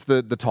always gets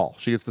the tall.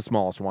 She gets the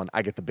smallest one.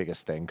 I get the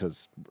biggest thing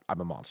because I'm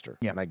a monster.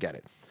 Yeah. And I get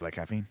it. Like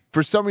caffeine?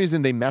 For some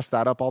reason, they mess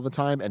that up all the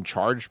time and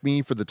charge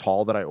me for the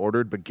tall that I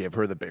ordered, but give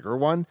her the bigger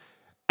one.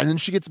 And then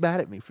she gets mad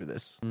at me for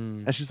this.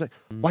 And she's like,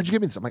 why'd you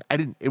give me this? I'm like, I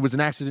didn't. It was an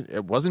accident.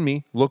 It wasn't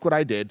me. Look what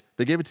I did.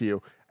 They gave it to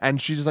you.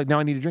 And she's just like, now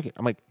I need to drink it.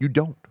 I'm like, you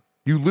don't.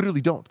 You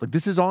literally don't. Like,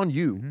 this is on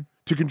you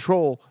to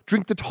control.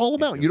 Drink the tall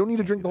amount. You don't need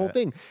to drink the whole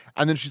thing.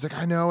 And then she's like,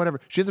 I know,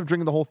 whatever. She ends up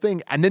drinking the whole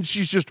thing. And then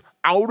she's just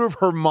out of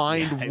her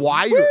mind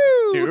wired,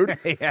 dude.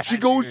 Yeah, she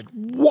goes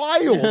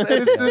wild.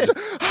 And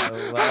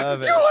it's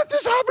love you it. let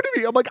this happen to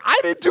me. I'm like, I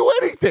didn't do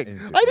anything.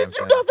 I didn't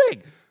do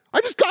nothing.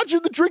 I just got you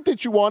the drink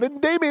that you wanted,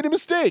 and they made a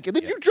mistake. And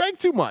then you drank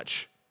too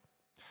much.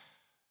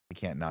 I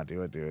can't not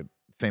do it, dude.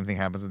 Same thing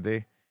happens with D.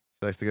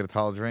 She likes to get a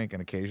tall drink,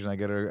 and occasionally I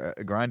get her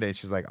a grande, and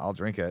she's like, I'll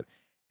drink it.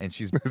 And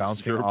she's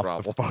bouncing your off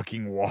problem. the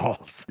fucking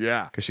walls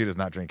Yeah. because she does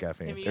not drink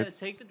caffeine. If you gotta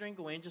take the drink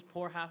away and just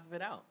pour half of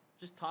it out.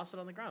 Just toss it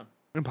on the ground.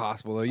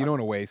 Impossible though. You don't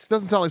want to waste.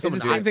 Doesn't sound like It's the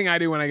something same thing I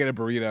do when I get a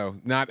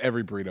burrito. Not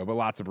every burrito, but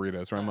lots of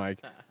burritos. Where I'm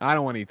like, I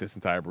don't want to eat this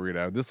entire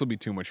burrito. This will be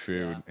too much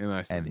food, and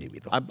I still And then eat you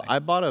eat the I, whole thing. I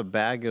bought a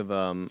bag of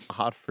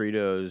hot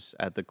Fritos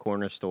at the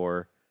corner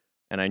store,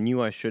 and I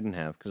knew I shouldn't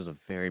have because it's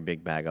a very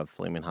big bag of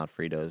flaming hot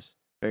Fritos,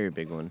 very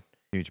big one.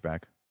 Huge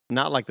back.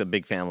 Not like the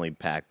big family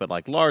pack, but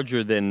like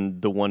larger than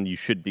the one you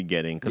should be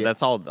getting because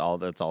that's all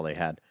they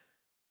had.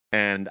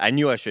 And I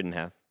knew I shouldn't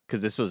have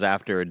because this was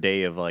after a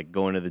day of like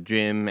going to the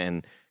gym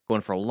and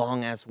going for a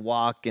long ass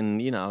walk,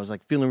 and I was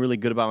like feeling really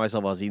good about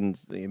myself. I've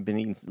been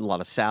eating a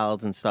lot of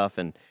salads and stuff,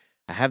 and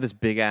I have this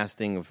big ass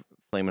thing of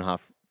flaming hot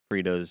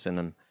Fritos,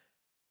 and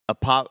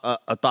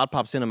a thought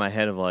pops into my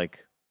head of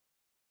like,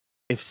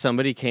 if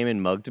somebody came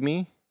and mugged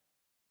me,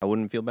 I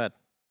wouldn't feel bad.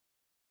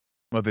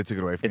 Well, if they took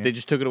it away from If you. they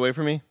just took it away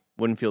from me,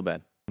 wouldn't feel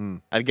bad.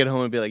 I'd get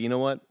home and be like, you know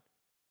what?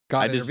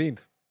 God I just-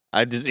 intervened.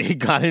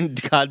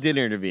 God did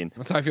intervene.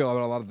 That's how I feel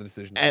about a lot of the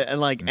decisions.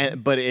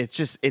 But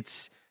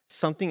it's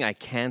something I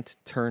can't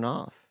turn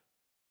off.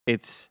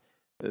 It's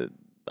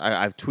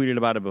I've tweeted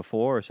about it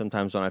before. Or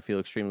sometimes when I feel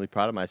extremely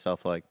proud of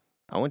myself, like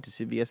I went to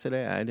CVS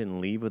today, I didn't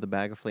leave with a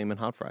bag of Flamin'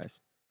 Hot Fries.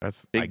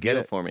 That's Big I get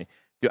deal it. for me.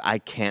 Dude, I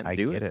can't I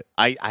do get it.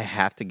 it. I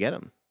have to get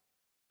them.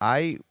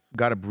 I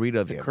got a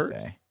burrito the a other curse.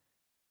 day,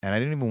 and I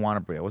didn't even want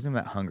a burrito. I wasn't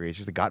even that hungry. It's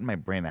just it got in my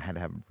brain. I had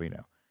to have a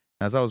burrito.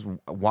 As I was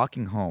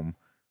walking home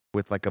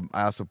with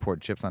I also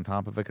poured chips on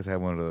top of it because I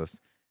had one of those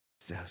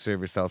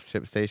serve yourself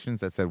chip stations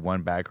that said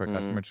one bag per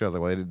customer. I was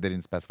like, well, they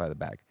didn't specify the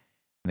bag,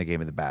 and they gave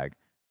me the bag.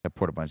 So I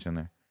poured a bunch in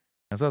there.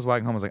 And so I was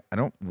walking home. I was like, I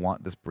don't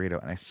want this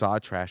burrito, and I saw a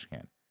trash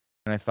can,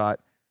 and I thought,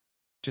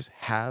 just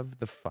have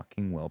the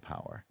fucking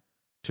willpower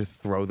to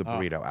throw the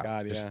burrito out.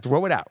 God, Just yeah.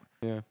 throw it out.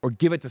 Yeah. Or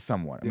give it to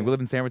someone. I mean, Yeah. we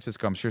live in San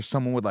Francisco. I'm sure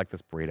someone would like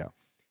this burrito.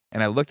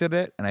 And I looked at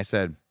it and I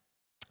said,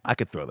 I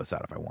could throw this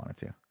out if I wanted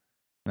to. And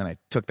then I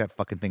took that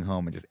fucking thing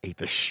home and just ate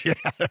the shit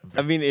out of it.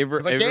 I mean,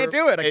 I can't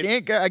do it. I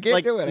can't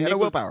do it. I got no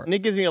willpower.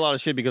 Nick gives me a lot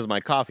of shit because of my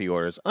coffee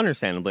orders.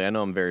 Understandably, I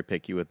know I'm very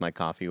picky with my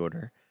coffee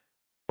order.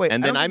 Wait,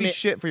 and I then don't I give you ma-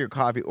 shit for your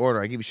coffee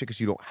order. I give you shit because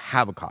you don't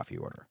have a coffee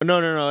order.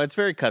 No. It's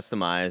very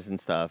customized and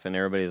stuff. And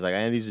everybody's like,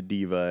 I use a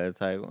Diva.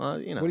 It's like, well,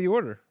 you know. What do you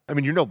order? I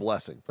mean, you're no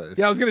blessing, but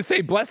Yeah, I was gonna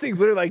say blessings.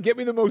 Literally, like, get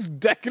me the most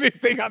decadent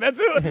thing on that's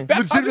it.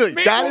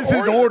 legitimately, that is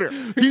his order.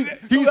 He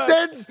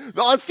sends on Give me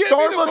the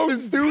Starbucks most-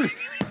 is doing.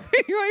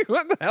 like,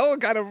 what the hell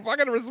kind of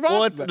fucking response?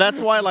 Well, is that? that's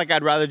why, like,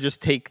 I'd rather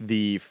just take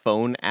the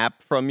phone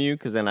app from you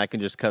because then I can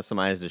just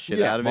customize the shit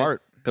Yeah, out of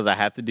smart. it. Because I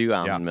have to do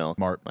almond milk.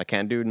 smart. I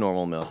can't do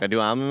normal milk. I do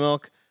almond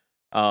milk.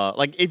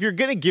 Like, if you're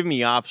gonna give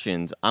me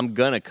options, I'm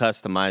gonna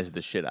customize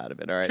the shit out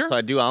of it. All right. Sure. So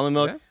I do almond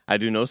milk. Yeah. I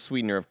do no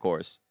sweetener, of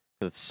course,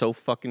 because it's so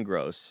fucking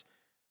gross.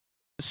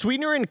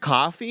 Sweetener in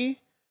coffee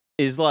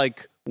is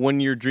like when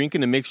you're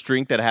drinking a mixed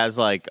drink that has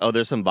like, oh,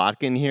 there's some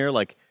vodka in here.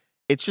 Like,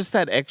 it's just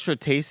that extra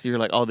taste. You're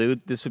like, oh,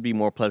 this would be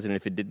more pleasant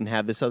if it didn't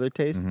have this other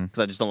taste. Because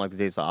I just don't like the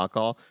taste of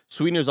alcohol.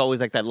 Sweetener is always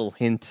like that little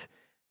hint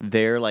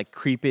there, like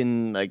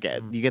creeping. Like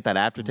you get that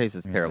aftertaste.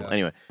 It's terrible.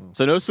 Anyway,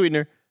 so no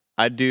sweetener.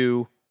 I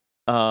do.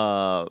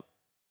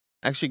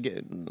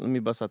 Actually, let me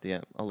bust out the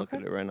app. I'll look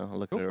at it right now. I'll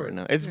look at it for right it.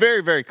 now. It's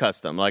very, very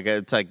custom. Like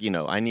it's like, you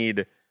know, I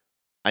need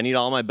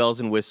all my bells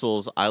and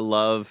whistles. I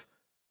love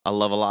a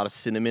lot of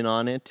cinnamon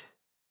on it.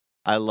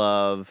 I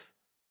love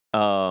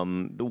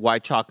the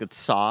white chocolate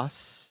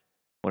sauce,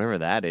 whatever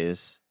that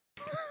is.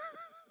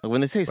 Like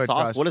when they say But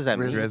sauce, Josh, what does that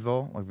mean?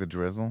 Drizzle? Like the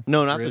drizzle?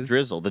 No, not the Drizz?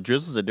 drizzle. The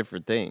drizzle's a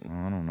different thing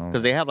I don't know.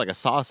 because they have like a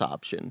sauce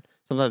option.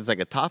 Sometimes it's like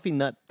a toffee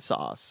nut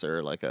sauce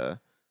or like a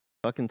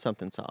fucking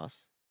something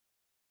sauce.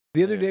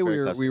 The other Yeah, day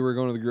very we custom. were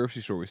going to the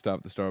grocery store. We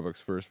stopped at the Starbucks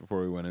first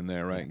before we went in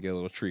there, right? And get a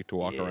little treat to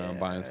walk around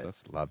buying stuff.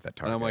 Yes, love that And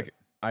Target. I'm like,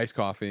 iced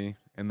coffee.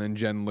 And then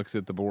Jen looks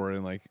at the board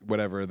and like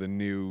whatever the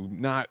new,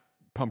 not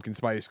pumpkin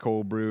spice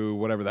cold brew,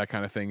 whatever that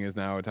kind of thing is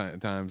now at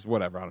times,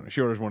 whatever. I don't know.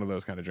 She orders one of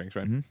those kind of drinks,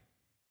 right? Mhm.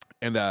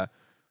 And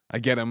I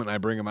get them and I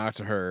bring them out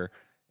to her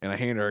and I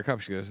hand her a cup.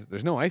 She goes,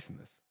 "There's no ice in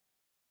this."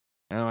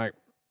 And I'm like,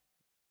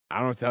 "I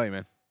don't know what to tell you,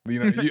 man. You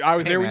know, I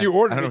was Hey, there when man, you I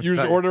ordered don't know it. what You to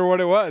just tell you." order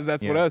what it was.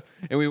 That's what it Yeah. was."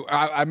 And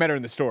I met her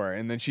in the store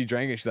and then she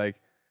drank it. She's like,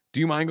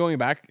 "Do you mind going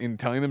back and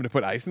telling them to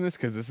put ice in this?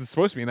 Because this is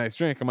supposed to be a nice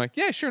drink." I'm like,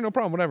 "Yeah, sure, no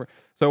problem, whatever."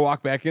 So I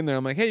walk back in there.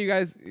 I'm like, "Hey, you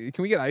guys, can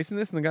we get ice in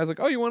this?" And the guy's like,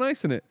 "Oh, you want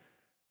ice in it?"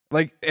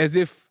 Like as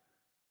if,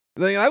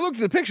 like I looked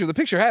at the picture. The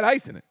picture had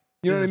ice in it.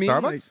 You know Is what I it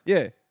mean? Like, Starbucks?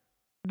 yeah,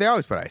 They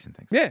always put ice in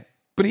things. yeah.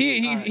 But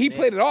he Nick.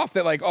 played it off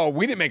that like, "Oh,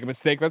 we didn't make a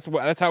mistake.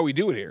 That's how we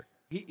do it here."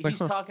 He's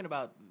talking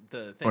about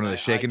the thing. One of the I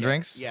shaken get.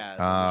 drinks? Yeah.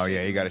 Oh, the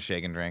yeah, you got a drink.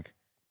 shake and drink.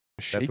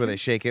 That's where they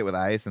shake it with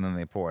ice and then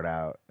they pour it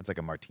out. It's like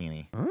a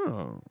martini.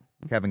 Oh.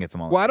 Kevin gets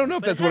them all. Well, I don't know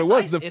if But it that's what it has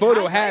was. ice. The It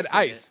photo has had ice in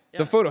it. ice. Yeah.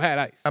 The photo had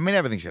ice. I mean,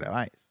 everything should have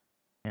ice.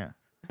 Yeah,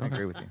 I Okay.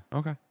 agree with you.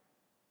 Okay.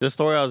 The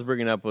story I was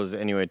bringing up was,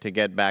 anyway, to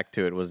get back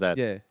to it, was that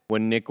Yeah.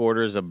 when Nick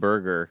orders a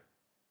burger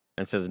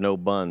and says no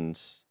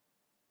buns,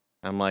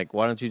 I'm like,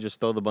 why don't you just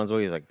throw the buns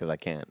away? He's like, because I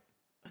can't.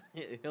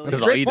 He'll- Because That's a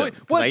I'll great eat point.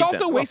 them, 'cause Well, I it's eat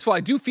also them. wasteful.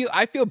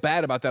 I feel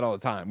bad about that all the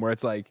time. Where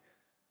it's like,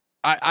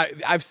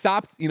 I've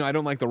stopped. You know, I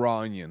don't like the raw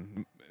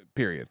onion.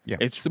 Period. Yeah.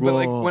 It's So, but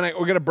like raw. when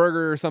we get a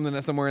burger or something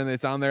somewhere and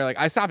it's on there, like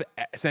I stopped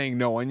saying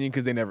no onion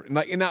because they never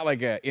like not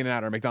like a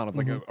In-N-Out or McDonald's,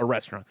 like a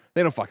restaurant.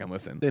 They don't fucking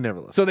listen. They never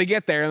listen. So they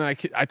get there and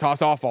then I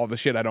toss off all the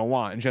shit I don't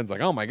want, and Jen's like,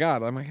 "Oh my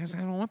god!" I'm like, "I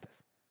don't want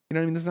this." You know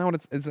what I mean? This is not what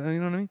it's. You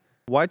know what I mean?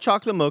 White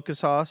chocolate mocha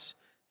sauce,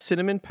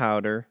 cinnamon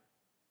powder,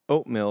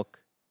 oat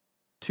milk,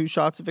 2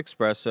 shots of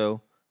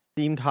espresso,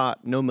 steamed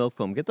hot, no milk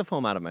foam. Get the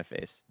foam out of my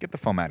face. Get the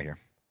foam out of here.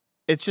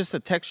 It's just a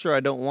texture I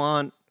don't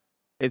want.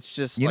 It's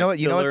just You know like what?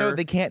 You know what though? filler.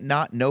 They can't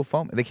not no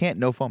foam. They can't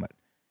no foam it.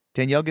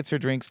 Danielle gets her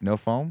drinks no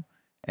foam,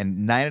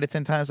 and 9 out of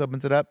 10 times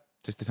opens it up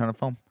just a ton of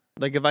foam.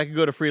 Like if I could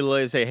go to Frito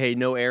Lay and say, "Hey,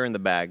 no air in the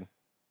bag,"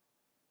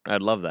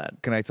 I'd love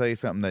that. Can I tell you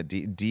something that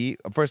D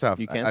first off,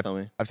 You can't I've, tell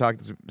me. I've said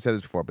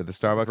this before, but the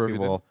Starbucks Prove you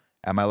people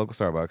at my local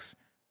Starbucks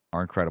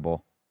are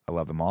incredible. I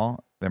love them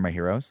all. They're my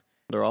heroes.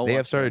 They're all They have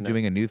watching started right now.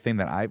 doing a new thing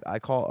that I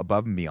call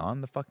above and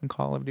beyond the fucking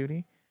Call of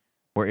Duty,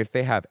 where if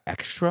they have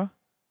extra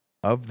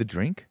of the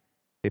drink,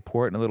 they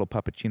pour it in a little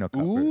puppuccino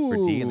cup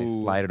for tea, and they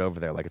Ooh. slide it over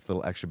there like it's a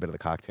little extra bit of the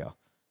cocktail.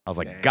 I was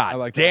like, Dang. God I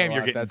like that a damn, lot.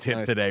 you're getting That's tipped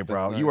nice. today, That's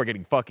bro. nice. You are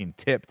getting fucking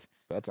tipped.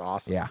 That's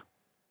awesome. Yeah,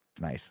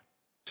 it's nice.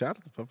 Shout out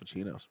to the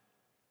Puppuccinos.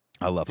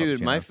 I love Dude,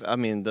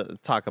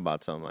 puppuccinos. talk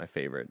about some of my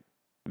favorite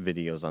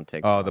videos on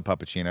TikTok. Oh, the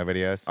puppuccino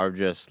videos. Are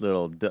just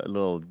little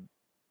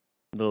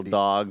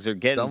dogs are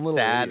getting Dumb little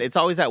sad. idiots. It's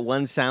always that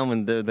one sound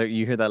when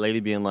you hear that lady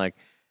being like,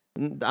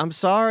 "I'm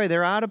sorry,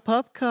 they're out of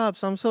pup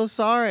cups. I'm so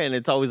sorry." And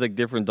it's always like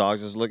different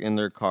dogs just looking in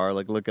their car,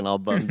 like looking all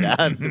bummed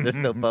out. There's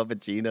no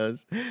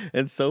puppuccinos.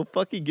 It's so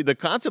fucking good. The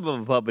concept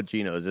of a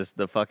puppuccino is just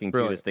the fucking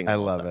Brilliant. cutest thing. I of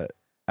all love time. it.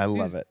 I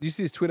love it. You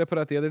see this tweet I put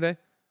out the other day?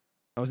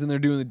 I was in there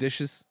doing the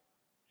dishes.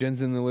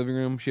 Jen's in the living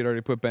room. She had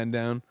already put Ben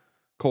down.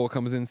 Cole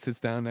comes in, sits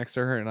down next to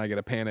her, and I get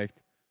a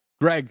panicked.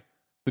 Greg,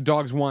 the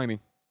dog's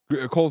whining.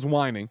 Cole's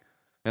whining.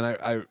 And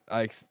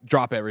I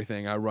drop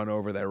everything. I run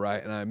over there,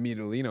 right? And I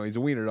immediately, he's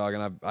a wiener dog,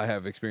 and I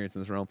have experience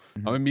in this realm.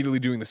 I'm immediately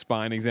doing the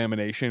spine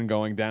examination,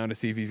 going down to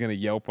see if he's going to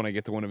yelp when I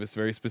get to one of his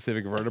very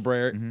specific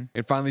vertebrae.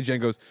 And finally, Jen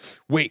goes,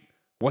 "Wait,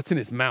 what's in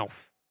his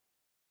mouth?"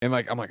 And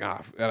I'm like,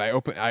 ah. And I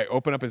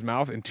open up his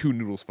mouth, and 2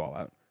 noodles fall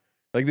out.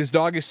 Like, this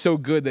dog is so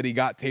good that he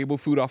got table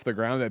food off the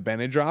ground that Ben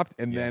had dropped,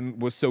 and then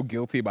was so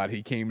guilty about it,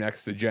 he came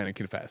next to Jen and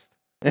confessed.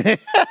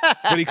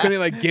 But he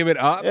couldn't give it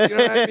up. You know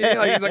what I mean?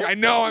 Like, he's like, I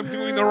know I'm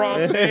doing the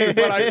wrong thing,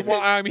 but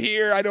I'm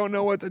here. I don't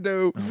know what to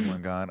do. Oh my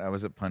God. I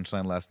was at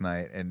Punchline last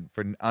night, and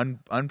for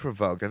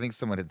unprovoked, I think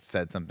someone had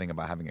said something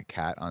about having a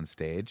cat on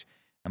stage,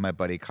 and my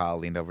buddy Kyle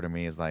leaned over to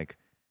me. He's like,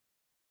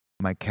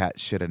 "My cat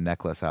shit a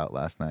necklace out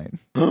last night."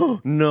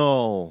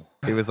 No.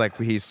 It was like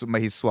he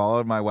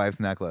swallowed my wife's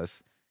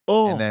necklace,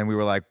 Oh. and then we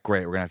were like,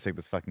 "Great, we're gonna have to take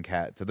this fucking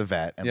cat to the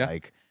vet and Yeah.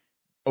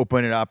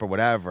 open it up or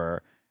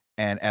whatever."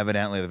 And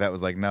evidently the vet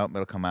was like, "Nope,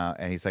 it'll come out."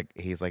 And he's like,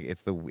 it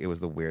was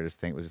the weirdest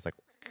thing. It was just like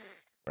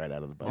right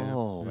out of the butt,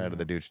 Oh. right out of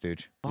the douche. Fuck.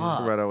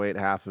 Toretto ate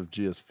half of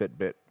Gia's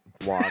Fitbit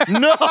watch.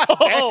 No.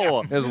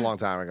 It was a long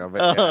time ago,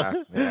 but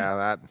yeah,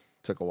 that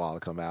took a while to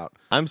come out.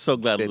 I'm so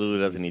glad Bits Lulu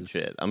and doesn't eat pieces.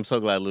 shit. I'm so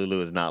glad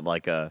Lulu is not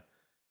like a.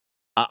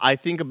 I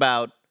think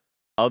about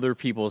other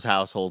people's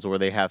households where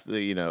they have,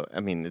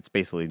 it's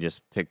basically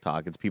just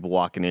TikTok. It's people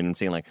walking in and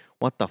saying like,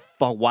 "What the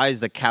fuck? Why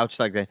is the couch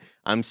like that?"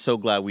 I'm so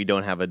glad we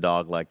don't have a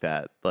dog like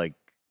that. Like,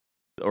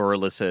 or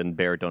Alyssa and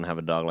Barrett don't have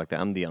a dog like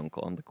that. I'm the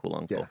uncle. I'm the cool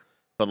uncle. Yeah.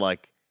 But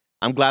like,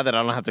 I'm glad that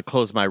I don't have to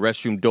close my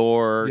restroom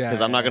door because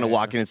I'm not gonna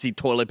walk in and see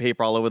toilet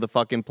paper all over the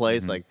fucking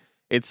place. Like,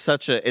 it's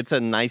a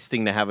nice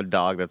thing to have a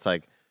dog that's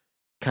like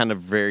kind of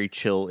very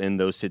chill in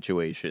those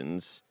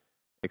situations,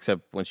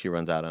 except when she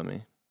runs out on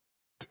me.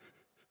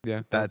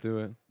 Yeah, That's- do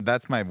it.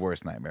 That's my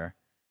worst nightmare.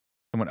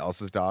 Someone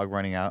else's dog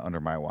running out under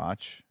my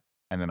watch,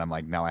 and then I'm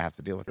like, now I have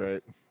to deal with Right,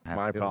 it. I have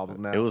my to deal with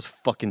problem now. It was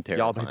fucking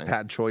Y'all terrifying. made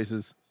bad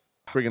choices,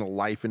 bringing a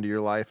life into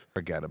your life.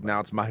 Forget about Now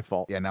it. it's my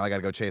fault. Yeah, now I got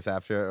to go chase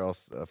after it, or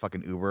else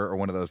fucking Uber or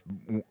one of those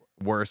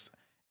worse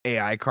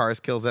AI cars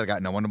kills it. I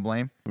got no one to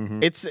blame.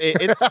 It's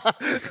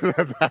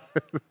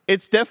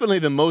it's definitely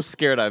the most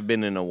scared I've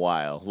been in a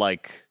while.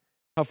 Like,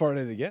 How far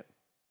did it get?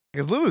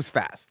 Because Lulu's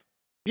fast.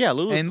 yeah,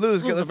 Lulu's, And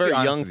Lulu's- Lulu's a let's be very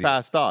honest young, with you.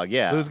 fast dog.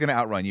 Yeah, Lulu's gonna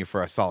outrun you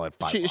for a solid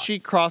 5 she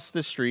blocks. crossed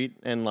the street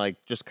and like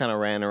just kind of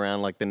ran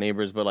around like the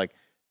neighbors, but like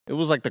it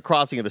was like the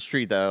crossing of the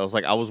street that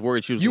I was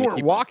worried she was. You gonna weren't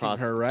keep walking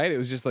crossing. her, right? It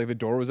was just like the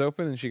door was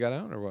open and she got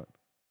out, or what?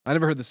 I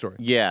never heard the story.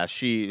 Yeah,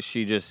 she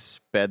just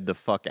sped the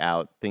fuck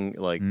out. Thing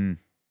like Mm.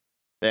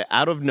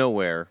 out of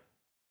nowhere.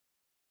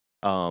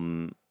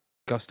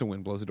 Gust of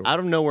wind blows the door. Out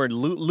of nowhere,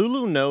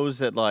 Lulu knows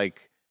that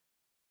like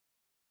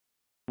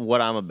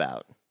what I'm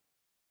about.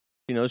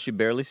 She knows she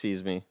barely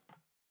sees me.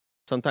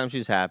 Sometimes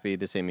she's happy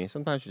to see me.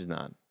 Sometimes she's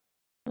not.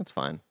 That's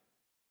fine.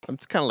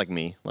 It's kind of like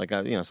me. Like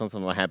sometimes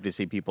I'm happy to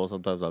see people.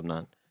 Sometimes I'm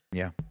not.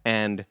 Yeah.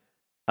 And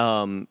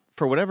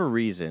for whatever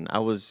reason, I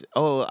was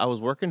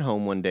working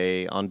home one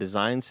day on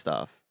design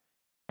stuff,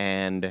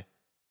 and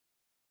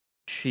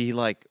she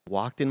like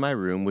walked in my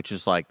room, which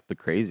is like the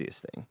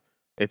craziest thing.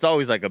 It's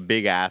always like a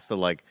big ass to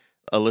like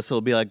Alyssa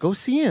will be like, "Go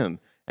see him,"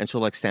 and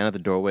she'll like stand at the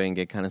doorway and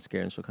get kind of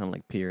scared, and she'll kind of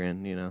like peer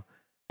in,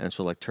 and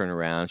she'll like turn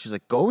around. She's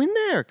like, "Go in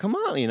there, come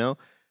on,"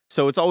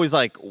 So it's always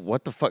like,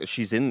 "What the fuck?"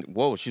 She's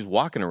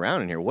walking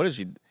around in here. What is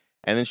she?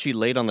 And then she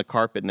laid on the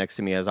carpet next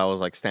to me as I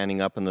was like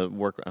standing up in the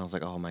work. I was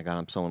like, "Oh my God,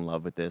 I'm so in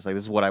love with this. Like,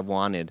 this is what I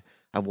wanted.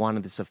 I've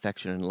wanted this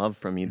affection and love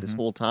from you this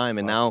whole time.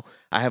 And now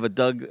I have a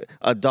dog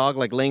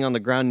like laying on the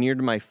ground near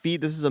to my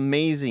feet. This is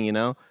amazing,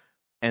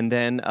 And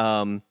then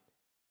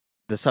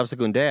the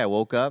subsequent day, I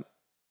woke up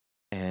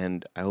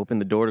and I opened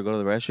the door to go to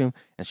the restroom,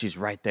 and she's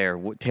right there,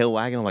 tail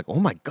wagging. I'm like,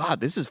 "Oh my God,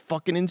 this is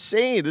fucking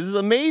insane. This is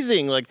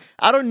amazing." Like,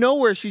 out of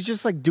nowhere, she's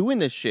just like doing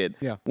this shit.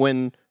 Yeah.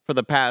 When for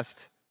the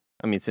past,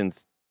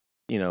 since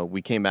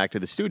we came back to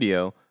the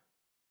studio,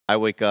 I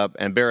wake up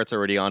and Barrett's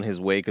already on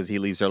his way because he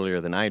leaves earlier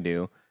than I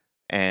do.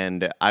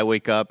 And I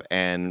wake up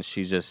and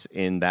she's just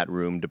in that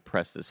room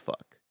depressed as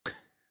fuck.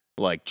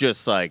 like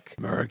just like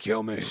Murder,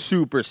 kill me.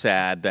 super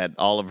sad that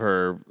all of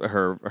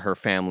her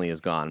family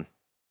is gone.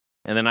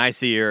 And then I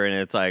see her, and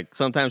it's like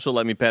sometimes she'll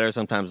let me pet her,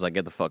 sometimes like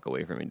get the fuck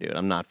away from me, dude.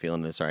 I'm not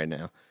feeling this right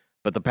now.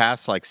 But the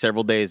past like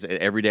several days,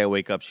 every day I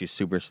wake up, she's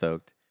super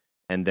stoked.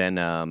 And then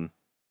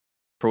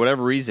for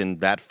whatever reason,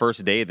 that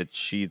first day that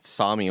she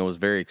saw me and was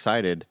very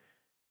excited,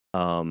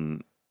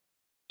 something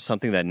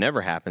that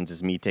never happens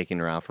is me taking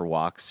her out for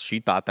walks. She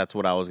thought that's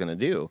what I was gonna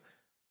do.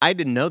 I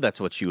didn't know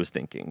that's what she was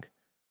thinking.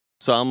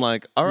 So I'm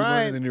like, all You're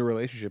right. learning a new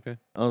relationship, yeah.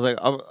 I was like,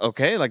 oh,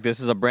 okay, like this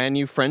is a brand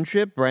new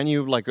friendship, brand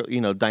new like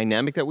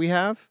dynamic that we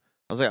have.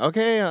 I was like,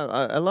 okay,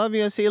 I love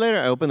you. I'll see you later.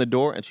 I open the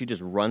door and she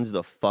just runs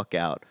the fuck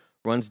out,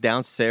 runs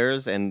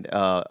downstairs, and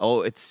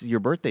it's your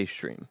birthday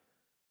stream.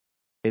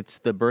 It's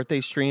the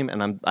birthday stream,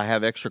 and I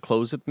have extra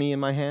clothes with me in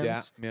my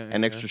hands,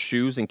 and extra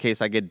shoes in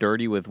case I get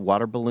dirty with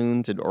water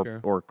balloons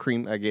or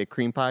cream. I get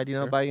cream pied,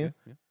 by you.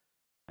 Yeah.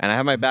 And I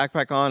have my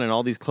backpack on and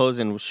all these clothes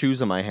and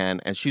shoes in my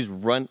hand, and she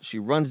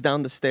runs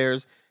down the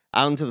stairs,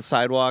 out into the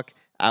sidewalk,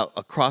 out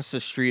across the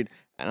street,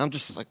 and I'm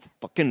just like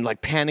fucking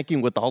like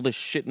panicking with all this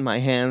shit in my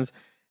hands,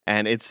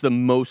 and it's the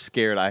most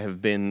scared I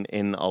have been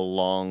in a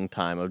long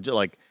time. Of just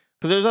like,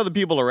 because there's other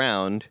people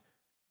around,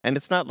 and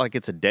it's not like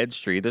it's a dead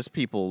street. There's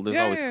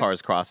always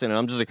cars crossing, and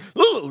I'm just like,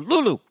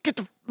 Lulu, get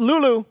the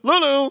Lulu,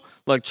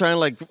 like trying to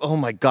like, oh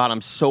my god,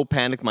 I'm so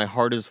panicked, my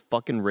heart is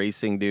fucking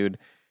racing, dude.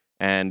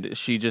 And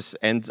she just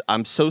ends.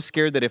 I'm so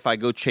scared that if I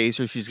go chase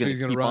her, she's gonna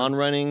keep on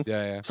running.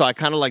 Yeah. So I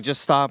kind of like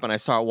just stop and I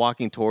start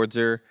walking towards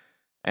her,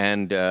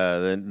 and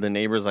the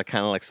neighbors are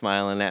kind of like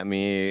smiling at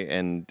me,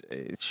 and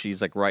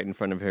she's like right in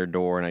front of her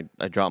door, and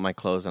I drop my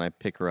clothes and I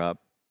pick her up,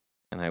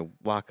 and I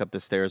walk up the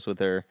stairs with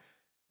her,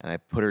 and I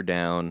put her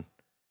down,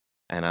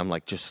 and I'm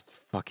like just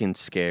fucking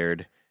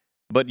scared.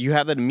 But you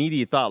have that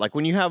immediate thought, like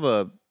when you have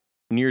a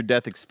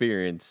near-death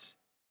experience,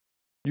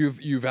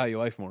 You value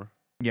life more.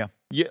 yeah,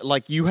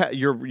 like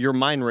your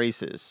mind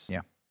races.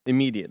 Yeah.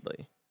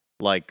 Immediately.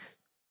 Like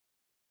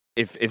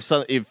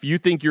if you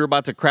think you're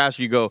about to crash,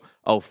 you go,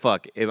 oh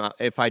fuck!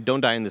 If I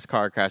don't die in this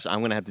car crash,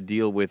 I'm gonna have to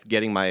deal with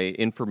getting my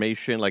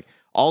information. Like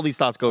all these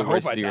thoughts go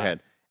racing through your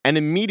head. And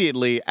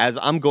immediately, as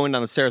I'm going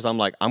down the stairs, I'm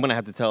like, I'm gonna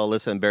have to tell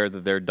Alyssa and Bear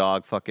that their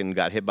dog fucking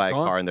got hit by a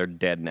car and they're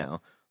dead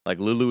now. Like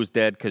Lulu is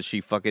dead because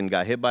she fucking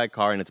got hit by a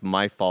car and it's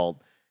my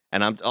fault.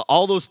 And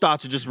all those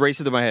thoughts are just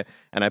racing through my head.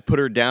 And I put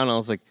her down and I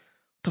was like,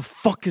 the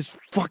fuck is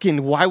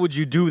fucking, why would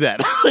you do that?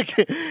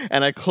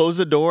 And I closed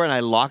the door and I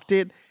locked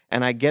it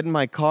and I get in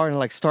my car and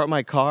like start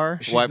my car.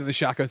 She's in the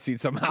shotgun seat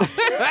somehow.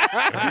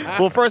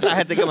 Well, first I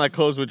had to get my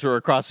clothes, which were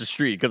across the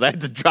street, because I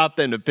had to drop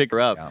them to pick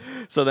her up. Yeah.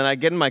 So then I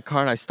get in my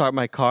car and I start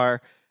my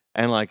car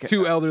and like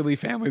two elderly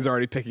families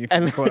already picking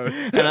through clothes.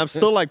 And I'm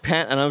still like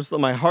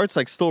my heart's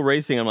like still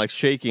racing. I'm like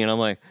shaking and I'm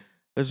like,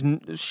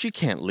 she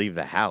can't leave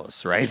the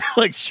house, right?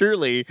 Like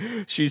surely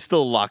she's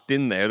still locked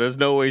in there. There's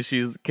no way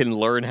she can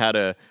learn how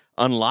to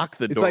unlock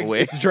the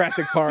doorway. It's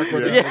Jurassic Park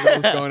where the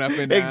girl's going up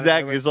and down.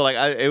 Exactly. So like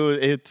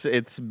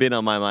it's been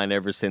on my mind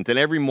ever since. And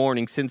every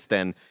morning since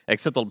then,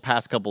 except the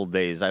past couple of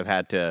days, I've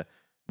had to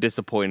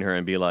disappoint her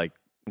and be like,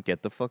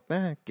 get the fuck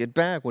back. Get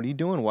back. What are you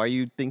doing? Why are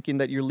you thinking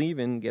that you're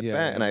leaving? Get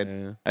back.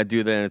 And I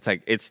do that, and it's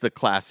like it's the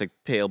classic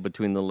tail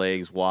between the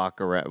legs,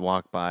 walk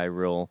by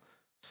real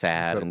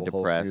sad and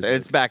depressed.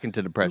 It's back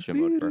into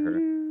depression mode for her.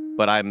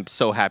 But I'm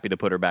so happy to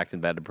put her back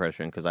into that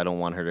depression because I don't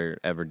want her to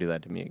ever do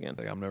that to me again.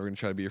 Like, I'm never going to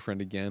try to be your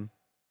friend again.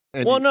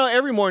 And no,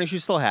 every morning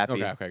she's still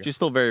happy. Okay. She's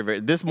still very, very...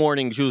 This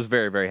morning, she was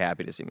very, very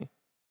happy to see me.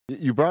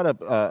 You brought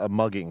up a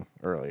mugging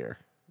earlier.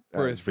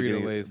 For his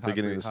Frito-Lay's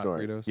beginning of the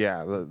story.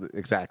 Yeah,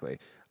 exactly.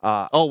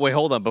 Oh, wait,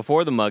 hold on.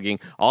 Before the mugging,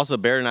 also,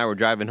 Bear and I were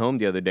driving home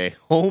the other day.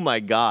 Oh,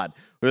 my God.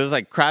 There's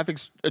like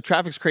traffic's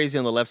crazy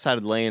on the left side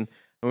of the lane.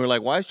 And we're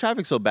like, why is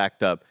traffic so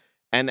backed up?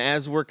 And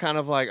as we're kind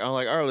of like, I'm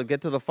like, all right, let's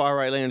get to the far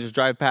right lane and just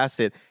drive past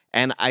it.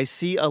 And I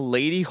see a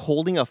lady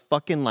holding a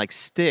fucking like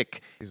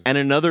stick and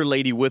another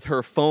lady with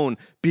her phone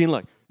being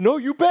like, no,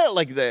 you bet.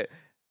 Like that.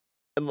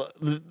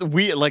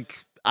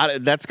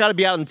 That's got to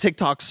be out on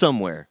TikTok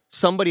somewhere.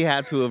 Somebody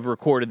had to have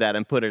recorded that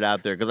and put it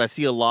out there because I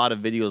see a lot of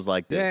videos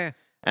like this. Yeah.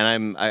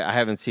 And I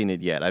haven't seen it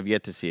yet. I've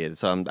yet to see it.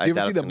 So I you doubt ever see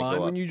it's the gonna mime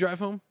go when up. you drive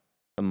home?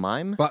 A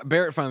mime? But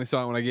Barrett finally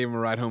saw it when I gave him a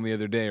ride home the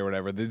other day or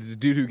whatever. There's this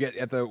dude who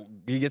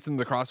he gets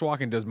into the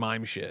crosswalk and does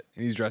mime shit.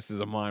 And he's dressed as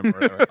a mime or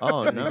whatever.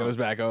 Oh, and no. he goes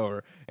back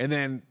over. And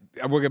then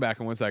we'll get back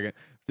in 1 second.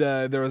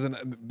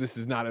 This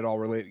is not at all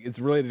related. It's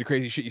related to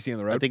crazy shit you see on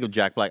the road. I think of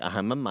Jack Black.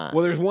 I'm a mime.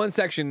 Well, there's one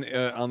section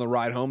on the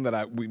ride home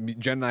that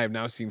Jen and I have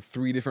now seen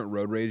 3 different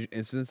road rage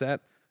incidents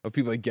of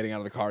people like getting out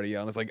of the car to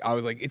yell. And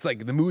it's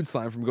like the mood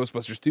slime from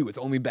Ghostbusters 2. It's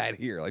only bad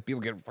here. Like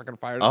people get fucking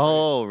fired up.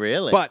 Oh,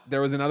 really? But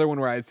there was another one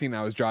where I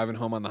was driving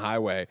home on the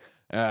highway.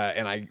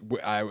 And I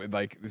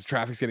like this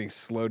traffic's getting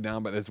slowed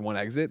down by this one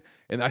exit,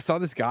 and I saw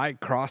this guy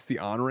cross the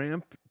on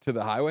ramp to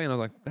the highway, and I was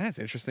like, "That's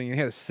interesting." And he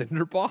had a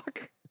cinder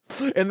block,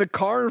 and the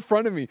car in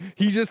front of me,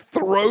 he just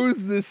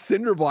throws this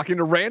cinder block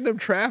into random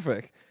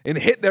traffic, and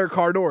hit their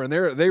car door, and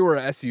they were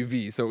an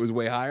SUV, so it was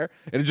way higher,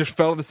 and it just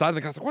fell to the side. And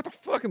the guy was like, "What the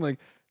fuck?" And like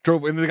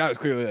drove, and the guy was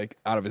clearly like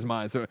out of his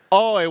mind. So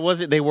Oh, it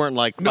wasn't. They weren't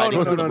like no, fighting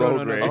no, for no, the no, road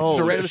no, no, race. no. It's Oh just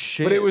a random-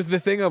 shit! But it was the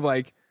thing of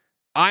like,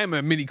 I'm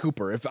a Mini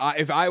Cooper. If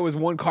I was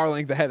one car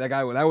length ahead,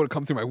 that would have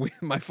come through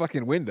my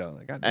fucking window.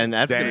 Like, God damn.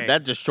 and Dang.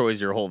 that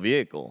destroys your whole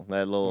vehicle.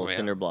 That little Oh, yeah.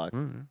 cinder block.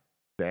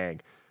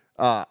 Dang.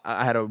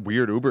 I had a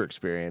weird Uber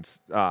experience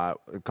a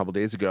couple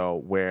days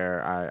ago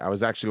where I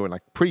was actually going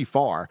like pretty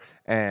far,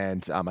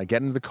 and I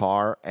get into the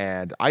car,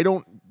 and I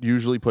don't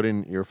usually put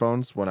in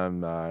earphones when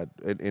I'm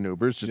in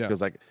Ubers, just Yeah.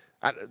 because like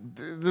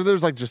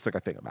there's like just like a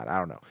thing about it. I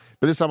don't know.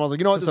 But this time I was like,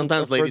 you know what? This is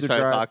Sometimes a ladies further try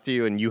to drive. talk to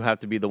you, and you have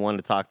to be the one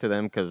to talk to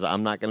them because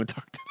I'm not going to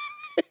talk to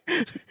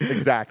them.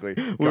 Exactly.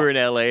 We were in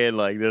LA, and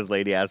like this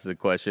lady asked a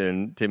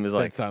question. Tim is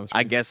like, sounds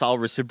 "I guess I'll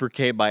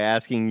reciprocate by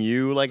asking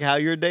you like how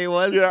your day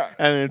was." Yeah.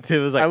 and then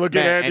Tim was like, I look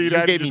at "Man, Andy, and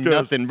and Andy you gave me just goes,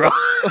 nothing, bro."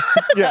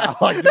 Yeah,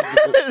 like,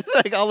 It's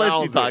like I'll let you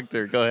Sounds talk to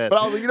her. Go ahead. But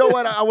I was like, you know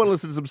what? I want to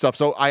listen to some stuff.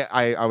 So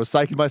I was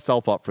psyching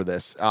myself up for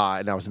this.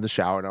 And I was in the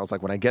shower, and I was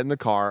like, when I get in the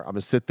car, I'm going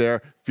to sit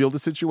there, feel the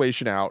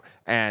situation out.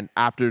 And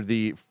after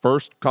the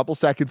first couple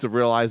seconds of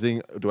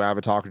realizing, do I have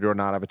a talker, do I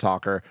not have a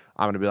talker,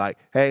 I'm going to be like,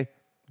 hey,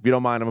 if you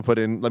don't mind, I'm going to put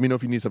in, let me know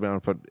if you need something, I'm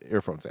going to put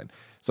earphones in.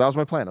 So that was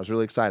my plan. I was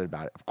really excited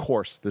about it. Of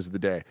course, this is the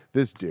day.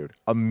 This dude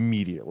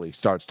immediately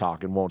starts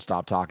talking, won't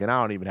stop talking.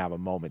 I don't even have a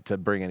moment to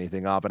bring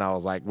anything up. And I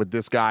was like, with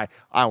this guy,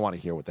 I want to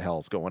hear what the hell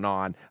is going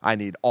on. I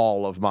need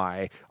all of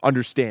my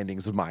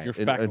understandings of my Your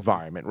faculties.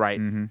 environment,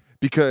 right?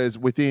 Because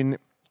within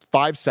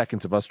 5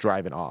 seconds of us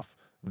driving off,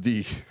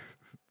 the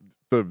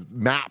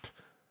map,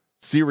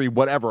 Siri,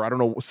 whatever, I don't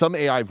know, some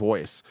AI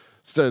voice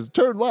says,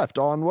 turn left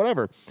on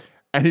whatever.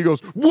 And he goes,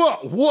 whoa,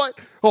 what?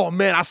 Oh,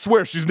 man, I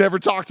swear she's never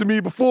talked to me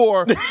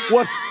before.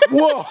 What?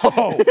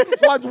 Whoa.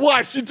 Why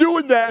is she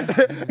doing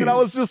that? And I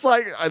was just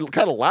like, I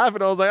kind of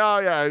laughing. I was like, oh,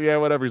 yeah,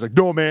 whatever. He's like,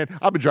 no, man,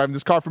 I've been driving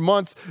this car for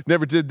months.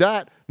 Never did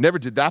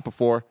that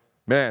before.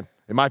 Man,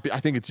 it might be,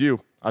 I think it's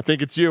you. It's the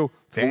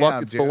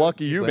Damn, it's the dude.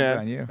 lucky you, Blame it man.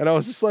 on you. And I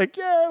was just like,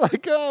 yeah,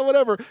 like,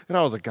 whatever. And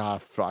I was like,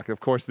 God, fuck. Of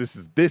course, this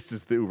is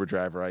the Uber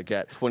driver I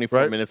get. 24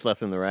 right? minutes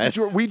left in the ride.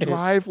 We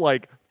drive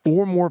like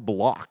 4 more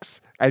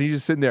blocks, and he's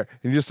just sitting there,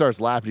 and he just starts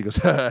laughing. He goes,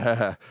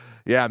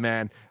 yeah,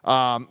 man.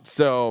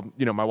 So,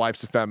 you know, my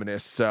wife's a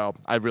feminist, so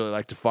I'd really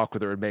like to fuck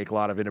with her and make a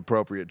lot of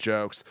inappropriate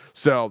jokes.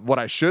 So what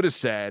I should have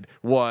said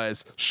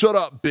was, shut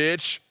up,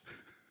 bitch.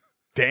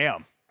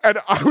 Damn. And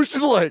I was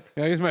just like,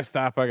 Yeah, here's my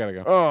stop. I gotta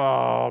go.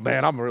 oh,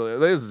 man,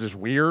 this is just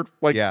weird.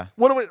 Like, Yeah.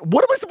 what am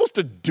I supposed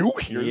to do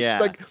here? Yeah.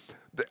 Like,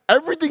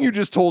 everything you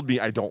just told me,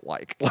 I don't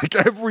like. Like,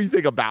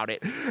 everything about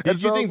it.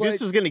 Did you think this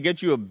was going to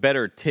get you a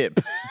better tip?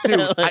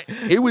 Dude,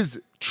 it was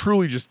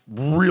truly just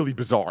really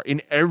bizarre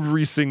in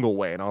every single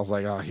way. And I was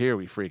like, oh, here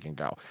we freaking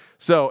go.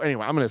 So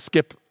anyway, I'm going to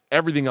skip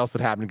everything else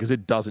that happened because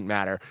it doesn't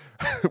matter.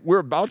 We're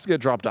about to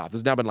get dropped off. This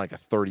has now been like a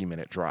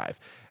 30-minute drive.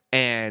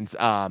 And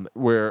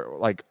we're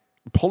like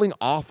pulling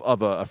off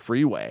of a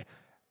freeway,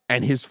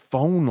 and his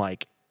phone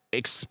like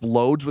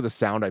explodes with a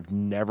sound I've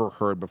never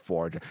heard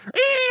before.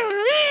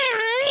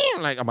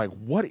 Like, I'm like,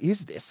 what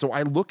is this? So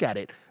I look at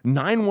it.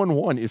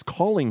 911 is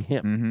calling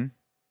him. Mm-hmm.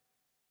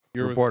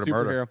 You're Report a a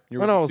murder. superhero.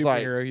 You're And a I was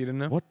like, superhero. You didn't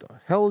know? What the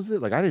hell is this?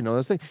 Like, I didn't know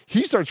this thing.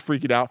 He starts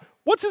freaking out.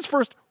 What's his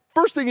first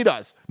thing he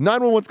does?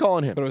 911's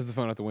calling him. But it was the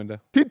phone out the window.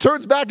 He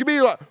turns back at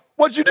me like,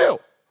 what'd you do?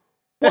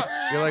 What?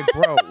 You're like,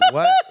 bro,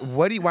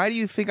 why do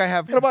you think I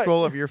have What am I-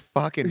 control of your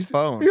fucking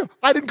phone? Yeah,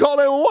 I didn't call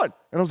 911.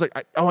 And I was like,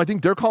 I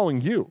think they're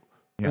calling you.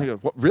 Yeah. And he goes,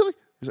 what, really?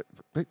 He's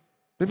like,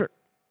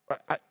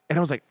 and I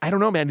was like, I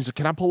don't know, man. He's like,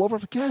 can I pull over? I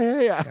was like, yeah.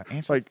 Yeah,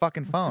 answer Like, the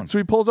fucking phone. so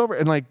he pulls over,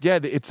 and like, yeah,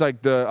 it's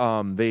like there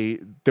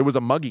was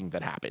a mugging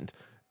that happened,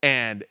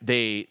 and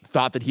they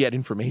thought that he had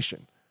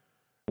information.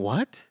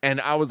 What?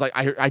 And I was like,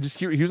 I just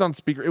hear he was on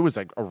speaker. It was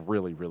like a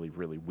really, really,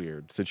 really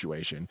weird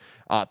situation.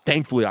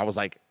 Thankfully, I was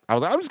like, I'm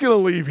just gonna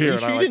leave here. You And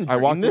sure I, you like, didn't I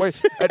walked dream away.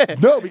 this? And,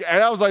 no,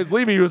 and I was like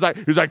leaving. He was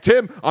like,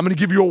 Tim, I'm gonna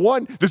give you a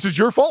 1. This is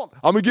your fault.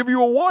 I'm gonna give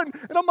you a 1.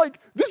 And I'm like,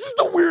 this is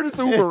the weirdest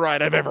Uber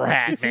ride I've ever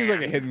had. It seems man.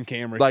 like a hidden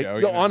camera Like, show. no,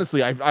 you know?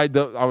 honestly, I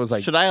was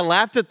like, Should I have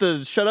laughed at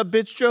the "shut up,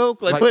 bitch"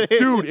 joke? like, what?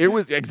 dude, it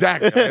was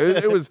exactly.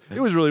 It was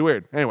really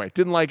weird. Anyway,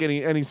 didn't like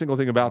any single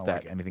thing I about don't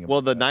that. like anything Well,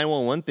 about the that.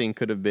 911 thing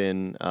could have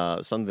been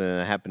something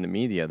that happened to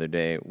me the other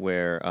day,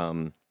 where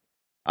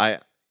I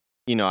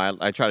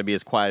try to be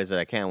as quiet as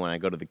I can when I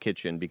go to the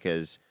kitchen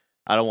because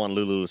I don't want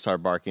Lulu to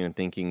start barking and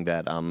thinking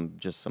that I'm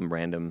just some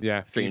random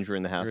Yeah, stranger thief.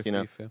 in the house, You're a you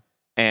know. thief, yeah.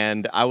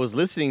 And I was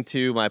listening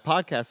to my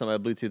podcast on my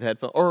Bluetooth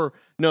headphone. Or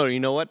no, you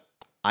know what?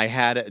 I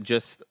had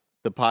just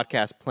the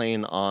podcast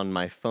playing on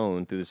my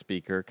phone through the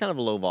speaker, kind of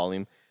a low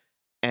volume,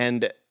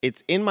 and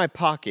it's in my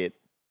pocket,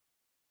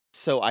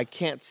 so I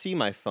can't see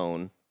my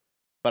phone.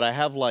 But I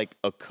have like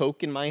a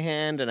Coke in my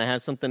hand, and I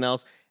have something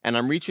else, and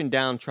I'm reaching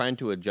down trying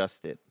to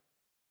adjust it.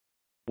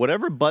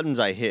 Whatever buttons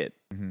I hit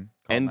Mhm.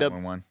 Call end up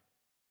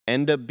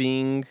 911.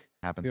 being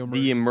Happens. The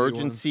the emergency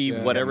emergency ones.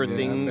 Yeah, whatever yeah,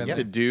 thing yeah.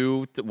 to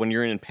do when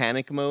you're in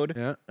panic mode.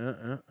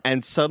 Yeah.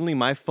 And suddenly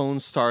my phone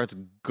starts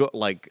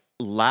like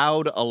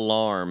loud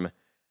alarm,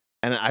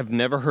 And I've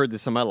never heard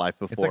this in my life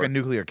before. It's like a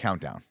nuclear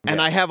countdown. And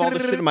I have all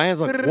this shit in my hands.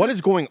 Like, what is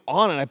going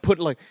on? And I put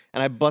and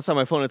I bust out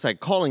my phone. It's like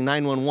calling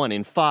 911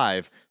 in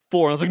 5,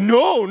 4. And I was like,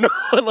 no.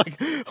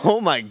 Like, oh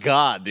my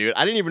God, dude.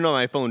 I didn't even know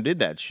my phone did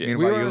that shit.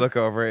 Meanwhile, you look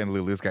over and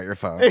Lulu's got your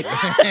phone. Like,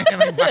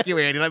 fuck you,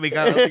 Andy. Let me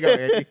go.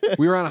 Andy.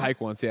 We were on a hike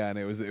once, yeah,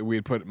 and we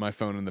had put my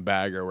phone in the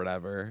bag or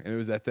whatever, and it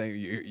was that thing.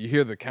 You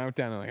hear the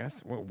countdown, and like,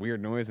 that's what a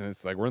weird noise, and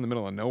it's like we're in the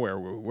middle of nowhere.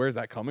 Where's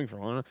that coming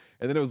from?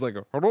 And then it was like,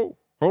 hello.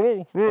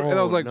 And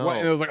I was like, no. what?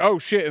 And it was like, oh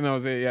shit. And I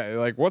was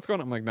like, what's going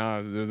on? I'm like,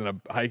 nah, there's in a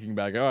hiking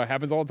bag. Oh, it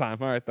happens all the time.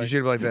 All right, You thanks.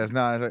 should be like this.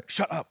 No, I was like,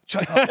 shut up.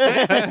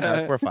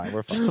 No, we're fine.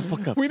 We're fine. Shut the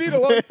fuck up. We need a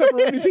lot of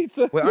pepperoni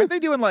pizza. Wait, aren't they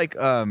doing like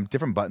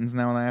different buttons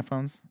now on the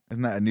iPhones?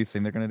 Isn't that a new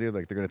thing they're gonna do?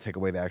 Like they're gonna take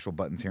away the actual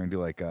buttons here and do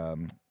like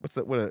like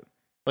the word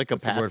for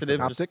capacitive.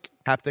 Haptic?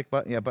 haptic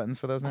button? Yeah, buttons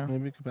for those now.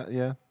 Maybe,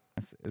 yeah.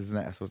 Isn't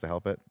that supposed to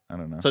help it? I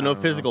don't know. So no don't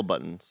know. physical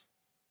buttons.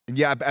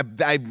 Yeah,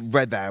 I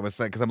read that. I was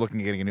like, because I'm looking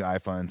at getting a new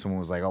iPhone, and someone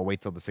was like, "Oh,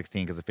 wait till the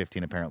 16 because the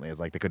 15 apparently is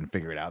like they couldn't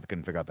figure it out. They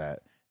couldn't figure out that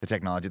the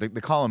technology. They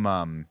call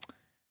them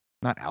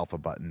not alpha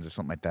buttons or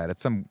something like that.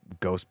 It's some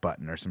ghost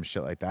button or some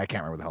shit like that. I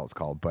can't remember what the hell it's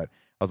called, but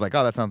I was like,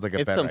 oh, that sounds like a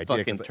It's better some idea.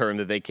 fucking term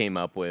that they came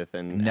up with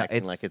and No, acting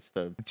it's- like it's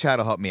the Chad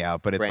will help me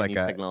out, but it's brand like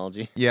new a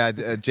technology. yeah.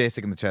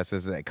 JSIC in the chest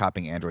is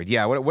copying Android.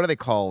 Yeah, what are they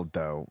called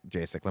though?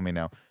 JSIC, let me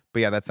know.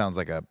 But yeah, that sounds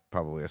like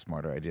probably a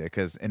smarter idea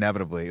because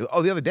inevitably.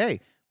 Oh, the other day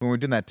when we were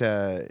doing that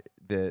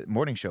the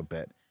morning show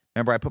bit,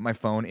 remember I put my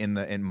phone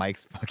in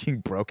Mike's fucking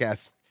broke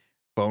ass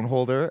phone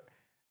holder,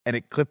 and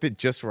it clipped it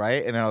just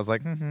right, and then I was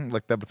like,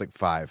 looked up, it's like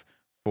 5,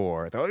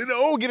 4. I thought,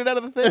 oh, get it out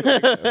of the thing.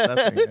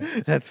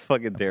 Like, That's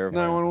fucking terrible.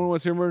 911,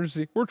 what's your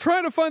emergency? We're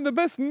trying to find the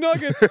best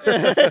nuggets. no,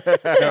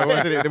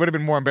 it would have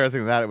been more embarrassing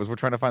than that. It was we're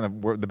trying to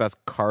find the best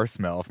car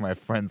smell for my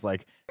friend's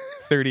like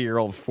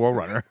 30-year-old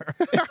 4Runner.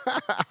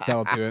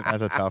 That'll do it.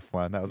 That's a tough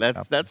one. That was a tough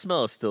one. That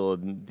smell is still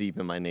deep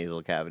in my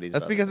nasal cavities.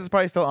 That's because it's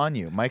probably still on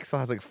you. Mike still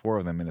has like 4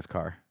 of them in his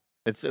car.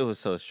 it was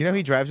so. You know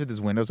he drives with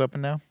his windows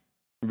open now.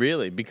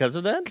 Really because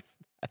of that?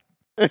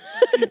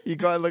 You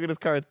go out and look at his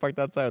car. It's parked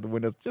outside with the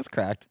windows just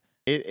cracked.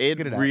 It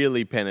Get it out.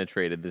 really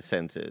penetrated the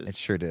senses. It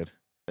sure did.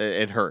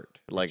 It hurt.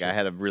 Like I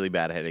had a really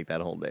bad headache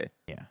that whole day.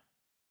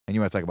 And you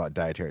want to talk about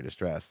dietary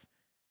distress?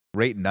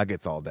 Rate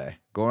nuggets all day.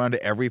 Go around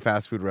to every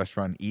fast food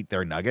restaurant, eat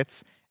their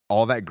nuggets.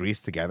 All that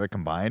grease together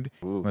combined.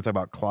 You want to talk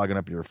about clogging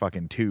up your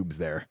fucking tubes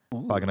there,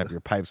 clogging up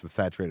your pipes with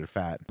saturated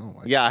fat. Oh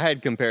my Yeah, I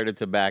had compared it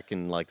to back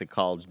in like the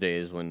college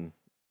days when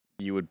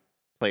you would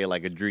play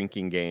like a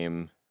drinking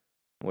game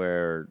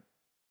where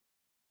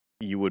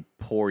you would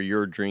pour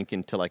your drink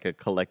into like a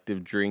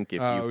collective drink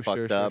if you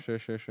fucked up.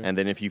 Sure. And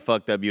then if you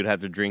fucked up, you'd have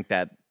to drink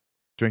that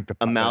Drink the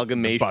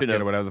Amalgamation bucket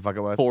of or whatever the fuck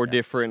it was. 4 Yeah.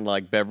 different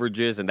like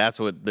beverages, and that's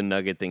what the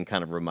nugget thing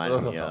kind of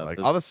reminded me Ugh, of. like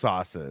It all the was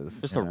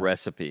sauces. just you a know.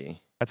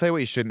 recipe. I tell you what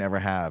you shouldn't ever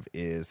have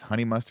is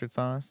honey mustard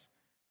sauce,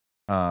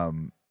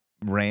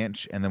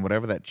 ranch, and then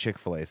whatever that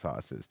Chick-fil-A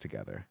sauce is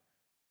together.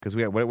 Because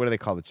we have, what do they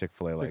call the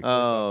Chick-fil-A like?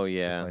 Oh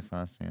yeah,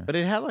 Chick-fil-A sauce, yeah. but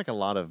it had like a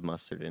lot of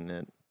mustard in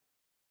it.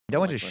 I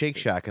went to like Shake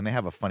mustard. Shack and they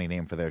have a funny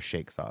name for their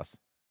shake sauce.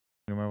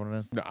 You remember what it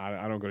is? No,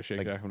 I don't go to Shake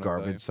Like Shack. I'm not telling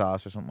garbage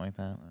sauce or something like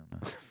that. I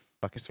don't know.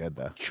 Fucking good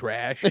though. you.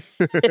 Trash.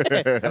 I've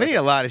been eating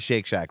a lot of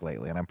Shake Shack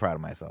lately, and I'm proud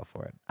of myself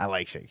for it. I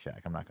like Shake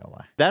Shack. I'm not gonna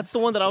lie. That's the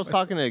one that I was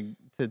talking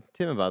to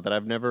Tim about that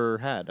I've never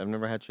had. I've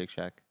never had Shake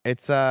Shack.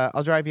 It's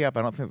I'll drive you up.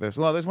 I don't think there's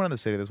there's one in the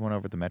city. There's one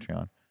over at the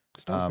Metreon.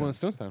 One in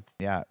Stonestown.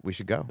 Yeah, we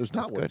should go. There's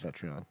not It's one good. at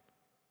Patreon.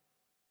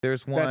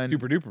 There's That's one.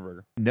 super duper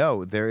burger.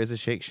 No, there is a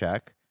Shake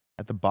Shack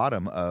at the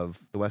bottom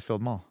of the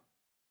Westfield Mall.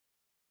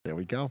 There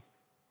we go.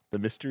 The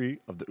mystery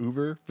of the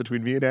Uber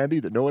between me and Andy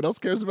that no one else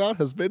cares about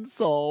has been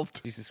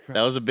solved. Jesus Christ.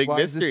 That was a big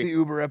Why is mystery. this the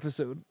Uber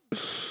episode?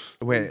 Ladies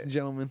Wait, and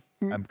gentlemen.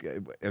 okay.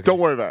 Don't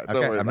worry about it. Don't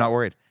Okay, worry I'm about not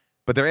worried.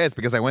 But there is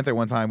because I went there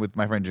one time with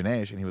my friend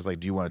Janesh, and he was like,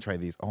 "Do you want to try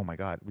these?" Oh my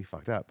god, we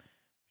fucked up.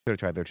 Should have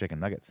tried their chicken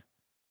nuggets.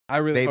 I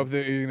really They- hope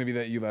that you're going to be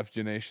that you left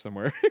Janesh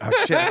somewhere. Oh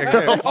shit!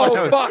 That was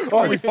fuck.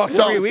 Oh, we fucked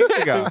up. 3 weeks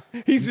ago.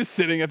 He's just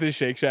sitting at this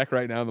Shake Shack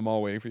right now in the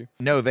mall waiting for you.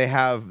 No, they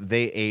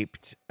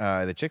aped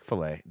the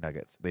Chick-fil-A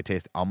nuggets. They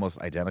taste almost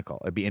identical.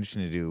 It'd be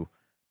interesting to do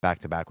back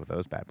to back with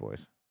those bad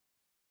boys.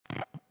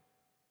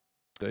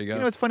 There you go. You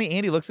know what's funny?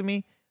 Andy looks at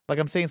me like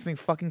I'm saying something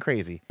fucking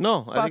crazy.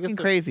 No, I think Fucking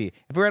it's crazy.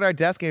 If we're at our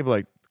desk, he'd be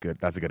like, "Good,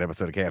 that's a good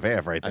episode of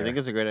KFAF right there." I think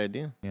it's a great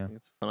idea. Yeah. I think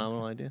it's a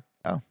phenomenal idea.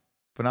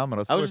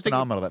 phenomenal. It's I was really just thinking-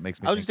 phenomenal. That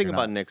makes me. I was just think thinking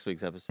you're about not. next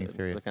week's episode, the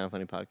serious. Kind of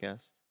Funny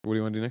podcast. What do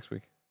you want to do next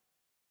week?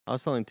 I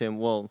was telling Tim,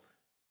 well,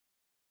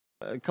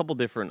 a couple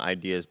different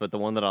ideas, but the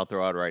one that I'll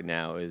throw out right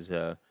now is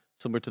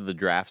similar to the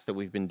drafts that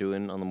we've been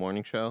doing on the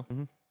morning show.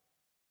 Mhm.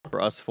 For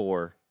us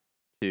four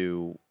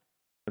to,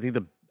 I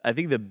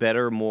think the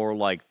better, more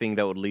like thing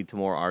that would lead to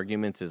more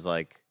arguments is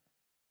like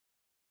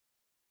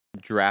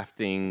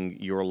drafting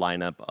your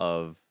lineup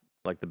of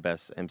like the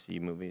best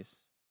MCU movies.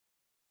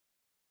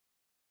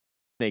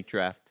 Snake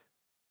draft.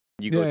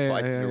 You go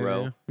twice in a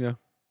row. Yeah.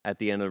 At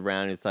the end of the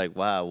round, it's like,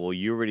 wow, well,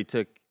 you already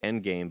took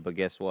Endgame, but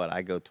guess what?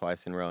 I go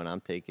twice in a row, and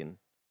I'm taking.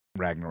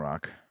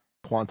 Ragnarok,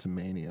 Quantum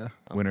Mania.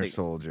 I'm Winter taking-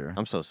 Soldier.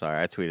 I'm so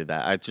sorry. I tweeted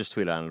that. I just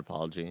tweeted out an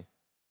apology.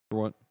 For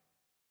what?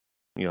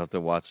 You'll have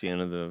to watch the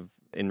end of the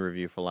in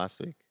review for last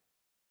week.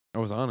 I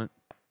was on it.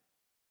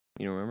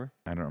 You don't remember?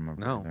 I don't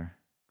remember No. either.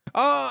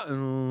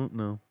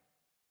 No.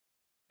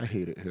 I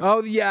hate it here.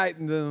 Oh yeah.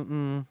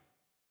 I'm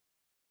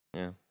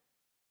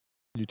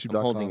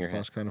YouTube.com holding your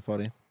hand. / kind of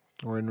funny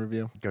or in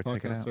review. Go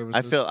check it Podcast out.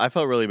 services. I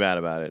felt really bad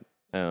about it.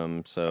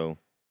 So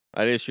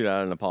I issued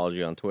out an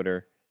apology on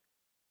Twitter,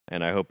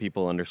 and I hope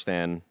people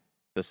understand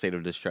the state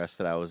of distress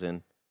that I was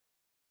in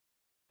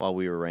while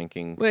we were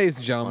ranking. Ladies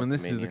and gentlemen,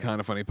 this is the Quantumania. Kind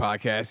of Funny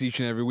podcast. Each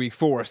and every week,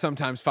 4,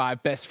 sometimes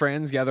 5 best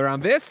friends gather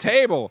around this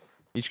table,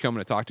 each coming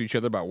to talk to each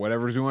other about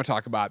whatever it is we want to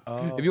talk about.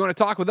 If you want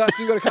to talk with us,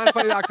 you can go to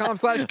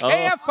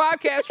kindoffunny.com/KF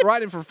podcast,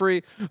 right in for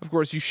free. Of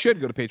course, you should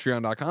go to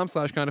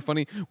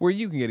patreon.com/kindoffunny, where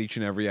you can get each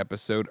and every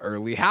episode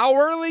early. How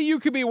early?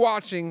 You could be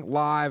watching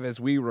live as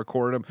we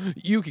record them.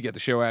 You could get the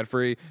show ad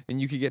free,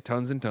 and you could get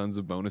tons and tons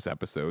of bonus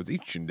episodes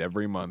each and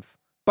every month.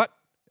 But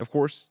of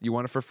course, you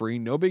want it for free,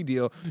 no big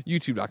deal.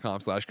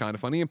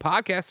 YouTube.com/kindoffunny and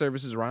podcast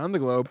services around the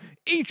globe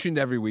each and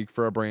every week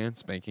for a brand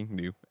spanking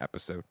new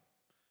episode.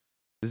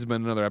 This has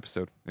been another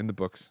episode in the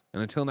books.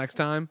 And until next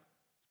time,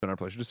 it's been our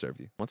pleasure to serve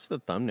you. What's the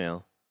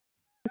thumbnail?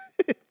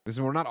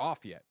 We're not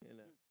off yet.